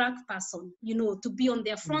than a Black person, to be on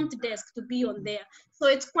their front desk, to be on there. So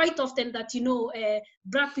it's quite often that,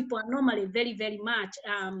 Black people are normally very, very much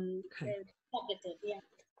targeted. Yeah.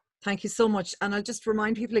 Thank you so much. And I'll just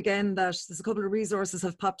remind people again that there's a couple of resources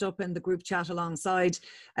have popped up in the group chat alongside.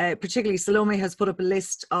 Particularly Salome has put up a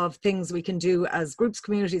list of things we can do as groups,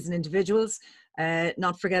 communities and individuals.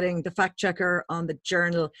 Not forgetting the fact checker on the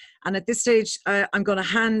journal. And at this stage, I'm going to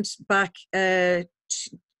hand back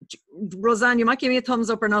Roseanne, you might give me a thumbs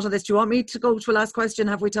up or not on this. Do you want me to go to a last question?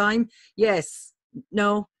 Have we time? Yes.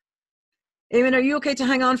 No? Eamon, are you okay to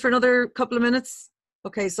hang on for another couple of minutes?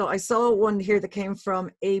 Okay, so I saw one here that came from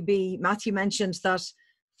AB. Matthew mentioned that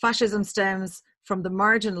fascism stems from the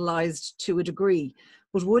marginalised to a degree,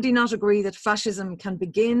 but would he not agree that fascism can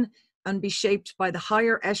begin and be shaped by the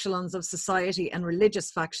higher echelons of society and religious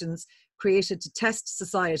factions created to test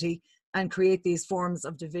society and create these forms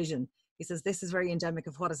of division? He says this is very endemic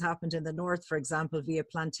of what has happened in the north, for example, via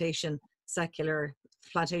plantation/secular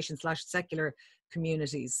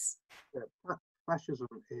communities. Yeah, fascism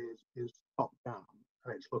is top down,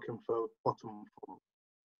 and it's looking for bottom.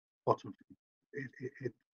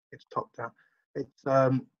 It's top down. It's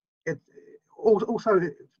also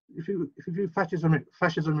if you view fascism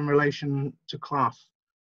in relation to class,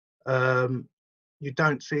 you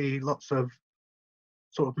don't see lots of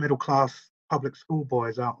sort of middle class public school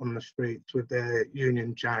boys out on the streets with their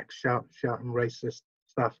Union Jacks shouting racist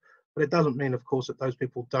stuff. But it doesn't mean, of course, that those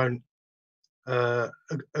people don't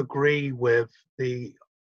agree with the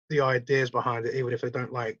ideas behind it, even if they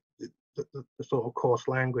don't like the sort of coarse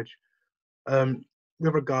language. With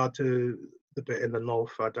regard to the bit in the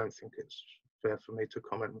north, I don't think it's fair for me to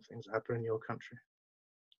comment on things that happen in your country.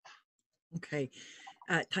 Okay,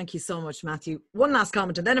 thank you so much, Matthew. One last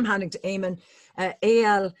comment, and then I'm handing to Eamon.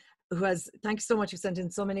 AL, who has, thank you so much, you've sent in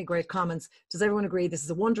so many great comments. Does everyone agree this is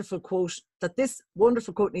a wonderful quote, that this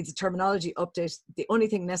wonderful quote needs a terminology update? The only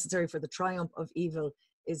thing necessary for the triumph of evil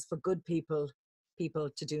is for good people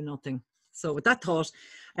to do nothing. So with that thought,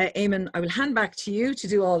 Eamon, I will hand back to you to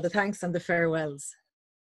do all the thanks and the farewells.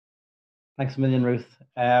 Thanks a million, Ruth.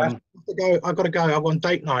 I've got to go. I'm on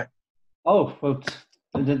date night. Oh, well,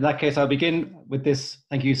 in that case, I'll begin with this.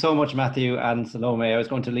 Thank you so much, Matthew and Salome. I was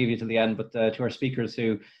going to leave you to the end, but to our speakers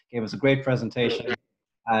who gave us a great presentation.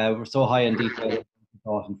 We're so high in detail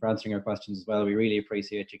and for answering our questions as well. We really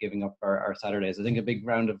appreciate you giving up our Saturdays. I think a big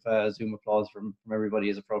round of Zoom applause from everybody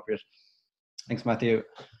is appropriate. Thanks, Matthew.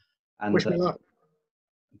 And wish me luck.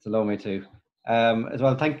 Salome too. As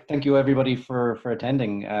well, thank you everybody for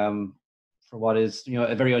attending for what is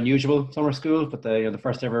a very unusual summer school, but the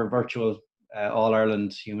first ever virtual All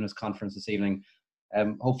Ireland Humanist Conference this evening.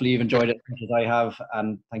 Hopefully you've enjoyed it as much as I have,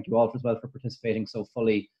 and thank you all as well for participating so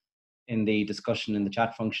fully in the discussion in the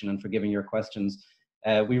chat function and for giving your questions.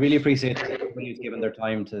 We really appreciate everybody who's given their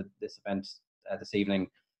time to this event this evening.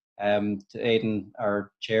 To Aidan,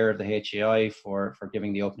 our chair of the HEI, for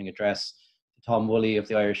giving the opening address, to Tom Woolley of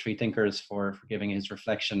the Irish Freethinkers for giving his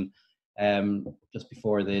reflection just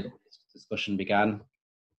before the discussion began,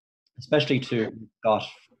 especially to Scott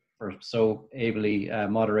for so ably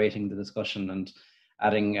moderating the discussion and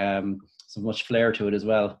adding so much flair to it as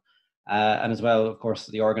well. And as well, of course,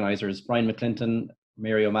 the organisers, Brian McClinton,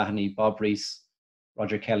 Mary O'Mahony, Bob Rees,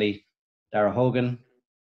 Roger Kelly, Dara Hogan,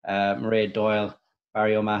 Mairead Doyle,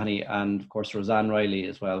 Barry O'Mahony, and of course Roseanne Riley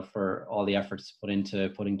as well, for all the efforts put into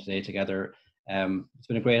putting today together. It's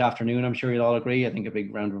been a great afternoon, I'm sure you'll all agree. I think a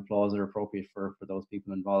big round of applause are appropriate for those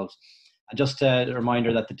people involved. And just a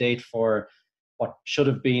reminder that the date for what should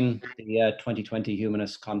have been the 2020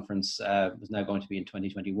 Humanist Conference is now going to be in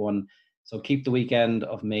 2021. So keep the weekend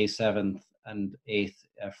of May 7th and 8th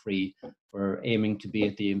free. We're aiming to be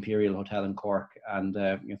at the Imperial Hotel in Cork, and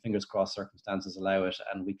fingers crossed circumstances allow it,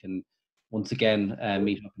 and we can once again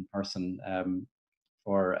meet up in person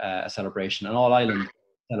for a celebration, an all-Ireland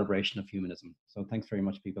celebration of humanism. So thanks very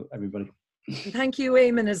much, everybody. And thank you,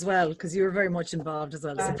 Eamon, as well, because you were very much involved as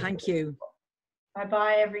well. So thank you.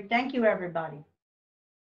 Bye-bye, thank you, everybody.